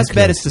 The best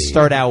bet is to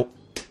start out,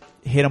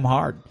 hit them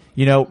hard.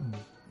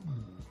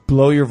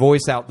 Blow your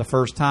voice out the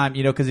first time,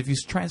 because if you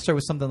try and start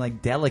with something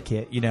like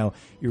delicate, you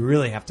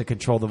really have to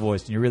control the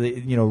voice, and you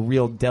really,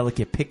 real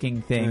delicate picking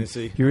I thing,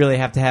 see. you really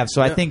have to have.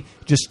 So I think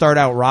just start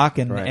out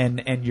rocking, Right.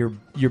 and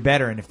you're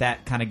better, and if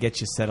that kind of gets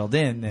you settled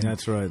in, then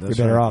That's right, that's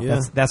you're better right, off. yeah.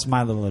 That's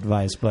my little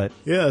advice, but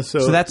Yeah,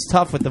 so that's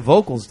tough with the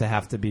vocals to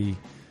have to be.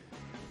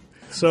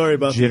 Sorry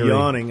about Jittery. the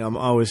yawning. I'm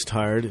always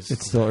tired. It's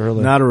still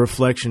early. Not a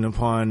reflection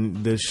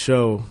upon this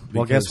show.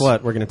 Well, guess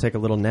what? We're going to take a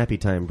little nappy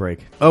time break.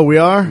 Oh, we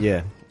are?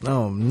 Yeah.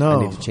 Oh,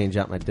 no. I need to change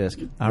out my disc.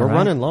 All We're right.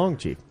 running long,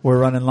 Chief. We're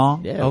running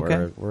long. Yeah,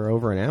 Okay. we're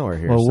over an hour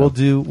here. Well, so.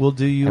 we'll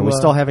do you. And we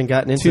still haven't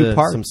gotten into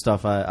two-part. some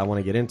stuff I want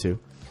to get into.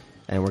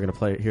 And we're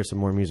going to hear some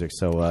more music.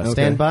 So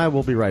stand by.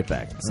 We'll be right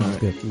back. Sounds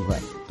good.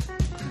 Right.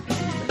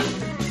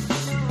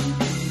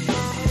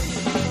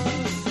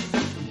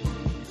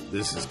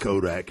 This is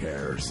Kodak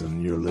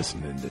Harrison. You're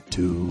listening to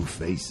Two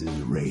Faces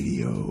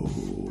Radio.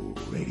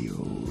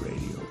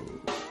 Radio.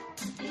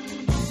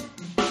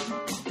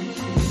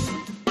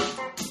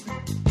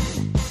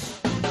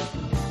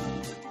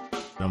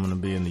 I'm going to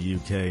be in the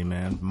UK,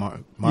 man.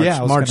 March Yeah,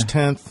 I was March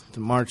gonna- 10th to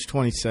March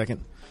 22nd.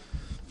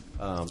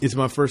 It's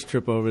my first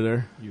trip over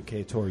there.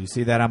 UK tour. You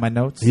see that on my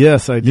notes?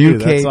 Yes, I do. UK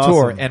That's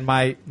tour. awesome. And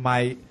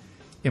my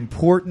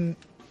important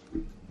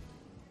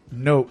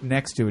note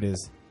next to it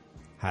is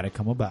how to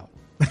come about.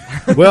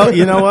 Well,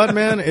 you know what,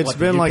 man? It's What,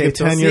 been the like UK a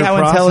tour? 10-year See how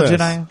process.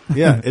 intelligent I am?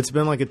 Yeah, it's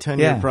been like a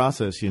 10-year Yeah.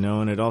 process,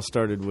 and it all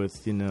started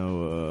with,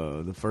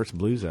 the first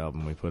blues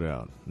album we put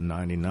out in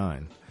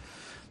 99.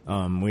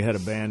 We had a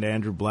band,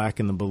 Andrew Black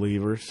and the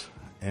Believers,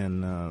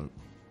 and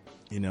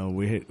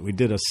we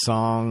did a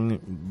song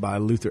by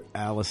Luther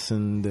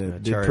Allison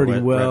that did Cherry pretty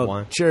Red well.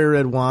 Wine. Cherry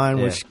Red Wine,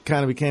 Yeah. which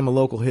kind of became a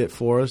local hit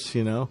for us,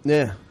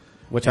 Yeah.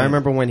 Which I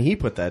remember when he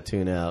put that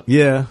tune out.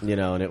 Yeah.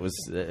 And it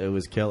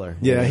was killer.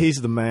 Yeah, he's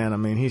the man. I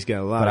mean, he's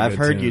got a lot But of I've good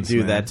heard you tunes, do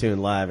man. that tune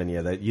live,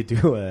 and that you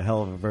do a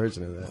hell of a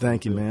version of that.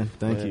 Thank you, man.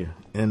 Thank Yeah. you.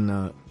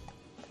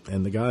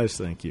 And the guys,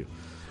 thank you.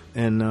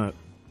 And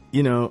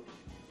the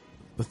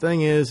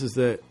thing is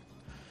that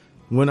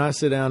when I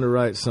sit down to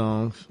write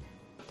songs,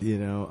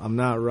 I'm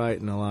not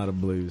writing a lot of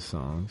blues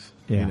songs.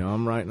 Yeah.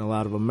 I'm writing a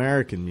lot of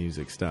American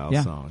music style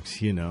Yeah. songs,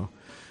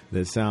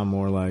 that sound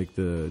more like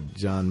the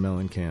John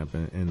Mellencamp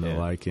and the Yeah.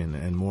 like,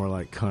 and more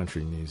like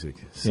country music.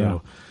 So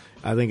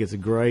Yeah. I think it's a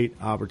great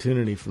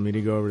opportunity for me to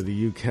go over to the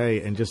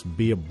UK and just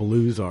be a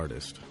blues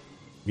artist.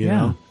 You Yeah.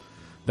 know?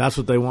 That's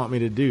what they want me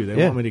to do. They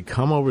Yeah. want me to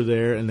come over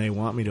there and they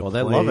want me to Well, play,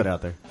 they love it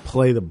out there.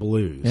 play the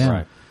blues. Yeah.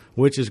 Right.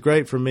 Which is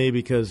great for me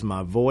because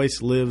my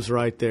voice lives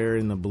right there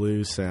in the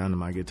blues sound, and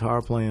my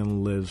guitar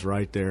playing lives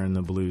right there in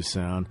the blues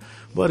sound.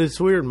 But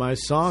it's weird, my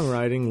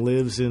songwriting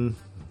lives in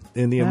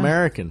the Yeah.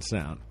 American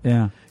sound.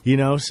 Yeah.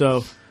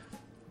 So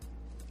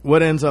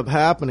what ends up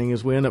happening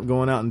is we end up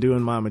going out and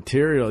doing my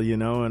material,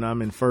 and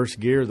I'm in first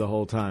gear the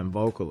whole time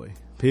vocally.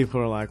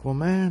 People are like, well,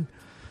 man,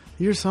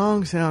 your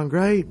songs sound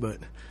great, but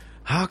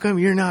how come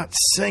you're not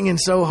singing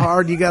so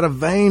hard you got a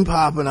vein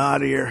popping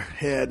out of your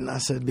head? And I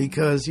said,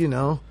 because,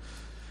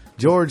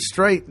 George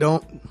Strait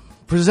don't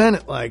present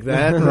it like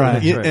that.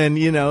 Right. And,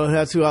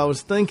 that's who I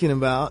was thinking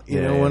about,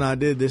 Yeah. when I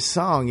did this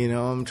song.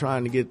 I'm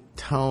trying to get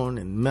tone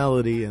and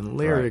melody and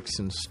lyrics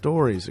and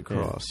stories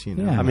across,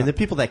 Yeah. I mean, the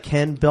people that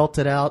can belt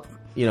it out,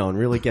 and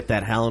really get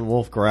that Howlin'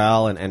 Wolf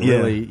growl and Yeah.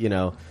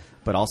 really,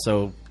 but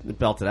also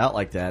belt it out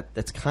like that,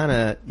 that's kind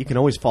of, you can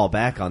always fall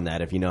back on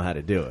that if you know how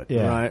to do it.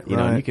 Yeah. Right, And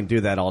right. you can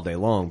do that all day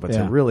long, but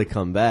Yeah. to really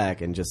come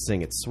back and just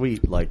sing it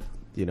sweet like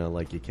you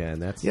can,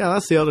 that's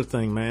the other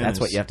thing, man. that's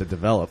is- what you have to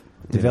develop.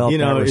 Develop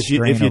that if you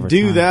restraint over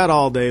do time. that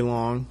all day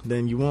long,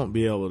 then you won't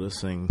be able to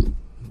sing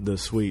the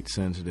sweet,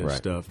 sensitive Right.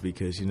 stuff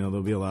because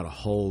there'll be a lot of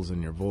holes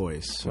in your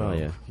voice. So, Oh,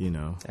 yeah.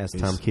 Ask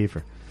it's- Tom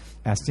Kiefer.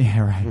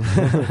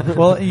 Right.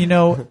 Well,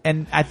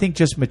 and I think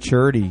just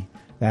maturity,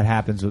 that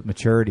happens with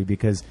maturity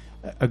because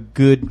a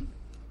good,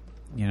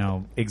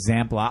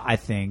 example, I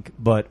think,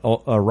 but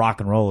a rock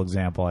and roll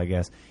example, I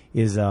guess,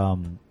 is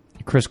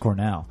Chris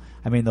Cornell.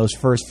 I mean, those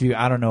first few,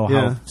 I don't know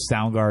Yeah. how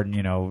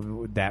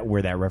Soundgarden, that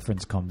where that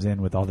reference comes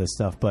in with all this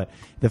stuff, but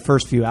the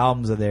first few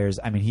albums of theirs,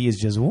 I mean, he is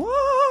just, whoa,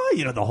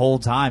 the whole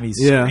time he's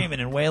Yeah. screaming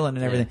and wailing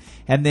and everything.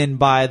 And then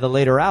by the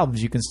later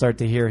albums, you can start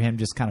to hear him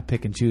just kind of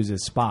pick and choose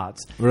his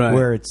spots Right.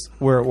 where it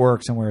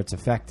works and where it's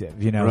effective,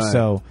 Right.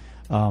 So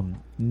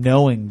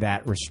knowing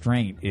that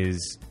restraint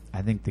is,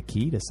 I think, the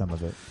key to some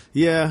of it.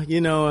 Yeah,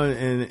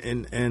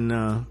 and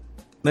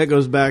that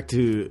goes back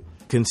to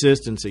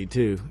consistency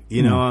too.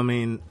 I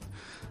mean,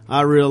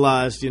 I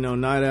realized,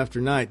 night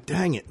after night,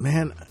 dang it,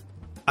 man,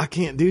 I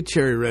can't do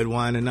Cherry Red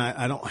Wine tonight.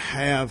 I don't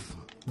have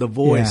the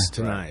voice Yeah.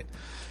 tonight,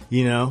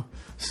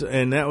 So,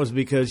 and that was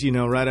because,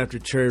 right after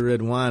Cherry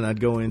Red Wine, I'd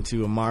go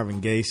into a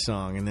Marvin Gaye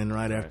song. And then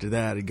right after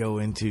that, I'd go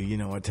into,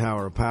 a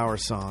Tower of Power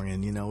song.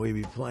 And, we'd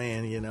be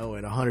playing, at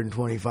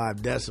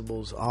 125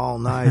 decibels all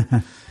night.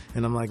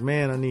 And I'm like,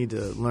 man, I need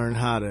to learn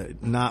how to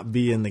not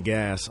be in the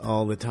gas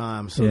all the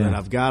time so Yeah. that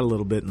I've got a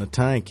little bit in the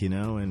tank,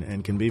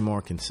 and can be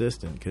more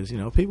consistent. Because,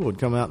 people would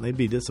come out and they'd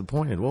be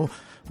disappointed. Well,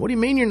 what do you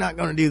mean you're not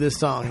going to do this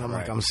song? And I'm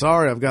like, I'm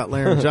sorry, I've got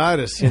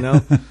laryngitis,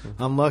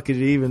 I'm lucky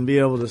to even be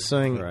able to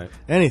sing Right.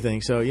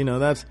 anything. So,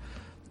 that's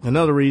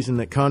another reason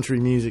that country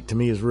music to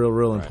me is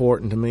real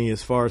important to me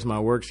as far as my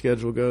work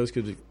schedule goes.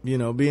 Because,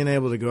 being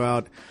able to go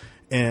out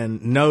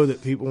and know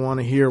that people want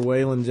to hear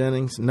Waylon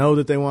Jennings, know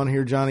that they want to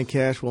hear Johnny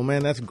Cash, well,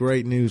 man, that's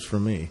great news for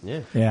me.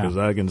 Yeah. Yeah. Because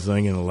I can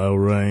sing in a low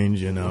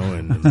range,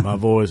 and my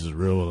voice is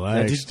real Now,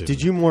 relaxed.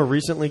 did you more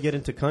recently get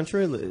into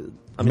country? I mean,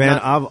 Man,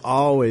 not- I've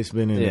always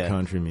been into Yeah.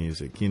 country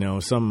music. Some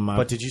of my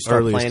but did you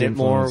start earliest playing it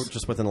more influence-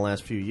 just within the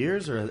last few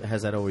years, or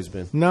has that always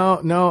been?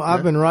 No,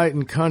 I've been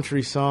writing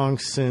country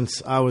songs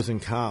since I was in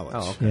college.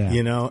 Oh, okay.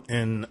 Yeah.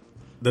 And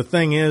the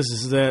thing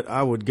is that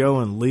I would go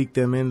and leak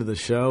them into the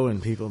show,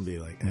 and people would be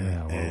like,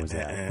 what was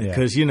that? Yeah.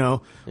 Because,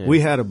 we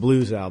had a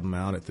blues album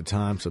out at the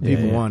time, so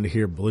people yeah. wanted to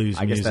hear blues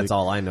I guess music. that's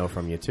all I know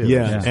from you too.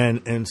 Yeah, Yeah.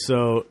 and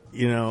so,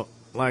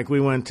 like we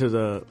went to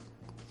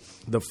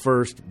the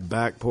first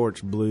Back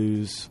Porch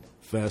Blues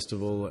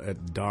Festival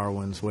at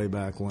Darwin's way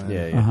back when.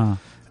 Yeah, yeah. Uh-huh.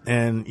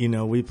 And,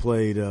 we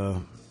played,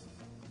 a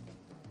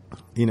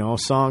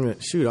song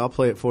that, shoot, I'll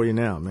play it for you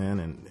now,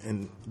 man.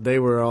 And they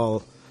were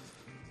all,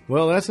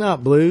 well, that's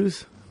not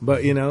blues,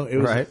 but, it was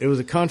Right. it was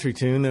a country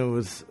tune. It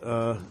was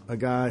a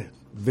guy,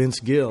 Vince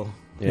Gill,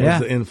 Yeah.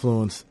 was the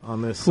influence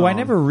on this Who song. I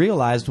never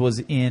realized was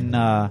in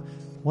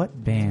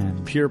what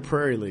band? Pure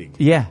Prairie League.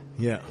 Yeah.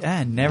 Yeah.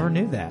 I never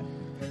knew that.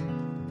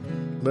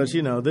 But,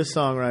 this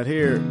song right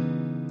here,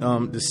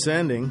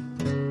 Descending,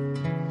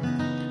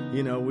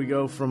 we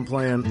go from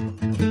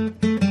playing,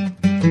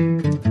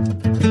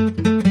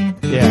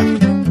 Yeah.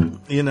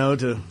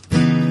 to,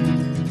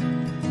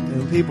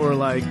 and people are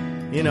like,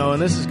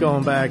 and this is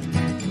going back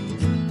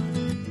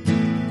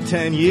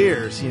 10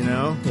 years,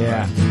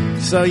 Yeah.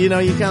 So, you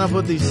kind of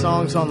put these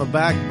songs on the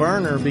back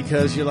burner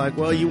because you're like,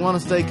 well, you want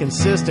to stay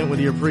consistent with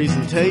your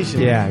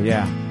presentation. Yeah.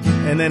 Yeah.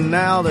 And then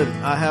now that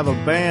I have a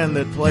band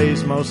that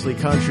plays mostly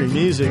country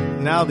music,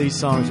 now these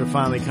songs are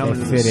finally coming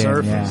They to the fit in,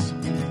 surface.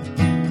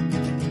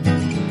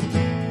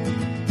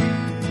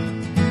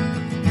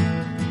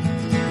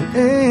 An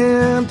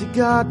empty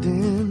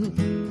garden,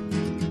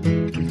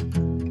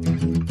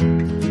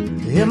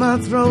 yeah, my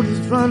throat is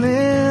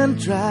running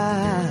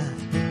dry,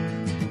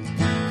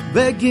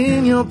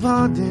 begging your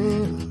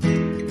pardon.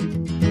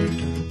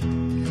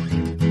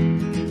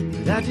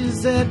 I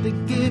just had to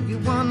give you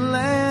one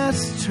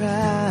last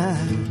try.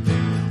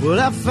 Well,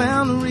 I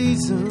found a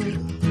reason,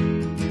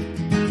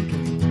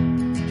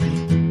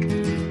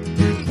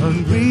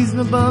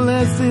 unreasonable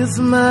as this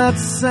might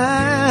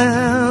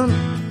sound.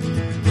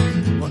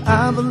 Well,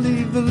 I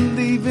believe in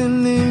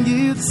leaving in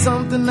you,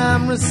 something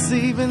I'm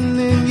receiving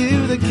in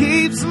you that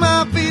keeps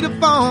my feet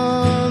up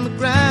on the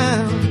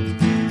ground.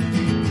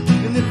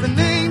 And if an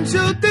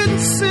angel didn't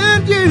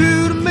send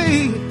you to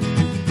me,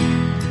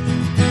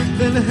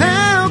 then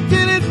how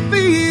can it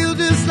feel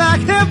just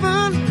like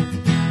heaven?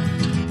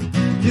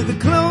 You're the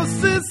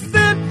closest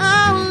that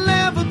I'll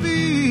ever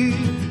be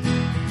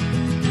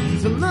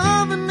to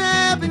love and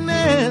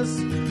happiness,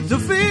 to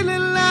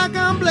feeling like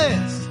I'm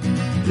blessed.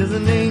 Cause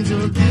an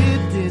angel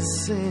did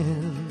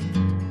descend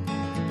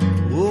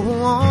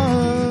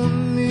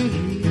on me.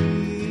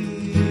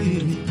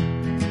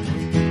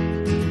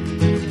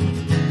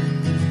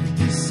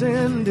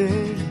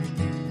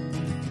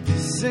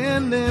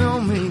 Descending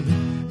on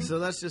me. So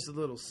that's just a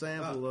little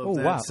sample of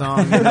that wow. song.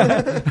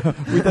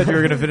 We thought you were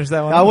going to finish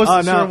that one. I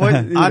wasn't no, sure what.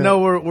 I know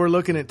we're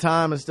looking at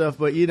time and stuff,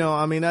 but I just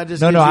No,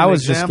 gives no, you I an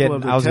was just example kidding.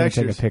 of the I was going to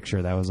take a textures.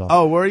 picture. That was all.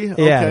 Oh, were you?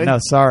 yeah. Okay. No,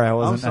 sorry. I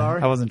wasn't.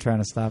 sorry. I wasn't trying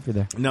to stop you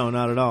there. No,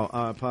 not at all.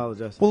 I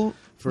apologize. Well,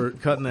 for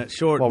cutting that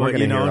short, Well, we're but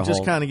gonna hear a just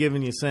whole- kind of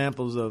giving you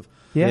samples of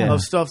Yeah.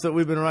 of stuff that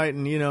we've been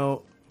writing,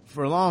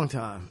 for a long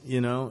time,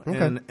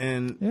 Okay.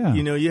 and Yeah.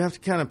 you have to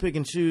kind of pick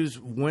and choose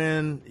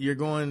when you're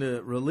going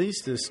to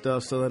release this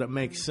stuff so that it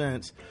makes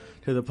sense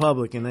to the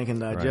public and they can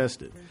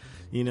digest it.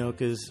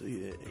 Because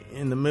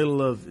in the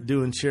middle of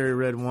doing Cherry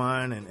Red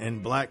Wine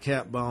and Black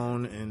Cat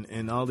Bone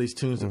and all these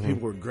tunes that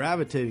people were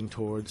gravitating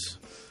towards,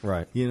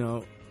 Right.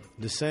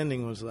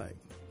 Descending was like,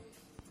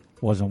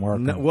 wasn't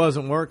working.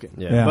 wasn't working.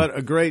 Yeah. But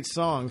a great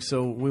song,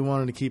 so we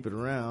wanted to keep it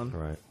around.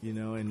 Right.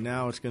 And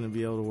now it's going to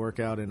be able to work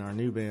out in our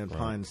new band,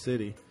 Pine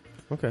City.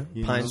 Okay.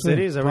 You Pine know?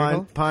 City, is that what you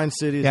call it? Pine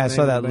City is Yeah, I the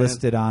saw name that of the band.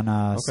 listed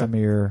on some of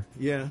your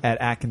Yeah. at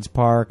Atkins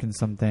Park and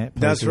something.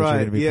 That's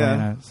right, Be yeah.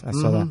 playing. I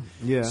saw that.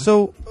 Yeah.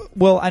 So,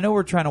 well, I know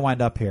we're trying to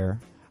wind up here.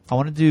 I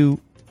want to do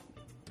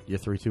Your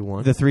 3, 2,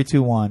 1. the 3,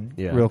 2, 1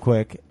 Yeah. real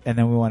quick, and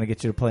then we want to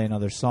get you to play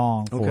another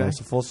song for Okay. us,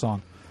 a full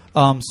song.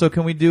 So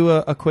can we do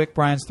a quick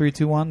Brian's 3,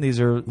 2, 1? These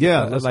are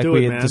Let's like do we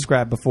it, had man.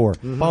 described before.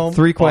 Bum,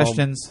 3 bum,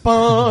 questions.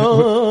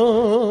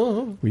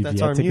 bum. We've That's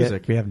yet our to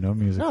music. we have no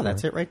music. No, for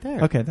that's it right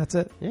there. Okay, that's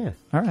it. Yeah.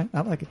 All right,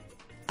 I like it.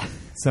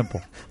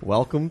 Simple.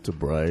 Welcome to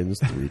Brian's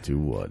 3, 2,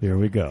 1. Here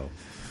we go.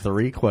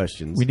 3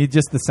 questions. We need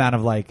just the sound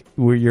of like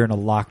where you're in a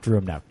locked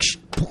room now.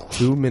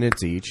 2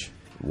 minutes each.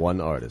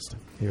 1 artist.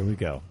 Here we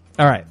go.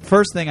 All right.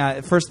 First thing I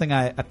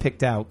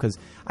picked out because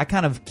I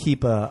kind of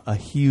keep a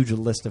huge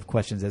list of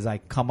questions as I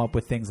come up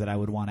with things that I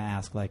would want to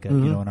ask, like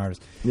an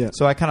artist. Yeah.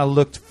 So I kind of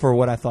looked for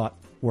what I thought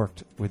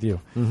worked with you.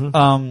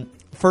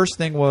 First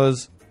thing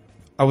was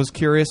I was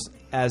curious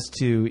as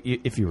to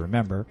if you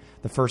remember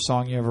the first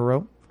song you ever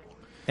wrote,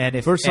 And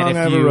if First song and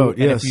if I ever you, wrote,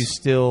 and yes. if you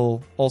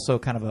still also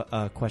kind of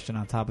a question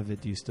on top of it,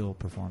 do you still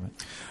perform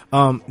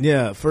it?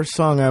 Yeah, first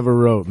song I ever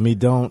wrote, Me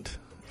Don't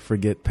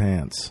Forget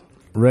Pants.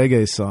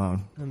 Reggae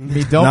song.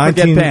 Me don't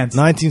forget pants.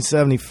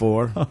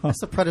 1974.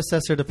 That's the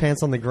predecessor to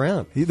Pants on the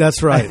Ground.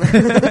 That's right.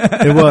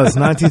 It was.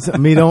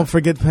 Me Don't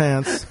Forget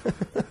Pants.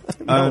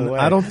 No way.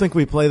 I don't think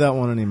we play that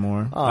one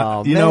anymore.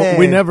 Oh, you know, man.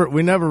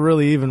 we never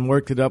really even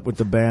worked it up with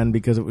the band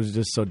because it was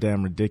just so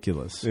damn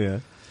ridiculous. Yeah.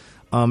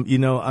 You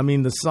know, I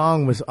mean, the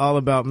song was all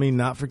about me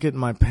not forgetting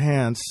my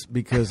pants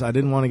because I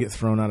didn't want to get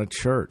thrown out of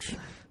church.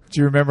 Do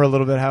you remember a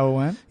little bit how it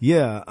went?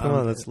 Yeah. Come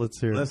on, let's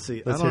hear it. Let's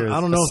see. Let's I hear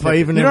don't know if I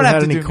even You ever don't have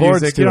had to any do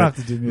chords music. to You don't it. have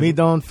to do music. Me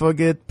don't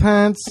forget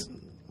pants.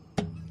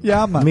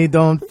 Yeah, man. Me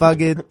don't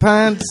forget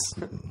pants.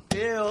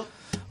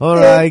 Or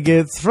I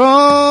get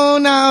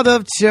thrown out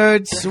of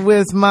church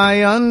with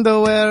my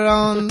underwear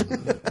on.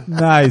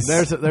 Nice.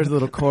 There's a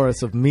little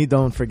chorus of Me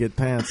Don't Forget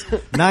Pants.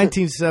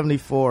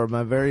 1974,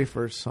 my very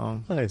first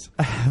song. Nice.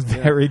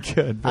 Very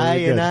good.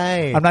 Very good.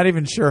 I'm not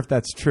even sure if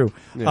that's true.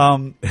 Yeah.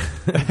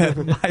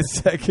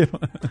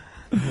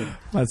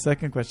 My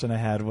second question I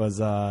had was,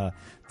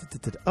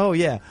 oh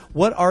yeah,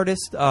 what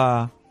artist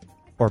or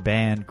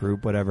band,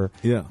 group, whatever,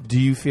 Yeah. do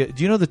you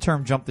know the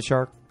term "jump the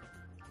shark"?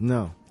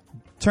 No.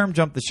 Term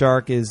 "jump the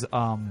shark" is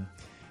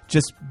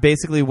just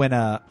basically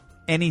when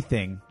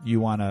anything you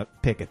want to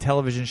pick, a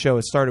television show.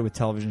 It started with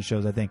television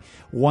shows, I think.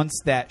 Once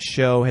that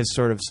show has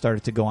sort of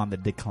started to go on the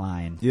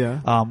decline,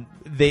 Yeah.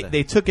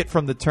 they took it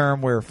from the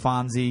term where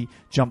Fonzie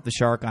jumped the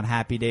shark on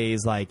Happy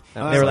Days. Like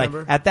I they were like,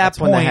 remember. at that That's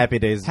when point, the Happy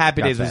Days got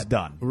was bad.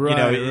 done. Right,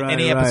 right,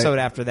 any right. episode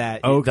after that,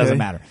 it Okay. doesn't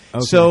matter.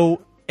 Okay.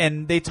 So.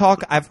 And they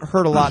talk, I've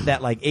heard a lot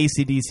that like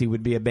AC/DC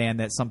would be a band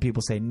that some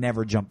people say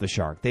never jumped the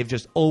shark. They've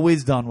just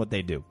always done what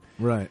they do.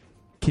 Right.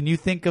 Can you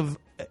think of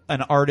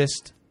an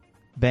artist,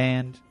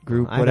 band,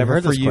 group, I haven't whatever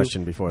heard for this you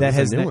question before. that This is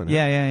has a new one,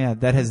 huh?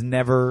 that has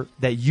never,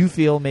 that you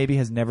feel maybe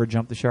has never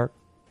jumped the shark?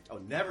 Oh,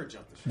 never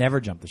jump the shark.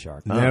 Never jumped the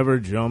shark. Never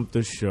jumped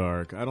the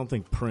shark. I don't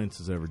think Prince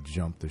has ever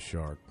jumped the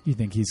shark. You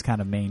think he's kind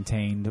of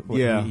maintained what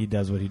Yeah. he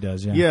does what he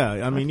does? Yeah.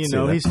 Yeah, I mean, can you see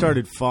know, that. he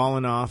started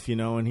falling off, you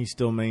know, and he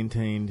still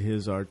maintained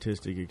his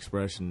artistic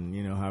expression,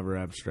 you know, however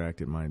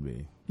abstract it might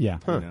be. Yeah.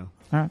 You know?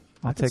 All right.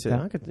 I'll I could take see-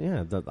 that. I could,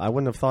 yeah, I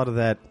wouldn't have thought of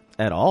that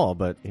at all,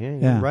 but yeah, you're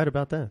Yeah. right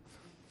about that.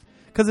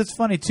 Because it's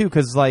funny, too,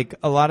 because, like,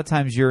 a lot of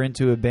times you're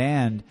into a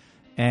band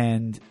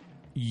and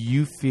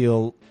you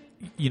feel,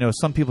 you know,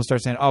 some people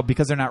start saying, oh,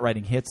 because they're not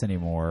writing hits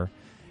anymore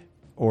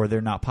or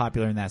they're not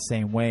popular in that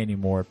same way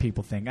anymore,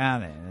 people think,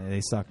 they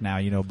suck now,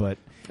 you know. But,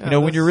 you know,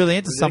 when that's you're really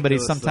into somebody,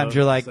 ridiculous, sometimes though,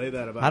 you're like, to say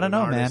that about I don't an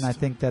know, man. artist. I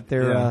think that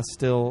they're Yeah.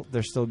 still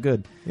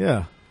good.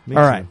 Yeah. me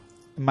All too. right.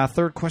 My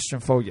third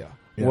question for you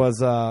Yeah.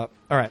 was, all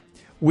right,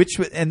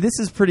 and this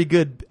is pretty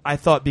good, I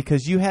thought,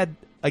 because you had,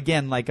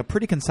 again, like a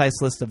pretty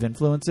concise list of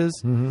influences.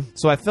 Mm-hmm.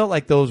 So I felt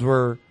like those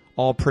were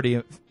all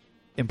pretty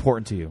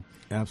important to you.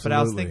 Absolutely. But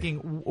I was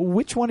thinking,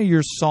 which one of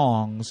your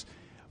songs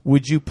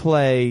would you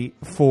play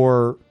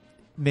for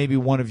maybe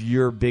one of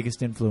your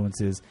biggest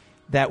influences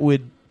that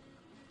would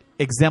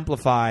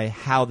exemplify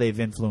how they've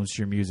influenced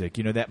your music?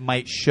 You know, that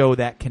might show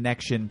that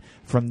connection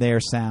from their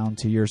sound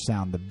to your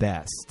sound the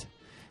best.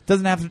 It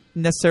doesn't have to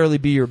necessarily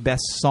be your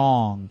best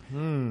song,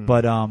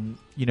 but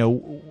you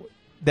know,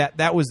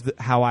 that was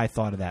how I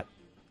thought of that.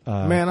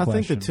 Man, I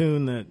think the question.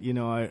 tune that, you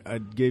know, I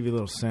gave you a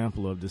little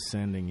sample of,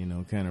 Descending, you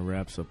know, kind of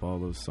wraps up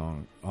all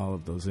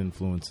of those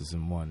influences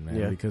in one, man.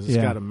 Yeah. Because it's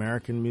Yeah. got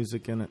American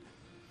music in it.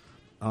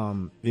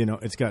 You know,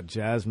 it's got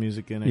jazz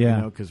music in it, Yeah.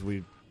 you know, because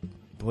we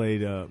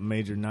played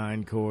major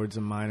 9 chords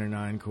and minor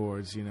 9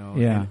 chords, you know.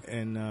 Yeah.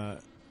 And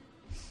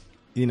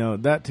you know,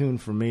 that tune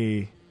for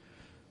me,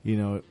 you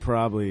know, it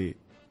probably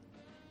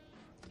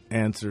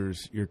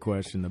answers your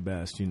question the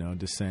best, you know,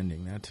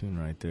 Descending. That tune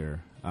right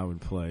there, I would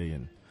play.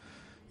 And,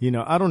 you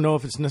know, I don't know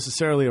if it's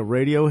necessarily a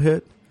radio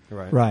hit,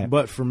 Right.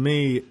 but for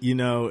me, you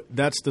know,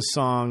 that's the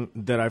song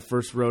that I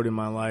first wrote in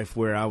my life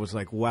where I was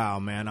like, wow,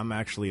 man, I'm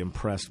actually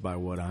impressed by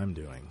what I'm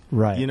doing.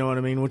 Right. You know what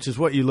I mean? Which is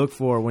what you look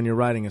for when you're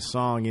writing a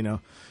song, you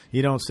know.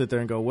 You don't sit there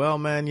and go, well,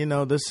 man, you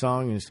know, this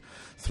song is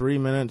 3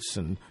 minutes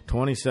and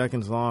 20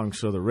 seconds long,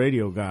 so the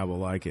radio guy will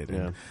like it.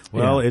 And,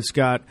 well, Yeah. it's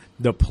got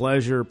the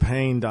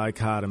pleasure-pain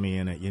dichotomy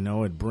in it, you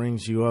know. It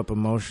brings you up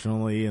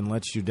emotionally and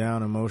lets you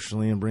down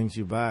emotionally and brings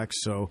you back.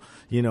 So,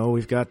 you know,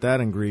 we've got that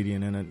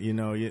ingredient in it. You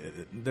know,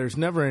 there's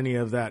never any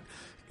of that,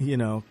 you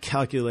know,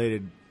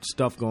 calculated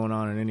stuff going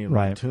on in any of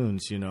my Right.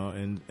 tunes, you know.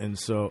 And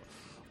so,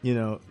 you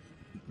know,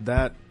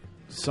 that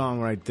song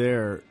right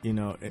there, you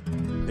know, it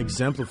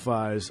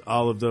exemplifies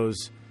all of those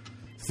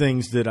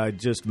things that I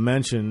just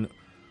mentioned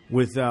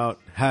without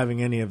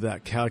having any of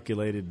that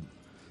calculated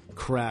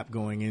crap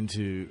going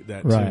into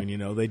that Right. tune. You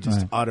know, they just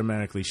Right.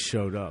 automatically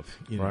showed up.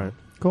 You know? Right.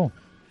 Cool.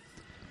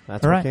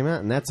 That's All what right. came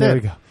out, and that's There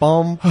it. we go.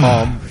 Bum,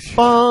 bum,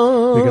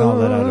 bum. We can all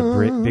let out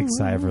a big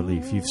sigh of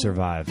relief. You've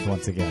survived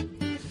once again.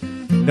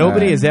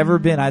 Nobody has ever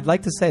been, I'd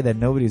like to say that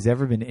nobody's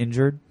ever been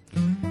injured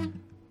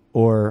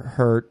or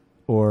hurt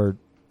or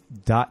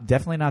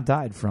definitely not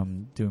died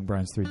from doing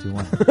Brian's 3, 2,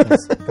 1.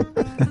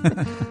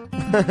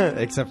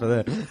 Except for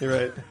that. You're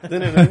right.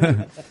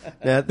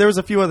 Yeah, there was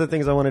a few other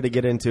things I wanted to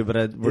get into,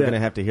 but we're going to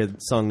have to hear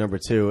song number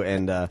 2.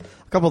 And a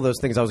couple of those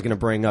things I was going to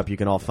bring up, you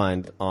can all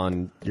find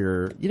on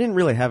your... You didn't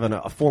really have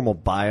a formal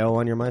bio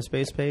on your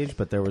MySpace page,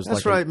 but there was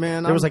That's right,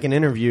 man. There was like an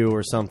interview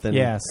or something.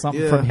 Yeah,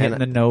 something from Hitting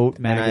the Note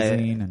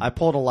magazine. I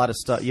pulled a lot of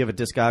stuff. You have a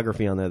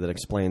discography on there that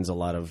explains a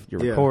lot of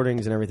your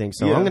recordings and everything.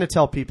 So I'm going to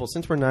tell people,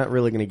 since we're not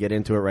really going to get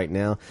into it right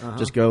now,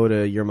 just go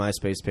to your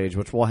MySpace page,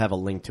 which we'll have a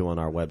link to on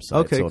our website.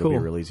 Okay, so it'll be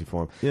real easy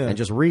for them. Yeah. And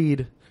just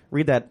read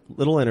that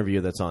little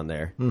interview that's on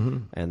there,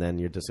 and then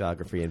your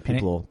discography, and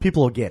people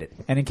will get it.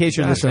 And in case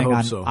you're listening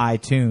on so.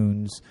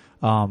 iTunes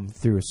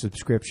through a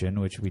subscription,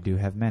 which we do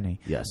have many.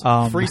 Yes.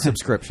 Free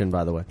subscription,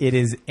 by the way. It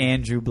is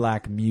Andrew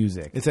Black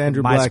Music. It's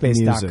Andrew Black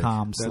Music.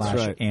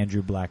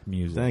 MySpace.com/Andrew Black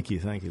Music. Thank you.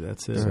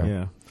 That's it. Right.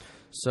 Yeah.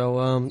 So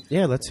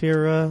let's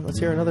hear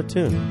another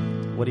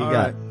tune. What do you All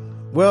got? right.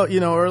 Well,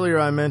 earlier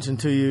I mentioned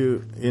to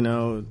you,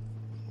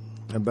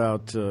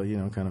 about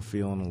kind of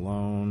feeling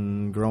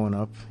alone growing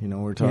up.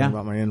 We're talking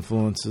about my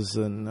influences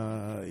and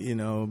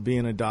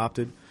being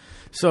adopted.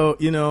 So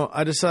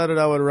I decided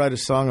I would write a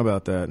song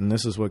about that, and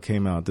this is what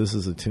came out. This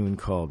is a tune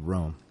called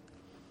Rome.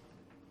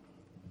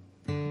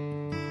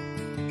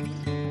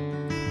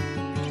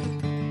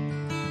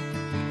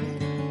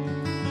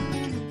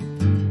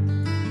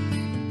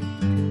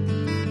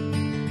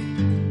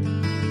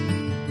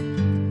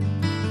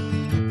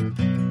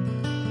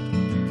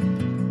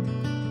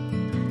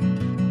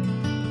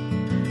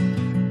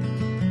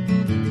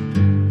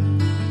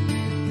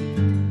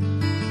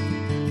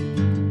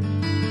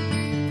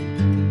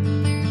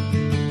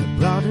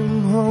 Brought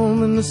him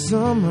home in the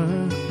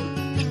summer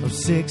of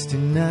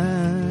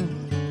 '69.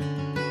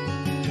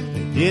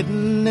 They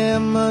didn't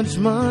have much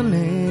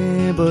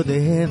money, but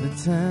they had the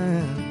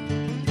time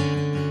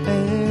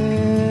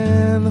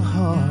and the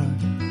heart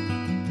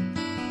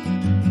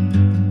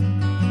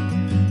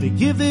to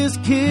give this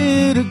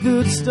kid a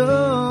good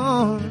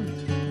start.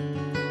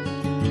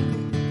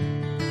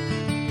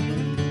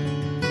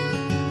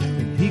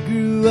 And he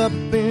grew up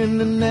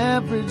in an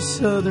average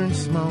southern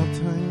small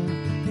town,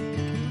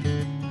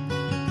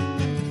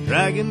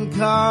 dragging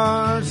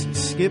cars and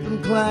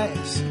skipping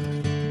class,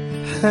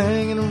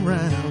 hanging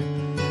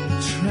around,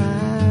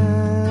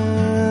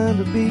 trying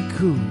to be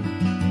cool.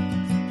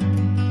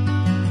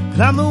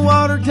 Climb the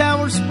water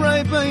tower,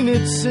 spray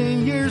painted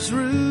seniors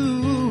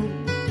rule.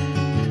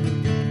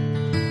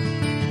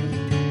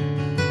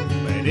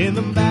 But in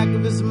the back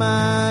of his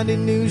mind, he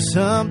knew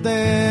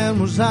something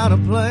was out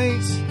of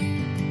place.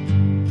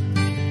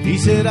 He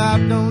said, I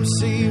don't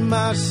see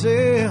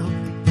myself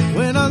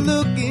when I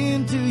look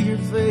into your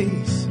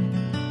face.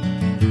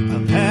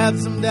 I've had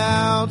some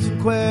doubts and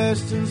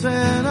questions,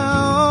 and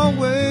I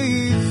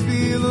always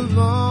feel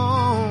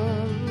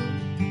alone,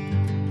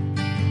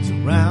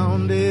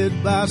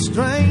 surrounded by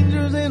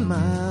strangers in my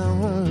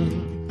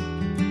home.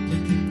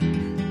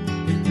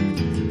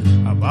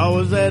 I've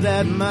always had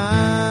that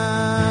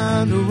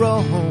mind to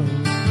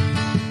roam.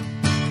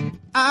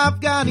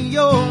 I've got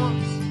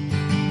yours,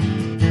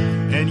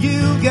 and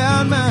you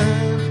got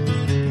mine.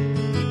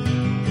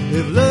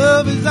 If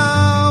love is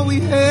all we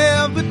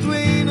have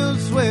between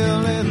us,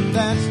 well, then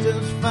that's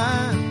just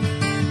fine.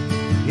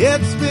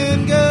 It's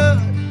been good,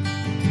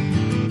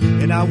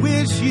 and I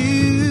wish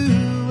you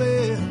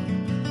well.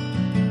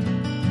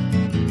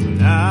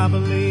 But I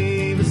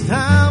believe it's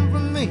time for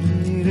me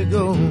to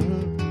go.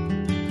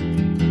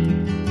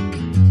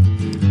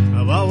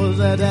 I've always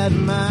had that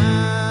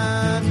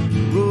mind to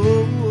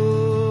roam.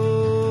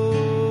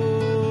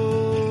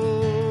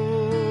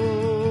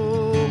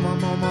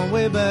 I'm on my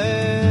way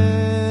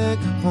back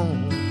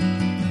home.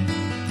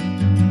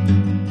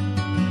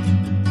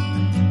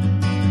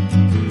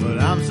 But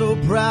I'm so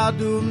proud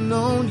to have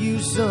known you,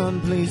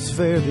 son. Please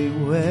fare thee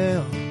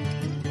well.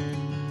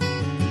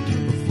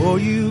 Before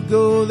you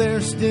go,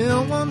 there's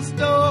still one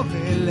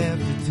story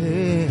left to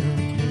tell.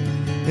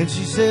 And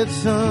she said,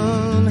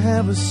 son,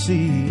 have a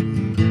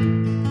seat.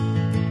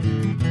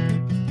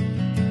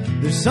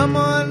 There's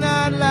someone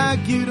I'd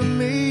like you to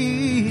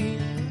meet.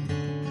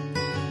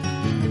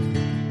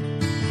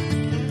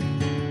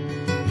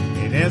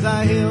 And as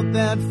I held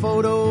that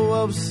photo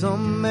of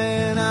some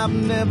man I've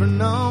never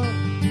known,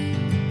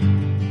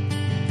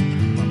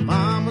 my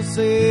mama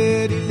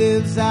said he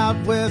lives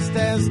out west,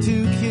 has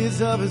 2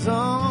 kids of his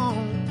own.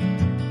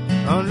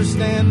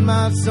 Understand,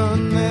 my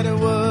son, that it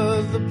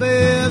was the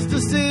best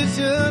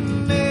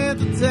decision at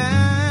the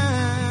time.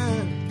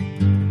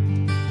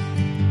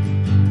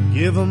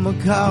 Give him a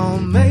call,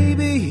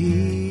 maybe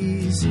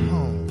he's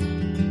home.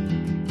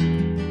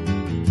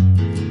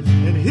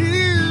 And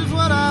here's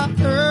what I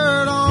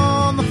heard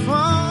on the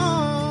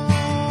phone.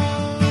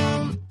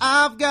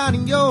 I've got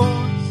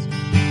yours,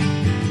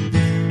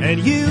 and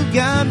you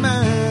got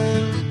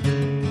mine.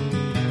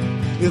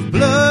 If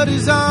blood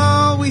is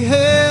all we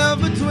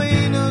have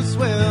between us,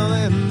 well,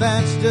 then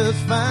that's just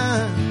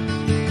fine.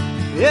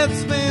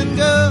 It's been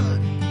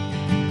good,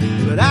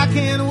 but I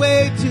can't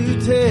wait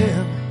to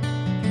tell.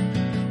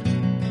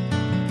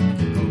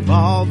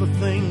 all the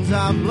things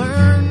I've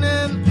learned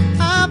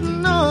and I've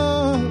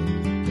known.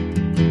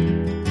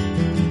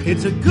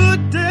 It's a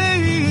good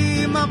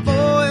day, my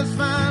boy is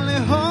finally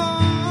home.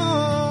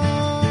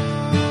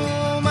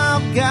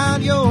 I've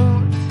got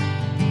yours,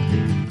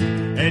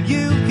 and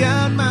you've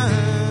got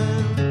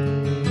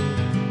mine.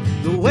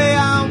 The way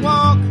I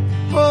walk,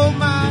 hold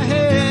my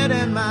head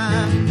and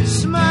my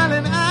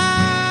smiling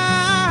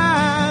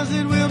eyes,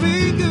 it will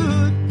be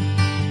good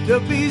to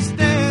be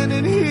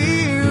standing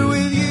here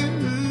with you.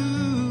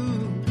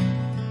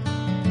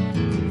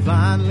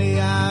 Finally,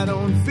 I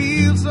don't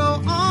feel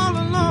so all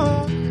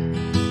alone.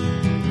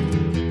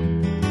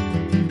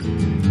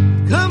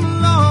 Come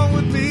along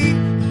with me,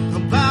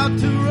 I'm about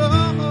to roll.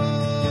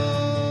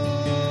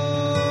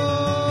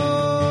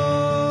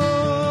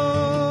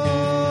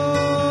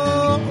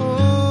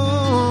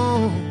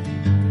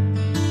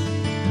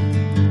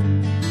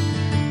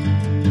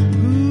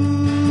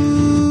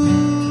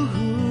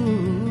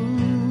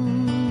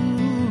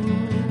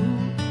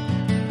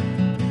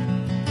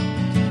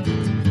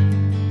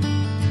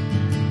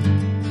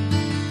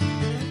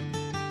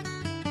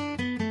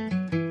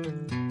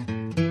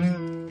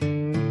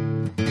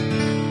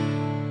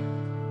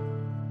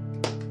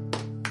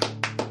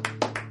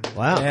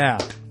 Wow. Yeah.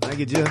 Thank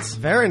you, gents.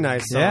 Very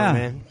nice song, Yeah.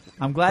 man.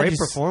 I'm glad Great you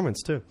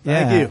performance, too.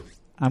 Yeah. Thank you.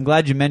 I'm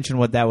glad you mentioned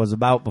what that was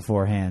about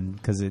beforehand,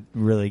 because it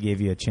really gave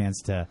you a chance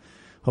to,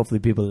 hopefully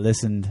people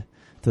listened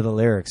to the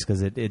lyrics,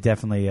 because it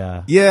definitely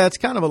Yeah, it's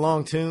kind of a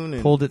long tune.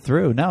 And, pulled it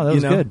through. No, that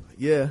was good.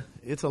 Yeah,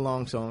 it's a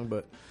long song,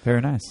 but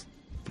Very nice.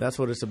 that's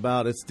what it's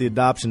about. It's the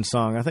adoption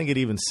song. I think it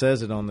even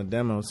says it on the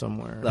demo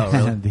somewhere. Oh,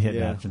 really? The Yeah,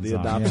 adoption the song.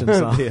 adoption Yeah.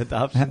 song. The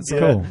adoption. That's Yeah.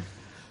 cool.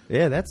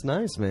 Yeah, that's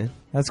nice, man.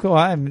 That's cool.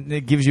 I mean,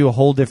 it gives you a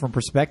whole different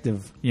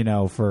perspective,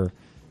 for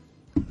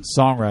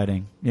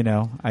songwriting,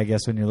 I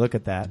guess when you look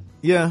at that.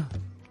 Yeah.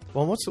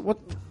 Well, what?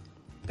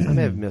 I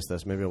may have missed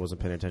this. Maybe I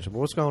wasn't paying attention. But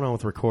what's going on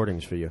with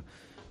recordings for you?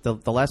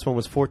 The last one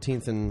was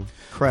 14th and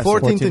Crescent.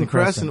 14th 14th and Crescent,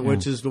 Crescent,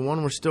 which yeah. is the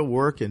one we're still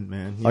working,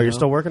 man. Oh, you're know?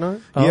 still working on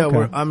it? Oh, Yeah, okay.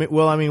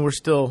 we're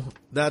still.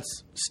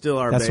 That's still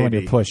our. That's the one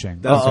baby. you're pushing.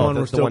 That's the Oh, one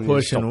we're that's the still one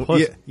you're still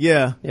pushing. pushing.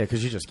 Yeah, Yeah,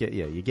 because you just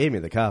you gave me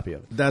the copy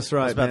of it. that's I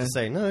right. was about man. to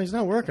say, no, he's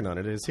not working on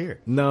it. It's here.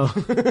 No.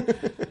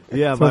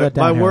 Yeah, Throw by that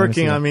down here, let me see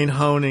working, that. I mean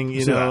honing,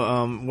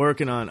 Yeah.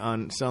 working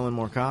on selling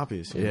more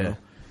copies. you know?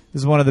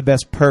 This is one of the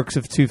best perks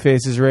of Two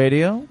Faces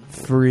Radio.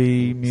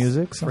 Free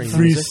music. sometimes.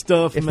 Free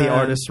stuff, If man. the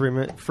artists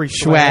free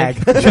Swag.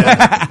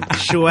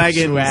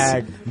 Schwaggins.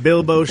 Swag.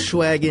 Bilbo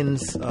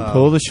Schwaggins.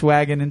 Pull the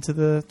schwaggin into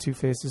the Two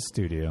Faces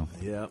studio.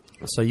 Yeah.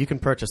 So you can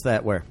purchase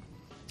that where?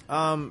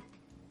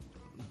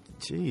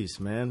 Jeez,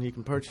 man, you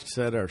can purchase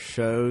it at our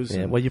shows.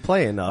 Yeah, and- well, you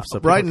play enough. So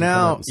people right can come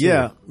out now, and see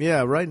yeah, it.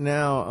 yeah. Right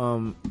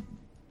now,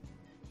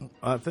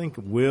 I think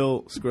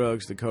Will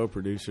Scruggs, the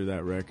co-producer of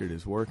that record,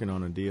 is working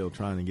on a deal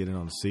trying to get it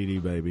on CD,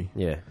 baby.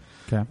 Yeah.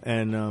 Okay.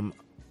 And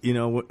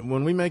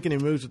when we make any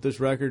moves with this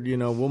record,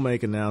 we'll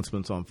make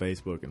announcements on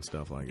Facebook and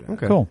stuff like that.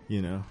 Okay. Cool.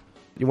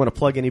 You want to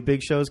plug any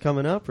big shows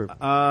coming up? Or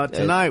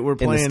Tonight we're in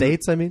playing the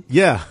States, I mean?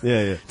 Yeah,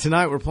 Yeah.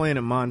 Tonight we're playing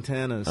at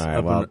Montana's All right,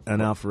 up well, in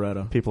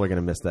Alpharetta. People are going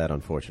to miss that,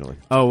 unfortunately.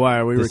 Oh, why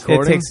are we This-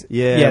 recording? It takes,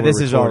 Yeah, this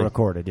we're is all recording.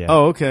 recorded. Yeah.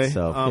 Oh, okay.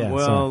 So- Yeah,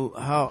 well,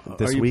 how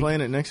This are you week?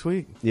 playing it next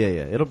week? Yeah.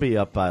 It'll be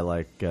up by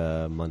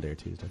Monday or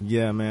Tuesday.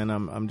 Yeah, man,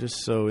 I'm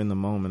just so in the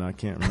moment I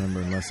can't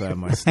remember unless I have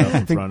my stuff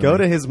in front Go of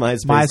to me. his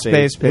MySpace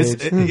MySpace page.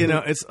 page.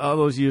 It's all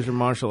those years of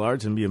martial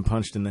arts and being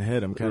punched in the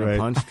head. I'm kind of Right.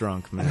 punch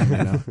drunk,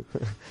 man.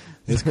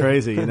 It's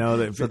crazy,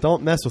 that. So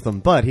don't mess with him,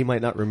 but he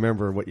might not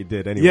remember what you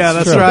did anyway. Yeah,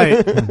 that's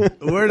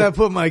right. Where'd I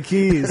put my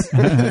keys?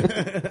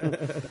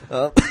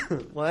 Well,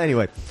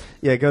 anyway,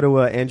 yeah, go to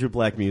Andrew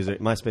Black Music,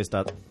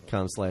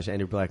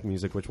 myspace.com/Andrew Black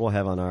Music, which we'll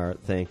have on our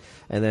thing.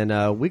 And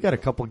then we got a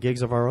couple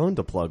gigs of our own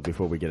to plug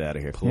before we get out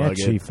of here. Yeah, Plug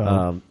it.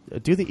 Chiefo.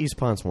 Do the East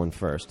Ponce one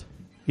first.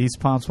 East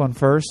Ponce one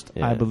first,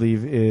 Yeah. I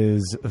believe,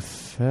 is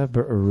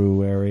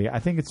February. I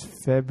think it's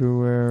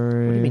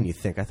February. What do you mean you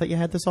think? I thought you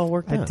had this all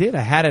worked I out. did.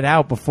 I had it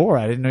out before.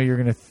 I didn't know you were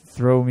going to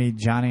throw me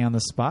Johnny on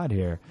the spot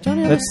here.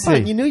 Johnny, Let's see.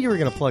 You knew you were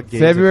going to plug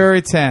gigs.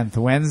 February 10th,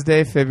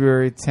 Wednesday,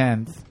 February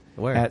 10th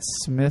Where? at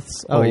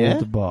Smith's Oh, Old yeah?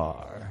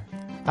 Bar.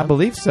 I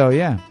believe so,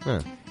 yeah.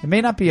 Huh. It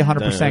may not be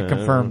 100%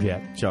 confirmed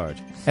yet. Charge.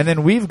 And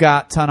then we've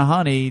got Ton of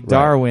Honey,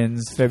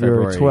 Darwin's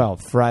February February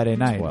 12th, Friday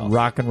night. 12th.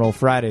 Rock and Roll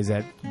Fridays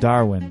at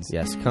Darwin's.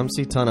 Yes, come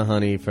see Ton of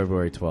Honey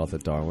February 12th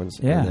at Darwin's.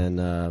 Yeah. And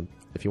then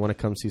if you want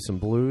to come see some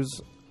blues,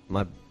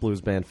 my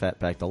blues band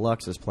Fatback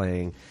Deluxe is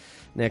playing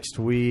next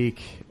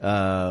week,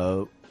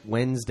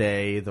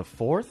 Wednesday the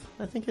 4th,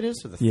 I think it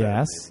is, or the 3rd.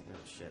 Yes. Oh,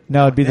 shit.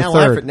 No, it'd be the Now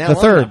I'm- 3rd. now The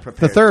I'm 3rd. not The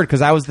prepared. 3rd,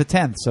 because I was the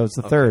 10th, so it's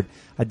the 3rd.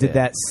 I did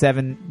Yeah. that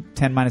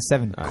 10 minus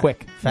 7, All right.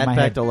 quick. in my Fatback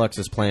head. Deluxe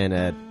is playing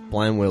at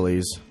Blind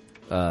Willie's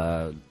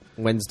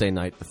Wednesday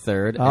night the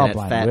 3rd, Oh, and at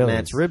Blind Fat Willie's.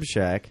 Matt's Rib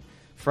Shack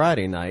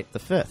Friday night the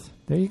 5th.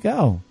 There you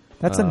go.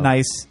 That's a Uh,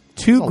 nice,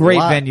 two A great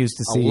lot- venues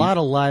to see. A lot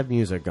of live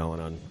music going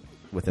on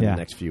within Yeah. the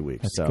next few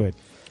weeks. That's so. good.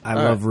 I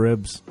All love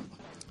ribs.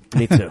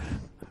 Me too.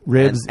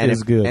 Ribs and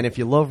is if, good. And if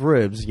you love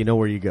ribs, you know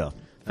where you go.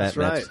 That's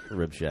Matt's right.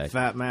 Rib Shack.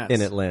 Fat Matt's.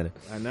 In Atlanta.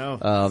 I know.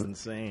 Um, It's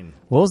insane.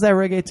 What was that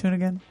reggae tune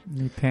again?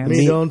 Me pants.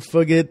 Me don't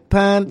forget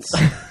pants.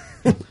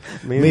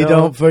 Me don't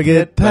don't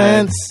forget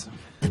pants.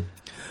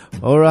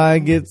 Or I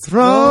get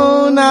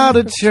thrown out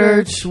of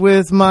church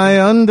with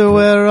my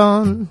underwear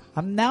on.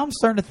 Now I'm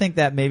starting to think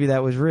that maybe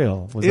that was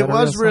real. It that a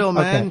was real, song?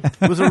 man. Okay.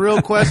 It was a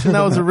real question.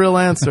 That was a real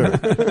answer.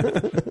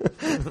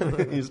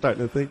 You're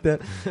starting to think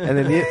that? And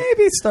then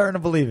Maybe starting to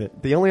believe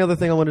it. the only other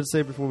thing I wanted to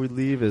say before we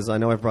leave is, I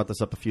know I've brought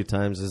this up a few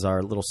times, is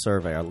our little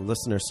survey, our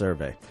listener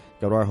survey.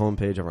 Go to our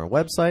homepage of our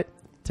website,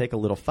 take a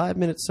little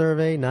 5-minute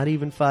survey, not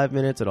even 5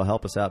 minutes. It'll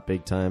help us out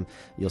big time.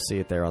 You'll see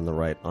it there on the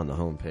right on the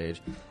homepage.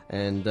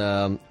 And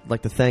I'd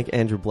like to thank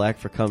Andrew Black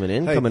for coming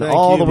in, Hey, coming thank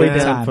all you, the way man.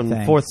 down from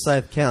Thanks.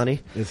 Forsyth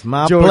County. It's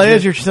my Georgia,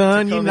 pleasure,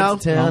 son. to You come know.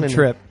 into town Long and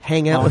trip.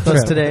 hang out Long with us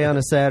trip. today on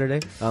a Saturday.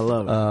 I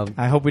love it.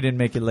 I hope we didn't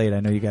make it late. I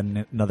know you got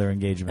another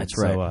engagement. That's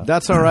right. So,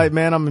 That's all right,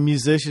 man. I'm a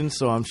musician,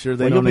 so I'm sure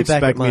they Well, you'll don't be back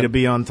expect at me to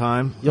be on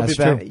time. You'll That's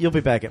be back. true. You'll be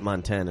back at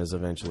Montana's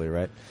eventually,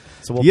 right?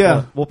 So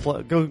Yeah.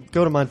 go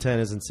to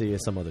Montana's and see you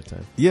some other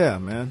time. Yeah,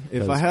 man.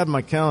 If I had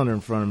my calendar in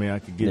front of me, I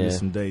could give you Yeah.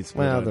 some dates. but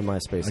Well, I- the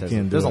MySpace I has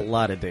can't do there's a it.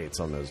 lot of dates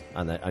on those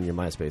on your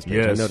MySpace page.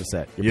 Yes. I noticed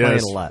that you're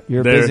Yes. playing a lot.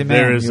 You're a busy man.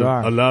 There is You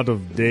are. a lot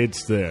of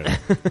dates there.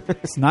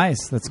 It's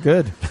nice. That's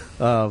good.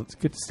 It's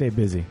good to stay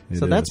busy.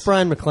 So that's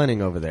Brian McClenning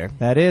over there,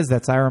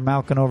 That's Ira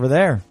Malkin over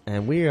there.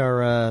 and we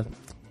are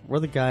we're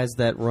the guys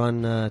that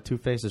run Two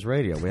Faces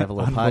Radio. We have a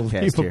little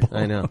podcast here. Unbelievable.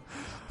 I know,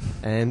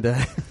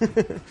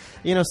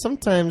 and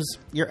sometimes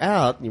you're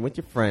out, you're with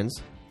your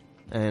friends,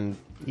 and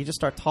you just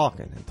start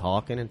talking and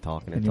talking and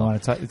talking And you talking.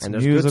 want to talk. It's and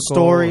there's musical, good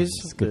stories,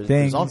 it's good there's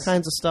things, all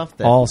kinds of stuff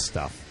that all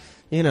stuff.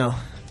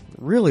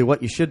 really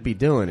what you should be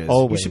doing is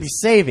Always. you should be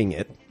saving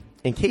it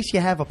in case you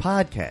have a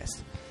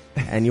podcast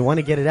and you want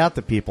to get it out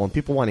to people and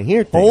people want to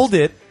hear things. Hold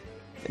it,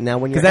 Now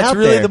when you're because that's out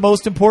really there, the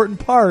most important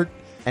part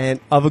and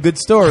of a good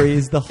story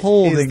is the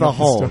holding is the of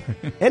whole. the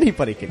story.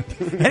 Anybody can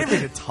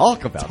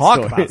talk about Talk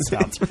stories. about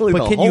stuff. It's really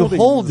But the can you holding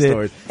hold of the it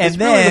stories. and it's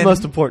really the then-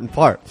 most important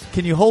part.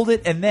 Can you hold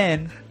it and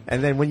then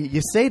And then when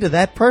you say to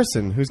that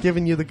person who's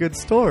giving you the good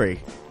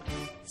story,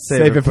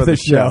 save it for the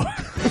show?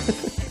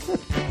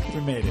 show.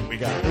 We made it. We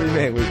got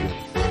it. We did.